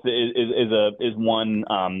Jonnu Smith is one.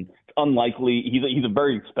 Unlikely. He's a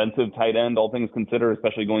very expensive tight end, all things considered,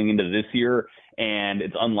 especially going into this year. And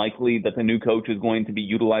it's unlikely that the new coach is going to be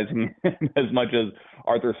utilizing him as much as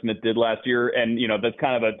Arthur Smith did last year. And, that's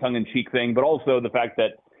kind of a tongue-in-cheek thing, but also the fact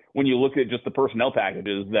that when you look at just the personnel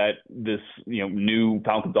packages that this, new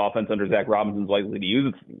Falcons offense under Zach Robinson is likely to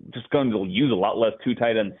use, it's just going to use a lot less two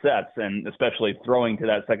tight end sets, and especially throwing to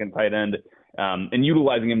that second tight end and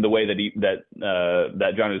utilizing him the way that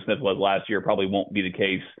Jonnu Smith was last year probably won't be the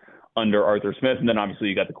case under Arthur Smith. And then obviously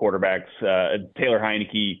you got the quarterbacks. Taylor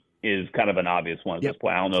Heineke is kind of an obvious one at this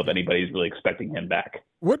point. I don't know if anybody's really expecting him back.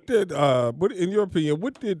 What in your opinion,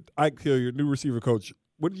 what did Ike Hilliard, new receiver coach,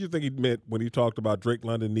 what did you think he meant when he talked about Drake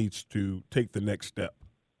London needs to take the next step?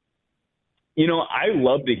 I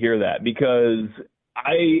love to hear that because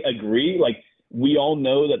I agree. Like, we all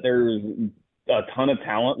know that there's a ton of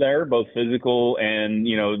talent there, both physical and,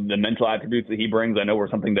 the mental attributes that he brings. I know were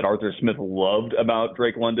something that Arthur Smith loved about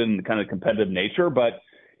Drake London, the kind of competitive nature, but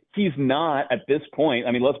he's not at this point.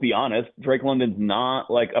 I mean, let's be honest. Drake London's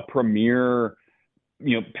not like a premier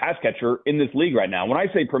pass catcher in this league right now. When I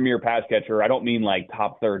say premier pass catcher, I don't mean like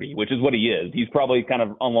top 30, which is what he is. He's probably kind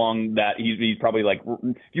of along that. He's probably like,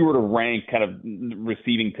 if you were to rank kind of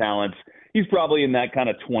receiving talents, he's probably in that kind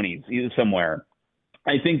of 20s somewhere.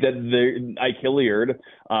 I think that Ike Hilliard,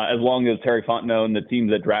 as long as Terry Fontenot and the team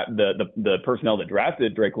that the personnel that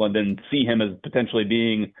drafted Drake London see him as potentially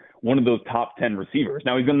being one of those top 10 receivers.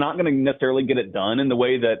 Now, he's not going to necessarily get it done in the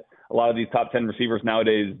way that a lot of these top 10 receivers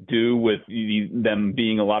nowadays do, with them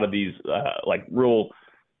being a lot of these like real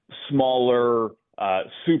smaller,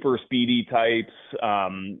 super speedy types,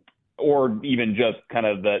 or even just kind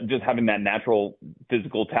of just having that natural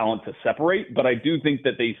physical talent to separate. But I do think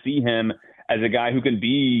that they see him as a guy who can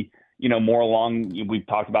be, more along, we've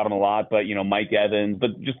talked about him a lot, but, Mike Evans,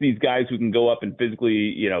 but just these guys who can go up and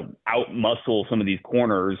physically, out-muscle some of these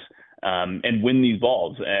corners and win these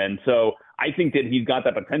balls. And so I think that he's got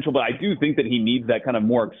that potential, but I do think that he needs that kind of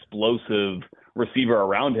more explosive receiver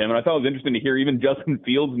around him. And I thought it was interesting to hear even Justin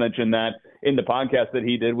Fields mention that in the podcast that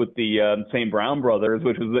he did with the St. Brown brothers,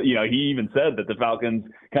 which was, he even said that the Falcons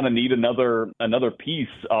kind of need another piece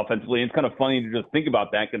offensively. And it's kind of funny to just think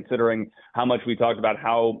about that, considering how much we talked about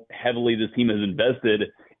how heavily this team has invested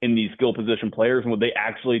in these skill position players, and would they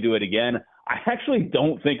actually do it again? I actually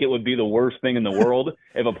don't think it would be the worst thing in the world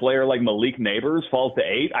if a player like Malik Neighbors falls to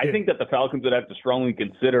 8. I think that the Falcons would have to strongly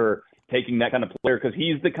consider taking that kind of player, because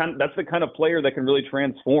that's the kind of player that can really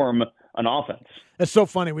transform an offense. That's so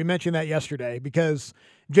funny. We mentioned that yesterday because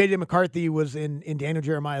J.J. McCarthy was in Daniel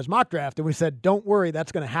Jeremiah's mock draft, and we said, don't worry,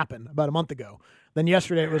 that's going to happen about a month ago. Then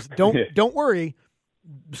yesterday it was, don't worry,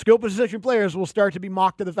 skill position players will start to be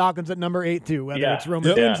mocked to the Falcons at number 8 too, whether it's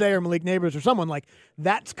Roman Dunze or Malik Neighbors or someone like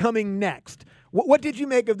that's coming next. What did you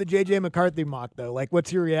make of the J.J. McCarthy mock, though? Like,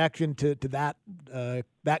 what's your reaction to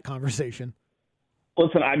that conversation?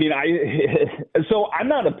 Listen, I mean, so I'm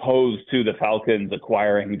not opposed to the Falcons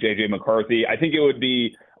acquiring J.J. McCarthy. I think it would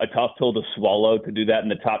be a tough pill to swallow to do that in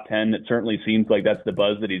the top 10. It certainly seems like that's the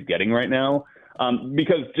buzz that he's getting right now.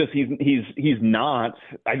 Because just he's not,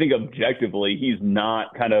 I think objectively, he's not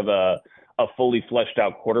kind of a fully fleshed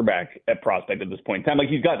out quarterback at prospect at this point in time. Like,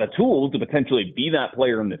 he's got the tools to potentially be that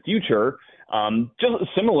player in the future. Just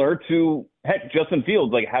similar to, heck, Justin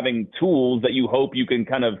Fields, like having tools that you hope you can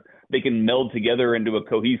they can meld together into a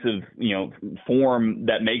cohesive, form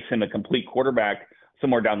that makes him a complete quarterback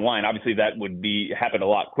somewhere down the line. Obviously, that would happen a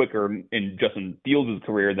lot quicker in Justin Fields'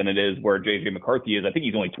 career than it is where J.J. McCarthy is. I think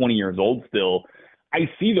he's only 20 years old still. I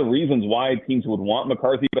see the reasons why teams would want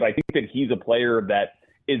McCarthy, but I think that he's a player that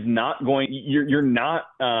is not going – you're not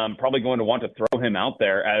probably going to want to throw him out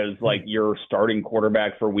there as, like, your starting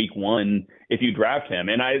quarterback for week one if you draft him.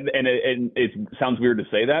 And it sounds weird to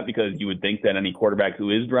say that because you would think that any quarterback who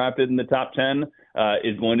is drafted in the top 10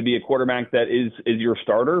 is going to be a quarterback that is your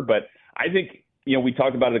starter. But I think – we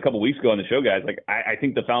talked about it a couple weeks ago on the show, guys. Like, I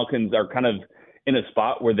think the Falcons are kind of in a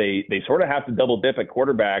spot where they sort of have to double dip at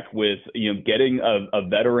quarterback with, getting a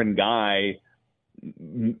veteran guy,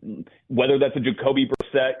 whether that's a Jacoby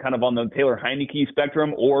Brissett kind of on the Taylor Heineke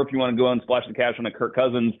spectrum, or if you want to go and splash the cash on a Kirk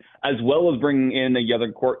Cousins, as well as bringing in a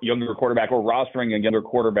younger quarterback or rostering a younger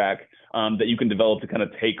quarterback that you can develop to kind of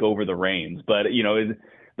take over the reins. But,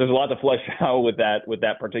 there's a lot to flesh out with that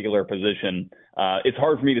particular position. It's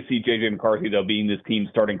hard for me to see J.J. McCarthy, though, being this team's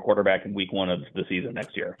starting quarterback in week one of the season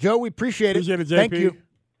next year. Joe, we appreciate it. JP. Thank you.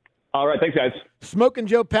 All right. Thanks, guys. Smoking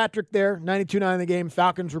Joe Patrick there, 92.9 The Game,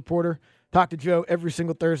 Falcons reporter. Talk to Joe every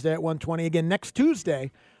single Thursday at 1:20. Again, next Tuesday,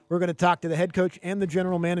 we're going to talk to the head coach and the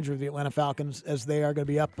general manager of the Atlanta Falcons as they are going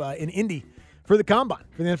to be up in Indy for the Combine,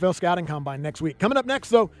 for the NFL Scouting Combine next week. Coming up next,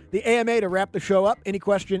 though, the AMA to wrap the show up. Any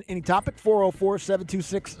question, any topic,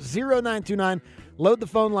 404-726-0929. Load the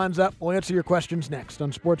phone lines up. We'll answer your questions next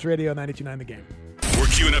on Sports Radio 92.9 The Game. We're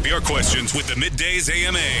queuing up your questions with the Middays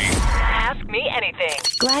AMA. Ask me anything.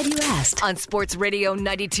 Glad you asked. On Sports Radio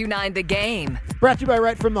 92.9 The Game. Brought to you by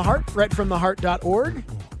Right From the Heart, rightfromtheheart.org.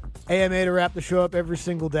 AMA to wrap the show up every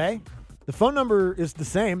single day. The phone number is the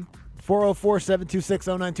same,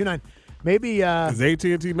 404-726-0929. Maybe does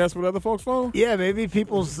AT&T mess with other folks' phones? Yeah, maybe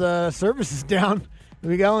people's service is down.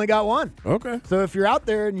 We only got one. Okay. So if you're out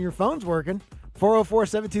there and your phone's working,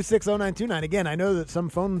 404-726-0929. Again, I know that some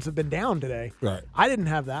phones have been down today. Right. I didn't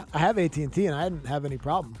have that. I have AT&T, and I didn't have any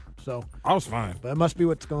problem. So I was fine. But it must be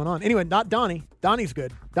what's going on. Anyway, not Donnie. Donnie's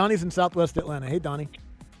good. Donnie's in Southwest Atlanta. Hey, Donnie.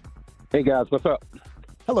 Hey, guys. What's up?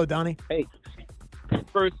 Hello, Donnie. Hey.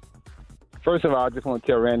 First of all, I just want to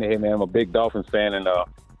tell Randy, hey, man, I'm a big Dolphins fan, and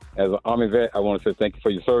as an Army vet, I want to say thank you for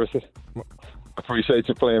your services. I appreciate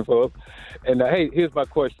you playing for us. And, hey, here's my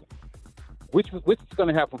question. Which is going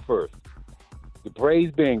to happen first? The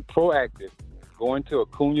Braves being proactive, going to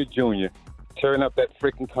Acuna Jr., tearing up that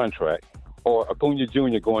freaking contract, or Acuna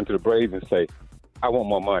Jr. going to the Braves and say, I want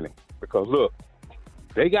more money. Because, look,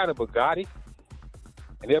 they got a Bugatti,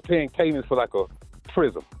 and they're paying payments for like a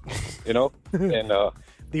Prism, And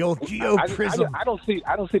the old Geo Prism. I don't see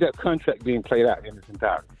that contract being played out in its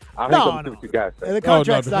entirety. I think what you guys say. The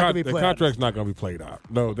contract's not going to be played out. The contract's not going to be played out.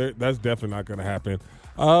 No, that's definitely not going to happen.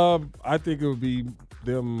 I think it would be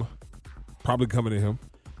them probably coming to him.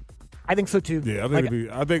 I think so too. Yeah,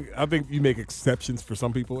 I think you make exceptions for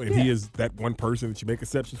some people, and he is that one person that you make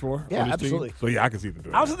exceptions for. Yeah, absolutely. Team. So yeah, I can see them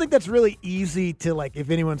doing. I also think that's really easy to if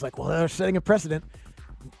anyone's like, well, they're setting a precedent.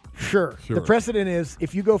 Sure. The precedent is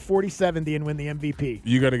if you go 40-70 and win the MVP,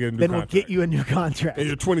 you got to get a new then contract. We'll get you a new contract. And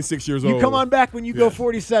you're 26 years old. You come on back when you go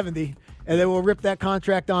 40-70, and then we'll rip that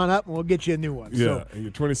contract on up and we'll get you a new one. Yeah, so, and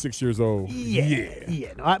you're 26 years old.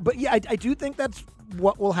 Yeah. No, I do think that's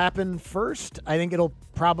what will happen first. I think it'll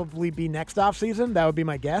probably be next offseason. That would be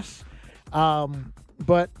my guess.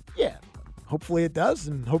 But, yeah, hopefully it does,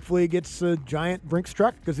 and hopefully it gets a giant Brinks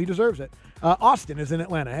truck because he deserves it. Austin is in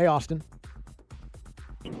Atlanta. Hey, Austin.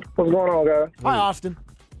 What's going on, guys? Hi, Austin.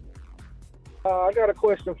 I got a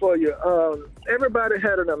question for you. Everybody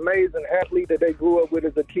had an amazing athlete that they grew up with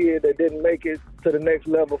as a kid that didn't make it to the next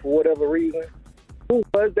level for whatever reason. Who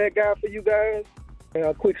was that guy for you guys? And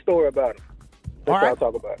a quick story about him. That's what I'll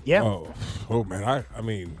talk about. Yeah. Oh man. I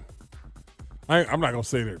mean, I'm not gonna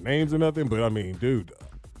say their names or nothing, but I mean, dude.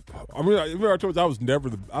 I told you I was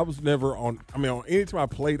never on any time I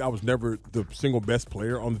played, I was never the single best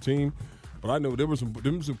player on the team. But I know there were some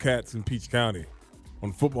cats in Peach County on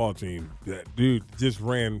the football team that dude just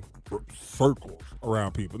ran circles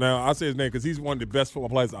around people. Now I say his name because he's one of the best football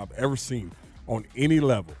players I've ever seen on any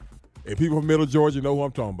level. And people from Middle Georgia know who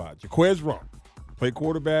I'm talking about. Jaquez Rump played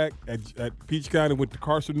quarterback at Peach County, went to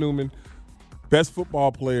Carson Newman, best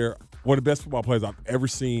football player one of the best football players I've ever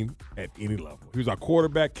seen at any level. He was our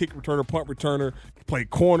quarterback, kick returner, punt returner, played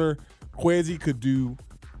corner. Kwesi could do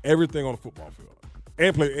everything on the football field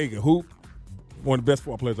and play hoop. One of the best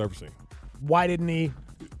football players I've ever seen. Why didn't he?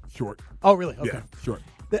 Short. Oh, really? Okay. Yeah, short.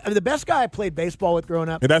 The best guy I played baseball with growing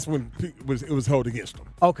up. And that's when it was held against him.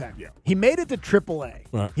 Okay. Yeah. He made it to AAA.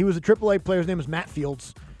 Right. He was a AAA player. His name was Matt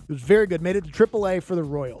Fields. He was very good. Made it to AAA for the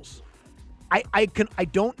Royals. I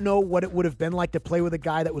don't know what it would have been like to play with a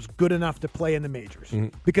guy that was good enough to play in the majors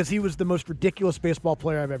because he was the most ridiculous baseball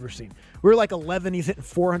player I've ever seen. We were like 11. He's hitting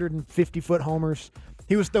 450-foot homers.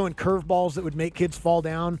 He was throwing curveballs that would make kids fall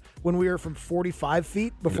down when we were from 45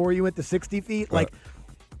 feet before you went to 60 feet. Like,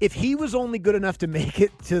 if he was only good enough to make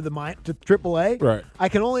it to AAA, right. I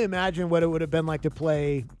can only imagine what it would have been like to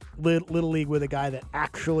play Little League with a guy that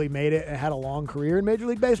actually made it and had a long career in Major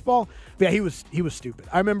League Baseball. But yeah, he was stupid.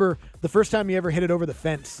 I remember the first time he ever hit it over the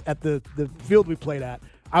fence at the field we played at.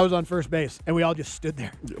 I was on first base, and we all just stood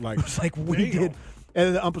there. Like, it was like, we did.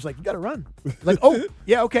 And the ump was like, you got to run. Like, oh,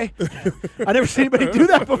 yeah, okay. I never seen anybody do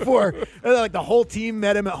that before. And then, like, the whole team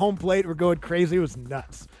met him at home plate. We're going crazy. It was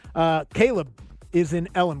nuts. Caleb is in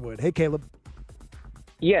Ellenwood. Hey, Caleb.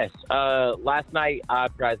 Yes. Last night, I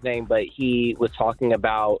forgot his name, but he was talking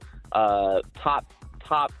about top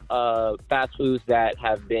fast foods that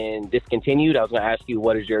have been discontinued. I was going to ask you,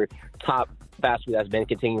 what is your top fast food that's been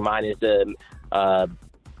continued? Mine is the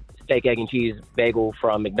steak, egg, and cheese bagel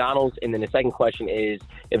from McDonald's. And then the second question is,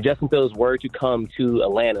 if Justin Fields were to come to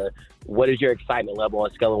Atlanta, what is your excitement level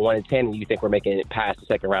on a scale of 1 to 10? And you think we're making it past the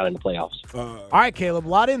second round in the playoffs? All right, Caleb, a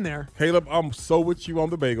lot in there. Caleb, I'm so with you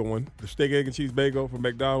on the bagel one. The steak, egg, and cheese bagel from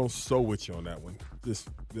McDonald's, so with you on that one. Just,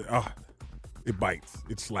 it bites.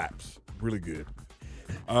 It slaps. Really good.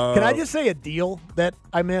 Can I just say a deal that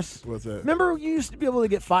I miss? What's that? Remember, you used to be able to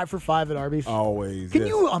get 5 for $5 at Arby's? Always. Can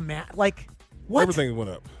you imagine? Like, what? Everything went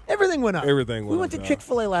up. Everything went up. Everything went up. We went to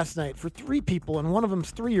Chick-fil-A last night for 3 people, and one of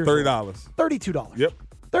them's 3 years $30. old. $32. Yep.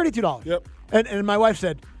 $32. Yep. And my wife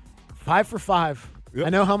said, 5 for $5. Yep. I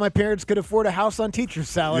know how my parents could afford a house on teachers'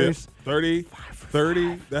 salaries. Yep.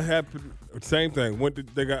 30. That happened. Same thing.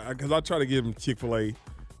 Because I tried to give them Chick-fil-A.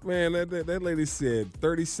 Man, that lady said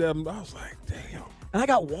 37. I was like, damn. And I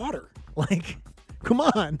got water. Like, come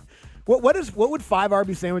on. What would 5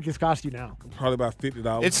 Arby's sandwiches cost you now? Probably about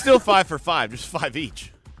 $50. It's still 5 for $5, just 5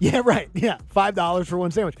 each. Yeah, right. Yeah, $5 for one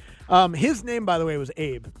sandwich. His name, by the way, was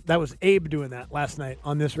Abe. That was Abe doing that last night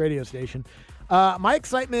on this radio station. My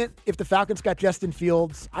excitement, if the Falcons got Justin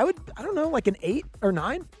Fields, I don't know, like an 8 or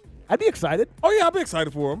 9. I'd be excited. Oh, yeah, I'd be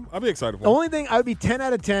excited for him. The only thing, I would be 10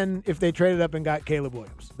 out of 10 if they traded up and got Caleb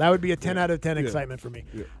Williams. That would be a 10 out of 10 excitement for me.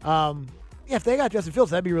 Yeah. Yeah, if they got Justin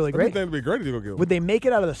Fields, that'd be really great. That'd be great if they go get him. Would they make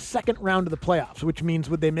it out of the second round of the playoffs, which means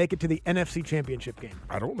would they make it to the NFC Championship game?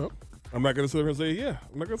 I don't know. I'm not going to sit here and say, yeah.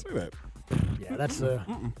 I'm not going to say that. Yeah, that's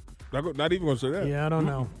not even going to say that. Yeah, I don't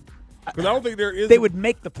know. Because I don't think there is. They would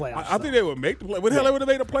make the playoffs. I think they would make the playoffs. What the hell they would have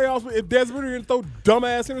made the playoffs if Desmond didn't throw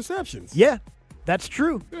dumbass interceptions? Yeah, that's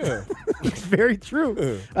true. Yeah. It's very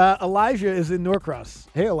true. Elijah is in Norcross.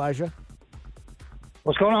 Hey, Elijah.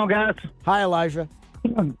 What's going on, guys? Hi, Elijah.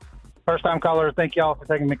 First-time caller. Thank y'all for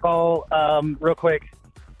taking the call. Real quick,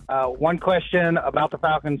 one question about the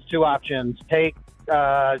Falcons, 2 options. Take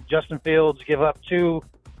Justin Fields, give up 2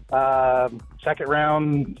 second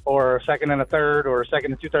round or a second and a third or a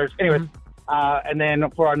second and 2/3. Anyways, and then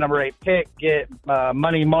for our number 8 pick, get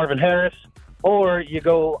money Marvin Harris. Or you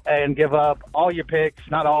go and give up all your picks,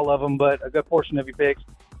 not all of them, but a good portion of your picks,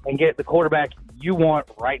 and get the quarterback you want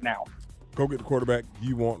right now. Go get the quarterback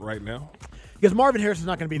you want right now. Because Marvin Harris is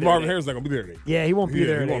not going to be there. Marvin Harris is not going to be there today. Yeah, he won't be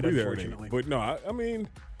there. He won't be there unfortunately. But no, I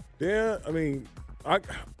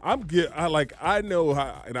know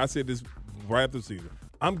how, and I said this right after the season.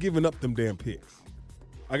 I'm giving up them damn picks.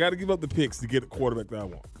 I got to give up the picks to get a quarterback that I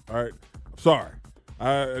want. All right, I'm sorry.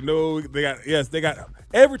 I know they got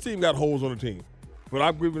every team got holes on the team, but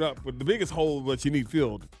I'm giving up. But the biggest hole that you need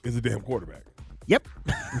filled is a damn quarterback. Yep.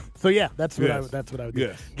 So yeah, that's what I would do.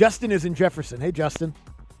 Yes. Justin is in Jefferson. Hey, Justin.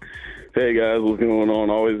 Hey guys, what's going on?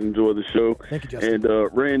 Always enjoy the show. Thank you, Justin. And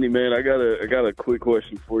Randy, man, I got a quick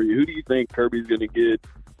question for you. Who do you think Kirby's going to get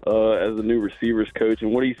as a new receivers coach,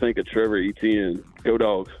 and what do you think of Trevor Etienne? Go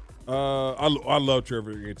Dogs! I love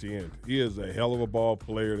Trevor Etienne. He is a hell of a ball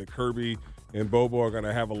player that Kirby and Bobo are going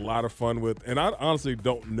to have a lot of fun with. And I honestly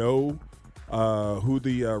don't know who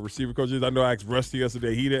the receiver coach is. I know I asked Rusty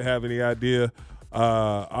yesterday. He didn't have any idea.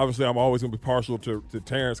 Obviously, I'm always going to be partial to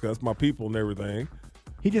Terrence because that's my people and everything.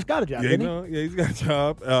 He just got a job, didn't he? Yeah, he's got a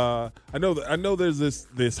job. I know there's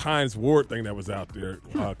this Hines Ward thing that was out there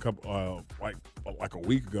a couple like a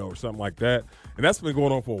week ago or something like that, and that's been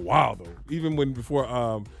going on for a while though. Even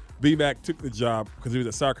before B-Mac took the job because he was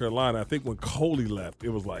at South Carolina. I think when Coley left, it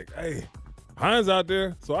was like, hey, Hines out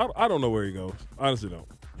there. So I don't know where he goes. Honestly,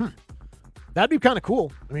 don't. That'd be kind of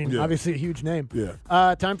cool. I mean, obviously a huge name.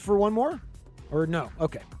 Yeah. Time for one more? Or no?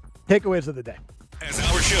 Okay. Takeaways of the day. As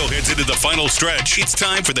our show heads into the final stretch, it's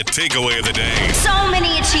time for the takeaway of the day. So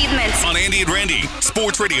many achievements. On Andy and Randy,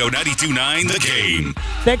 Sports Radio 92.9 The Game.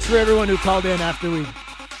 Thanks for everyone who called in after we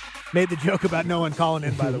made the joke about no one calling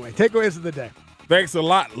in, by the way. Takeaways of the day. Thanks a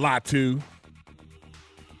lot, Latu.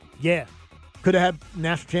 Yeah. Could have had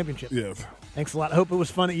national championship. Yes. Thanks a lot. I hope it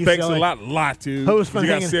was fun at UCLA. Thanks a lot, Latu. Hope it was fun. You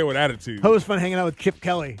got to say it with attitude. Hope it was fun hanging out with Chip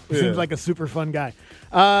Kelly. He seems like a super fun guy.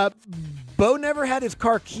 Bo never had his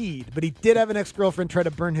car keyed, but he did have an ex-girlfriend try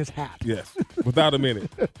to burn his hat. Yes, without a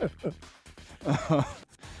minute.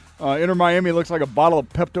 Inter Miami looks like a bottle of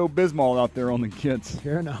Pepto-Bismol out there on the kids.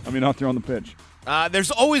 Fair enough. I mean, out there on the pitch.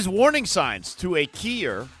 There's always warning signs to a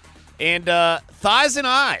keyer. And thighs and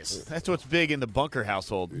eyes. That's what's big in the Bunker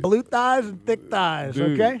household. Blue thighs and thick thighs,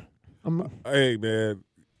 Dude. okay? Hey, man.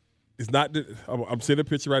 It's not. I'm sending a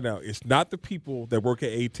picture right now. It's not the people that work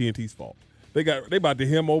at AT&T's fault. They about to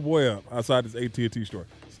hem old boy up outside this AT&T store.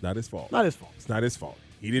 It's not his fault. Not his fault. It's not his fault.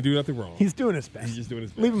 He didn't do nothing wrong. He's doing his best. He's just doing his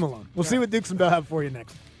best. Leave him alone. We'll see what Dukes and Bell have for you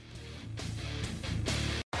next.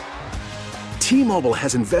 T-Mobile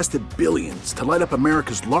has invested billions to light up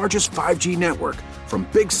America's largest 5G network, from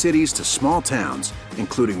big cities to small towns,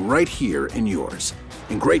 including right here in yours.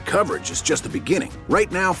 And great coverage is just the beginning. Right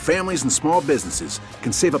now, families and small businesses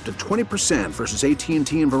can save up to 20% versus AT&T and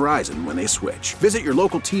Verizon when they switch. Visit your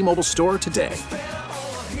local T-Mobile store today.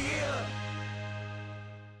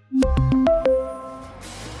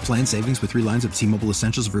 Plan savings with 3 lines of T-Mobile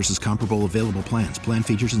Essentials versus comparable available plans. Plan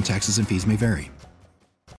features and taxes and fees may vary.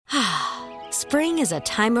 Spring is a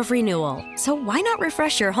time of renewal, so why not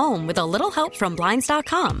refresh your home with a little help from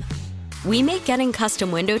Blinds.com? We make getting custom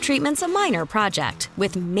window treatments a minor project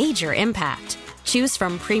with major impact. Choose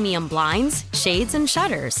from premium blinds, shades, and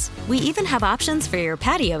shutters. We even have options for your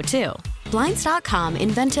patio, too. Blinds.com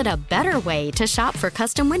invented a better way to shop for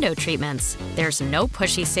custom window treatments. There's no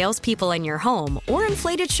pushy salespeople in your home or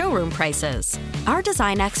inflated showroom prices. Our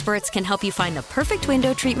design experts can help you find the perfect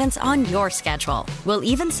window treatments on your schedule. We'll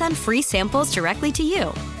even send free samples directly to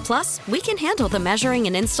you. Plus, we can handle the measuring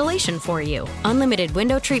and installation for you. Unlimited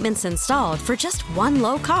window treatments installed for just one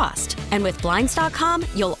low cost. And with Blinds.com,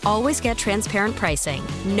 you'll always get transparent pricing.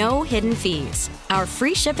 No hidden fees. Our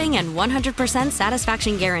free shipping and 100%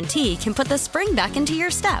 satisfaction guarantee can put the spring back into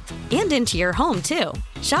your step and into your home, too.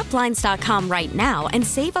 Shop Blinds.com right now and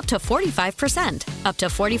save up to 45%. Up to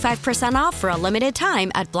 45% off for a limited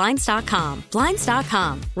time at Blinds.com.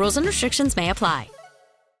 Blinds.com. Rules and restrictions may apply.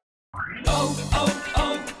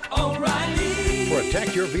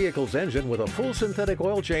 Protect your vehicle's engine with a full synthetic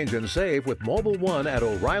oil change and save with Mobil 1 at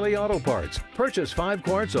O'Reilly Auto Parts. Purchase 5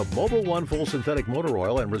 quarts of Mobil 1 full synthetic motor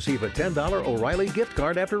oil and receive a $10 O'Reilly gift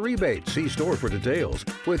card after rebate. See store for details.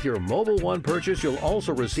 With your Mobil 1 purchase, you'll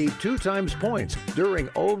also receive 2 times points during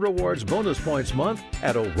O Rewards Bonus Points Month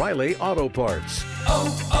at O'Reilly Auto Parts.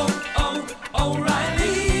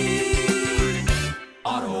 O'Reilly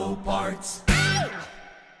Auto Parts.